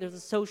camaraderie. There's a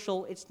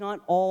social. It's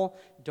not all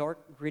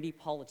dark, gritty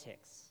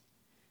politics.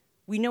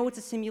 We know it's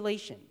a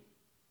simulation.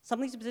 Some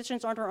of these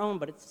positions aren't our own,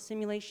 but it's a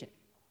simulation.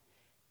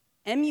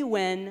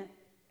 MUN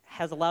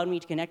has allowed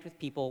me to connect with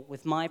people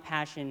with my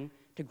passion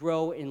to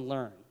grow and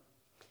learn.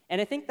 And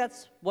I think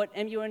that's what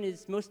MUN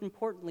is most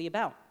importantly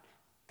about,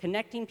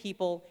 connecting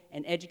people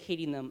and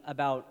educating them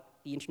about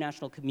the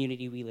international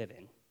community we live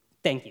in.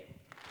 Thank you.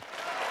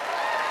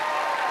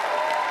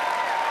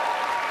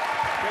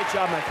 Great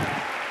job, my friend.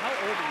 How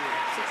old are you?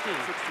 16.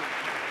 16.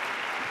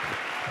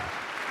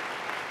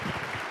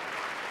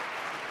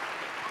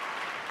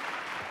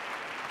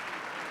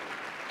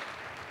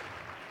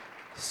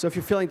 So if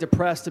you're feeling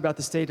depressed about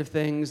the state of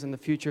things and the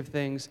future of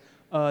things,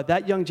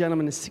 that young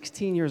gentleman is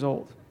 16 years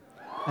old.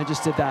 I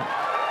just did that.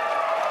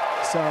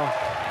 So,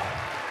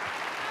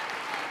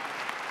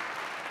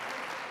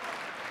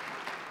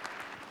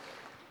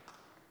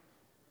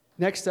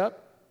 next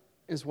up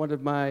is one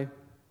of my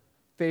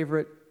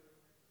favorite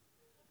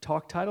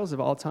talk titles of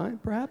all time,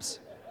 perhaps.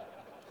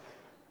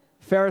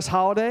 Ferris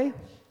Holiday,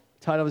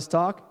 title of his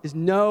talk is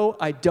No,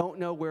 I Don't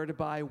Know Where to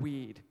Buy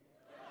Weed.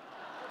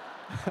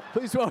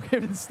 Please welcome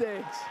him to the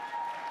stage.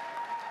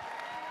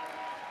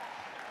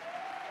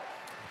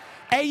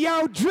 Hey,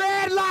 yo,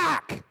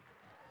 Dreadlock!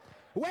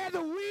 Where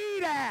the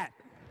weed at?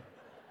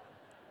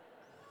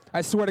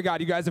 I swear to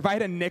God, you guys, if I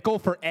had a nickel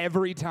for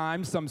every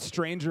time some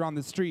stranger on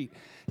the street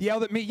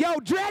yelled at me, yo,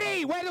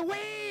 Dreddy, where the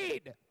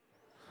weed?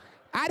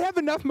 I'd have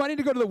enough money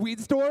to go to the weed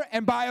store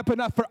and buy up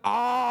enough for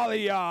all of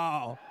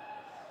y'all.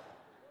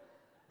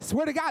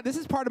 Swear to God, this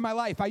is part of my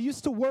life. I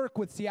used to work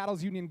with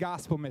Seattle's Union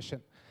Gospel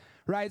Mission,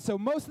 right? So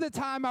most of the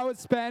time I would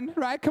spend,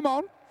 right, come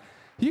on,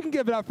 you can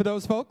give it up for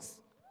those folks.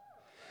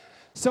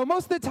 So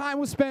most of the time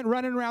was spent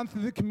running around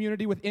through the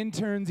community with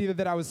interns, either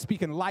that I was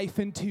speaking life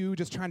into,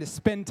 just trying to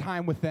spend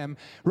time with them,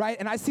 right?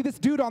 And I see this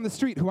dude on the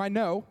street who I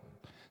know.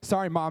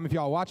 Sorry, Mom, if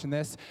y'all are watching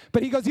this.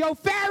 But he goes, yo,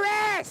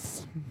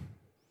 Ferris!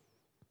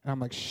 And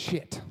I'm like,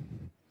 shit.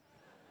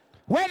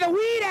 Where the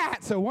weed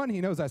at? So one, he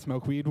knows I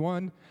smoke weed.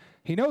 One,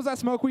 he knows I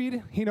smoke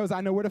weed. He knows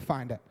I know where to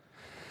find it.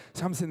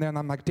 So I'm sitting there and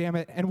I'm like, damn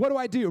it. And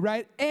what do,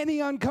 right? Any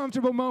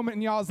uncomfortable moment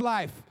in y'all's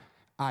life,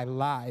 I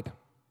lied.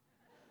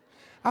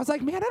 I was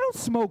like, man, I don't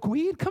smoke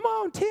weed. Come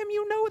on, Tim,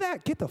 you know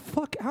that. Get the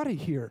fuck out of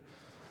here.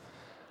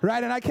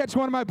 Right? And I catch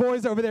one of my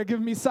boys over there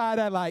giving me side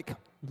eye like,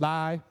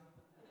 lie.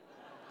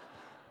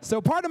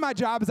 So part of my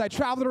job is I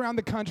traveled around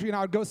the country and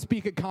I would go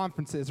speak at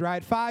conferences,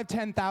 right? 5,000,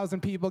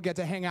 10,000 people get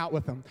to hang out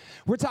with them.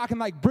 We're talking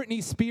like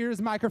Britney Spears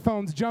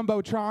microphones,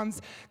 jumbotrons,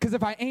 because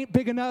if I ain't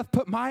big enough,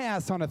 put my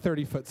ass on a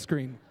 30-foot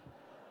screen.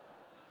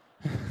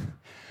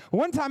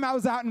 One time I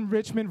was out in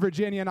Richmond,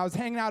 Virginia, and I was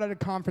hanging out at a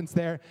conference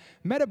there,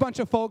 met a bunch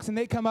of folks, and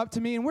they come up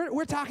to me, and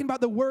we're talking about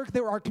the work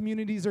that our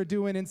communities are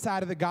doing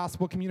inside of the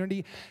gospel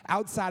community,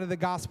 outside of the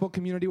gospel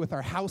community with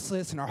our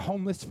houseless and our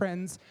homeless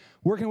friends,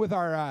 working with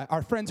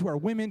our friends who are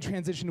women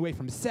transitioned away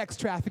from sex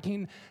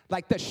trafficking,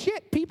 like the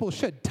shit people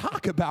should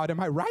talk about,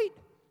 am I right?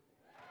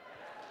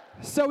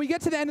 So we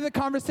get to the end of the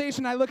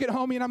conversation, I look at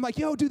homie, and I'm like,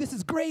 yo, dude, this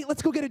is great,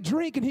 let's go get a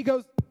drink, and he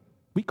goes,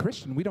 we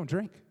Christian, we don't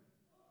drink.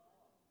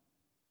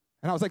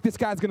 And I was like, this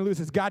guy's gonna lose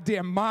his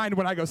goddamn mind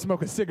when I go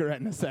smoke a cigarette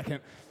in a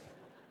second.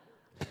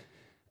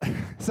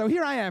 So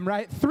here I am,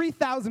 right?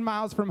 3,000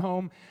 miles from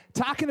home,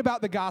 talking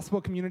about the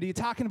gospel community,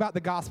 talking about the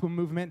gospel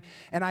movement,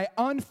 and I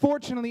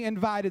unfortunately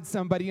invited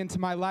somebody into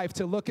my life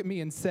to look at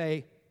me and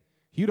say,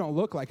 you don't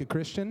look like a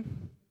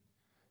Christian.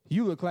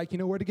 You look like you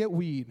know where to get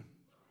weed.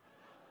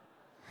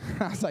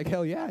 I was like,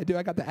 hell yeah, I do.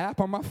 I got the app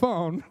on my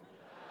phone.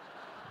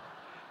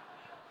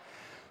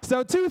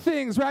 So 2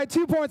 things, right?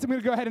 2 points I'm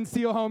going to go ahead and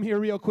steal home here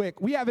real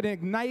quick. We have an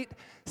Ignite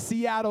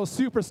Seattle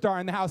superstar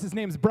in the house. His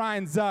name's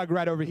Brian Zug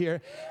right over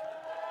here.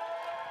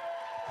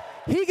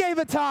 He gave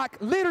a talk,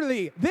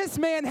 literally, this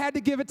man had to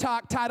give a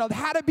talk titled,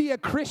 How to Be a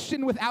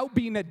Christian Without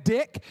Being a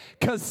Dick,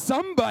 because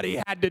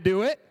somebody had to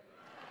do it.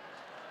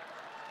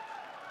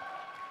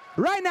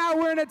 Right now,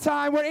 we're in a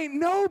time where ain't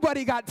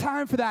nobody got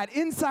time for that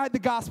inside the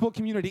gospel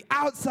community,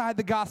 outside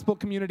the gospel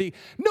community.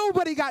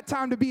 Nobody got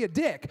time to be a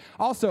dick.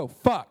 Also,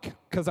 fuck,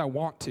 because I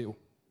want to.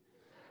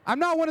 I'm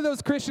not one of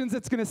those Christians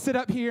that's going to sit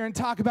up here and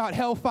talk about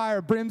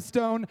hellfire,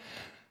 brimstone.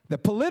 The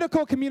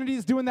political community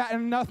is doing that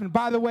enough. And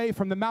by the way,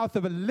 from the mouth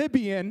of a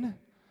Libyan,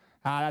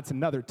 that's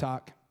another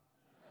talk.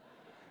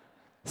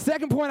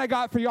 Second point I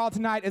got for y'all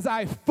tonight is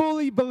I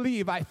fully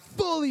believe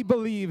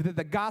that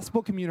the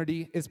gospel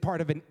community is part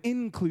of an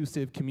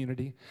inclusive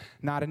community,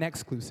 not an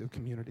exclusive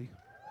community.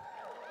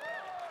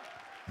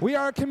 We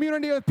are a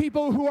community of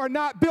people who are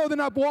not building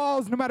up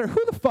walls no matter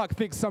who the fuck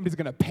thinks somebody's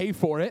gonna pay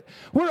for it.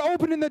 We're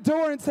opening the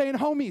door and saying,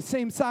 homie,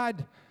 same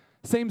side,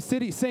 same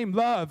city, same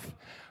love.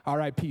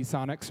 R.I.P.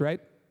 Sonics,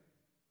 right?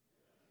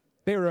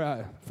 They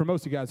were, for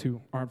most of you guys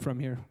who aren't from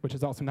here, which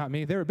is also not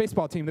me, they were a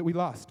baseball team that we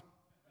lost.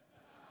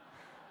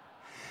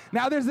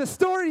 Now, there's a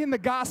story in the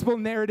gospel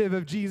narrative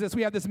of Jesus.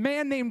 We have this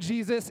man named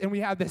Jesus, and we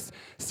have this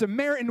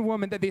Samaritan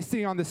woman that they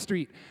see on the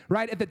street,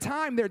 right? At the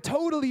time, they're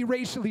totally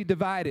racially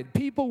divided.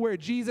 People where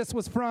Jesus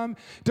was from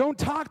don't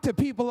talk to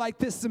people like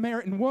this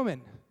Samaritan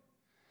woman.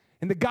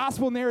 In the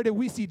gospel narrative,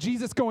 we see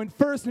Jesus going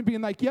first and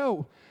being like,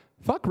 yo,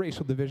 fuck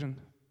racial division.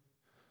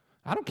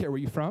 I don't care where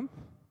you're from.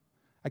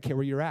 I care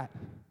where you're at.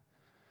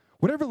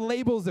 Whatever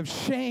labels of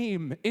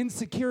shame,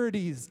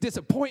 insecurities,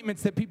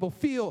 disappointments that people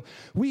feel,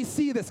 we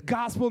see this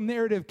gospel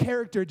narrative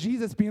character,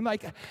 Jesus, being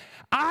like,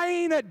 I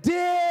ain't a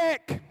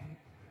dick.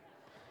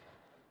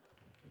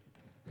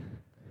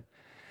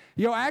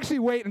 Yo, I actually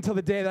wait until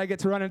the day that I get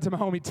to run into my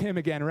homie Tim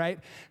again, right?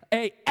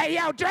 Hey,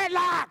 yo,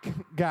 dreadlock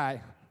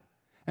guy.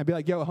 And be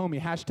like, yo, homie,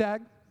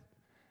 hashtag.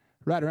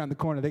 Right around the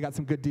corner. They got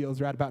some good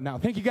deals right about now.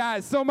 Thank you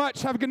guys so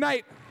much. Have a good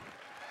night.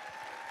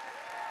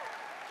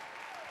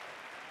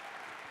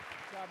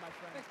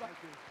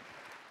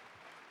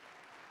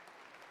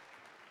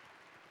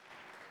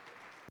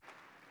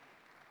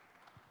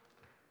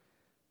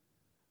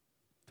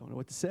 Don't know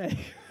what to say.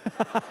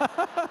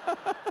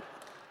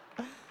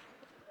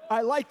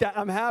 I like that.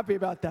 I'm happy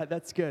about that.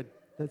 That's good.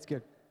 That's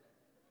good.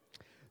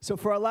 So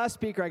for our last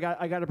speaker,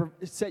 I got to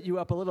set you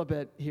up a little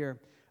bit here.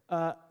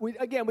 We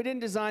didn't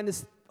design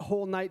this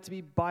whole night to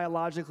be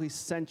biologically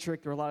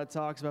centric. There are a lot of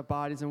talks about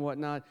bodies and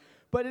whatnot.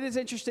 But it is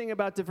interesting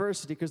about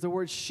diversity because the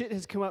word shit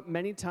has come up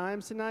many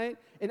times tonight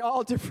in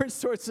all different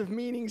sorts of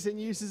meanings and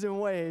uses and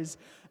ways.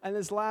 And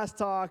this last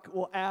talk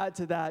will add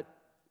to that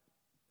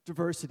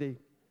diversity.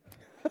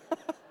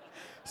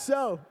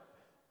 So,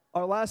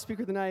 our last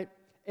speaker tonight,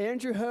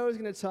 Andrew Ho, is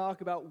going to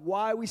talk about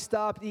why we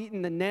stopped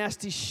eating the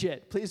nasty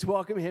shit. Please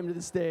welcome him to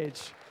the stage.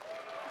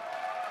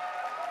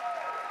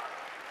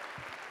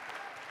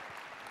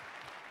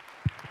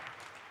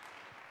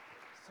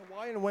 So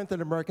why and when did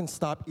Americans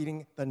stop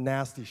eating the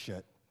nasty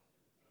shit?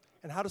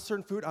 And how do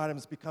certain food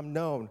items become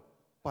known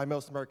by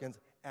most Americans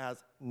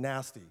as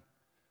nasty?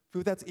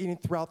 Food that's eaten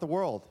throughout the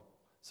world,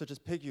 such as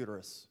pig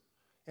uterus,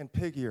 and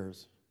pig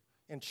ears,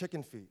 and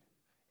chicken feet,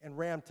 and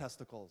ram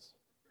testicles.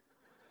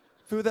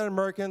 Food that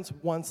Americans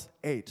once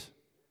ate.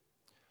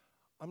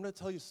 I'm going to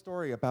tell you a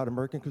story about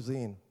American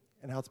cuisine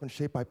and how it's been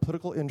shaped by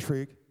political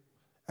intrigue,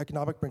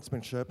 economic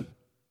brinksmanship,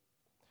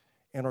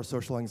 and our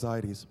social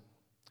anxieties.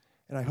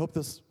 And I hope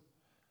this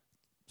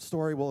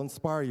story will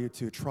inspire you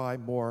to try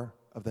more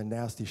of the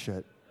nasty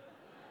shit.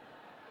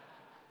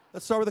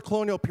 Let's start with the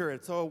colonial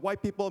period. So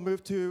white people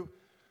moved to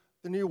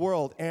the New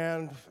World,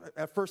 and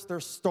at first they're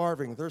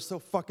starving. They're so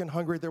fucking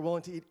hungry, they're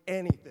willing to eat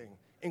anything,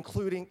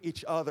 including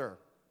each other.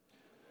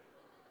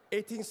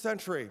 18th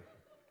century,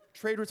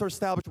 trade routes are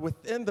established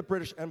within the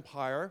British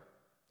Empire,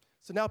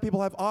 so now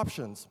people have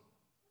options.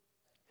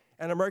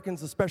 And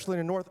Americans, especially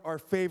in the North, are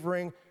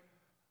favoring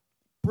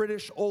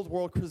British Old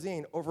World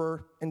cuisine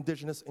over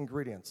indigenous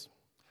ingredients.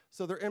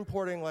 So they're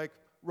importing like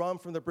rum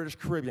from the British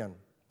Caribbean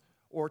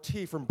or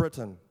tea from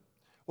Britain.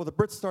 Well, the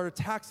Brits started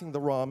taxing the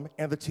rum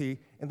and the tea,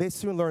 and they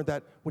soon learned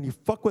that when you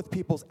fuck with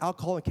people's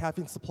alcohol and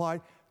caffeine supply,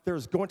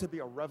 there's going to be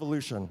a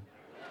revolution.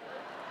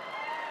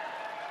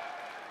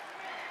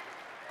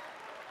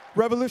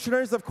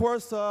 Revolutionaries, of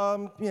course,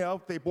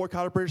 they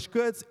boycotted British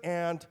goods,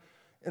 and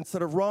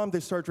instead of rum,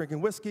 they started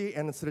drinking whiskey,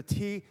 and instead of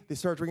tea, they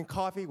started drinking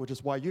coffee, which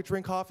is why you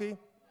drink coffee.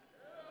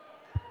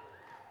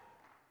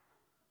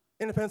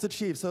 Independence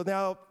achieved, so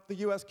now the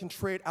U.S. can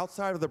trade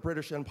outside of the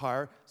British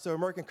Empire, so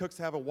American cooks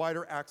have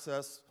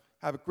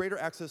greater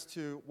access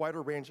to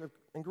wider range of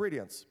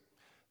ingredients.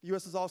 The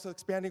U.S. is also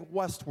expanding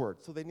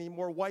westward, so they need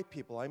more white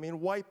people. I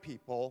mean white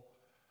people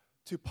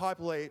to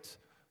populate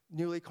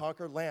newly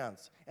conquered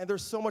lands. And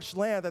there's so much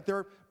land that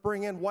they're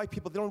bringing in white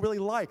people they don't really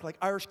like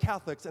Irish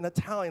Catholics and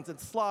Italians and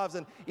Slavs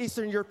and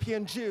Eastern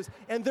European Jews.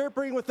 And they're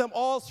bringing with them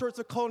all sorts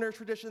of culinary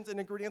traditions and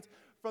ingredients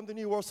from the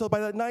New World. So by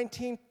the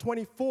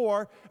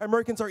 1924,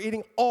 Americans are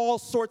eating all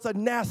sorts of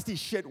nasty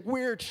shit,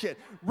 weird shit,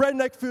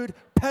 redneck food,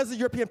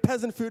 European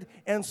peasant food,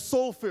 and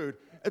soul food.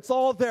 It's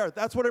all there.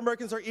 That's what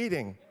Americans are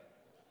eating.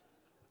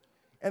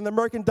 And the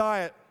American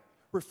diet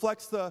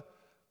reflects the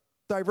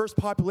diverse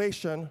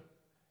population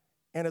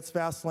and its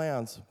vast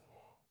lands.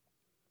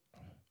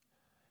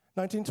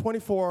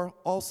 1924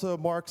 also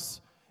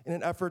marks, in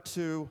an effort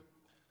to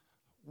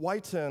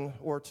whiten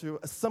or to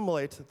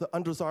assimilate the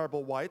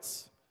undesirable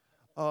whites,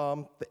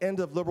 the end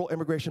of liberal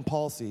immigration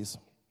policies.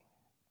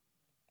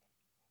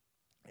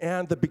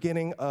 and the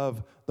beginning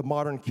of the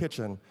modern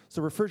kitchen.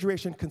 So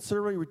refrigeration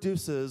considerably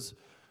reduces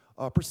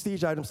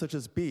prestige items such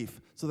as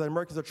beef, so that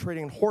Americans are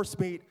trading in horse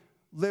meat,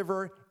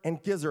 liver,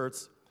 and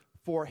gizzards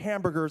for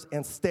hamburgers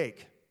and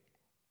steak.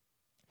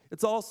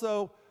 It's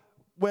also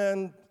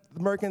when the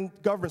American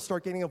government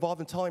started getting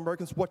involved in telling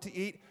Americans what to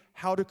eat,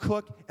 how to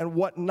cook, and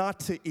what not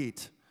to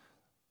eat.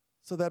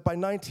 So that by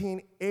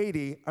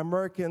 1980,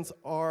 Americans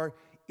are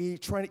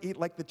trying to eat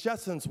like the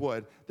Jetsons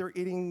would. They're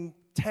eating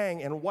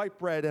tang and white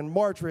bread and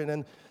margarine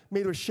and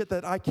made with shit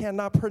that I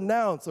cannot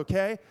pronounce,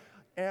 okay?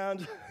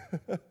 And,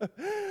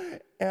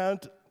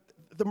 and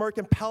the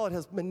American palate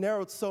has been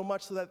narrowed so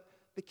much so that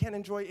they can't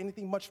enjoy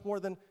anything much more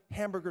than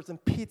hamburgers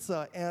and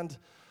pizza and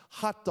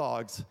hot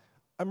dogs.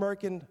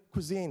 American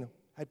cuisine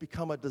had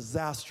become a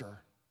disaster.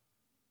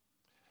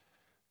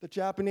 The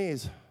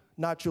Japanese,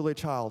 not Julia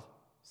Child,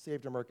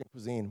 saved American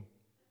cuisine.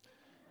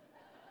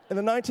 In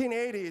the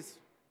 1980s,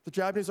 the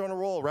Japanese are on a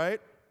roll, right?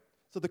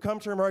 So they come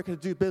to America to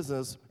do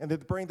business, and they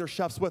bring their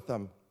chefs with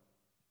them.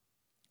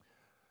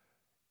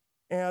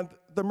 And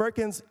the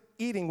Americans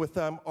eating with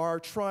them are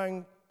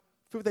trying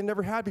food they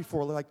never had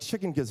before, like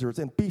chicken gizzards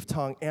and beef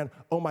tongue and,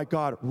 oh my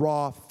God,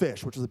 raw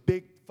fish, which was a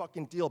big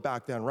fucking deal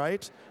back then,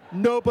 right?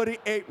 Nobody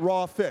ate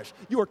raw fish.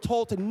 You were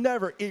told to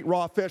never eat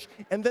raw fish,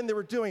 and then they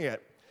were doing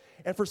it.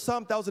 And for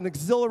some, that was an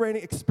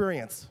exhilarating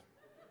experience.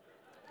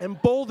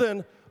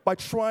 Emboldened by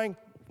trying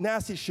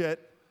nasty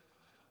shit,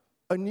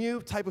 a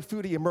new type of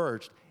foodie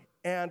emerged.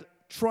 And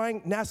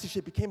trying nasty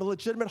shit became a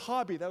legitimate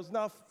hobby that was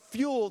now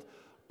fueled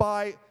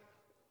by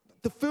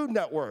the Food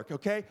Network,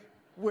 okay?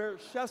 Where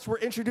chefs were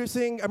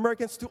introducing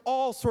Americans to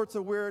all sorts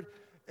of weird,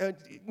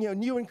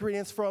 new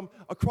ingredients from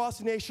across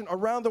the nation,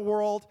 around the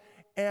world,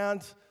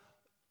 and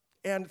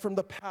from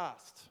the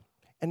past.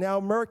 And now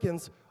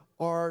Americans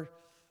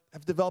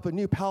have developed a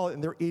new palate,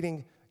 and they're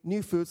eating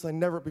new foods like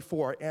never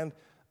before. And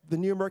the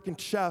new American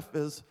chef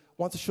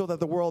wants to show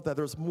the world that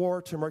there's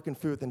more to American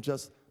food than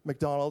just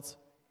McDonald's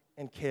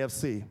and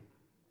KFC.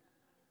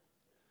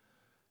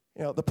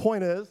 The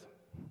point is,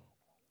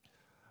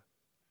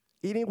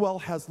 eating well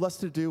has less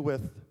to do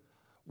with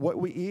what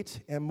we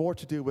eat and more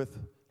to do with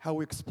how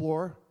we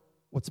explore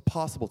what's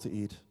possible to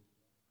eat.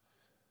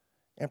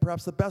 And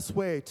perhaps the best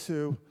way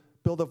to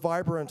build a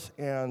vibrant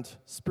and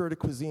spirited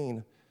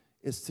cuisine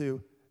is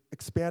to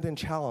expand and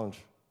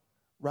challenge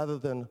rather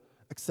than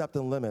accept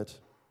and limit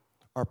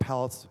our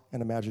palates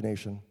and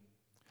imagination.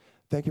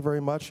 Thank you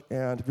very much,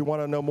 and if you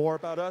want to know more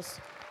about us,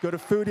 go to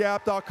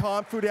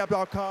foodyapp.com,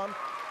 foodyapp.com.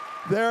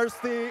 There's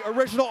the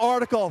original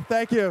article.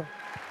 Thank you.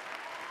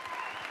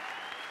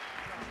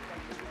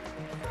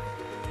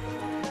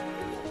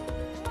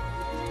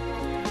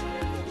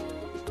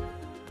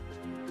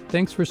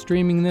 Thanks for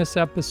streaming this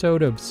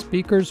episode of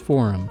Speakers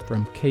Forum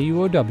from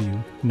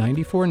KUOW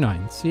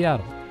 94.9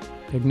 Seattle.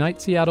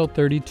 Ignite Seattle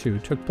 32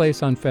 took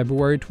place on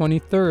February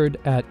 23rd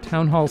at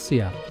Town Hall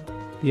Seattle.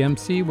 The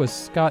MC was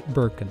Scott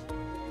Berkun.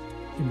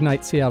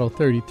 Ignite Seattle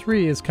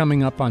 33 is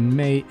coming up on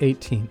May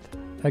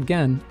 18th,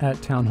 again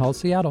at Town Hall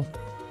Seattle.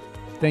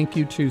 Thank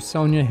you to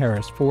Sonya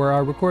Harris for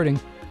our recording.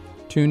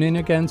 Tune in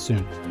again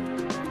soon.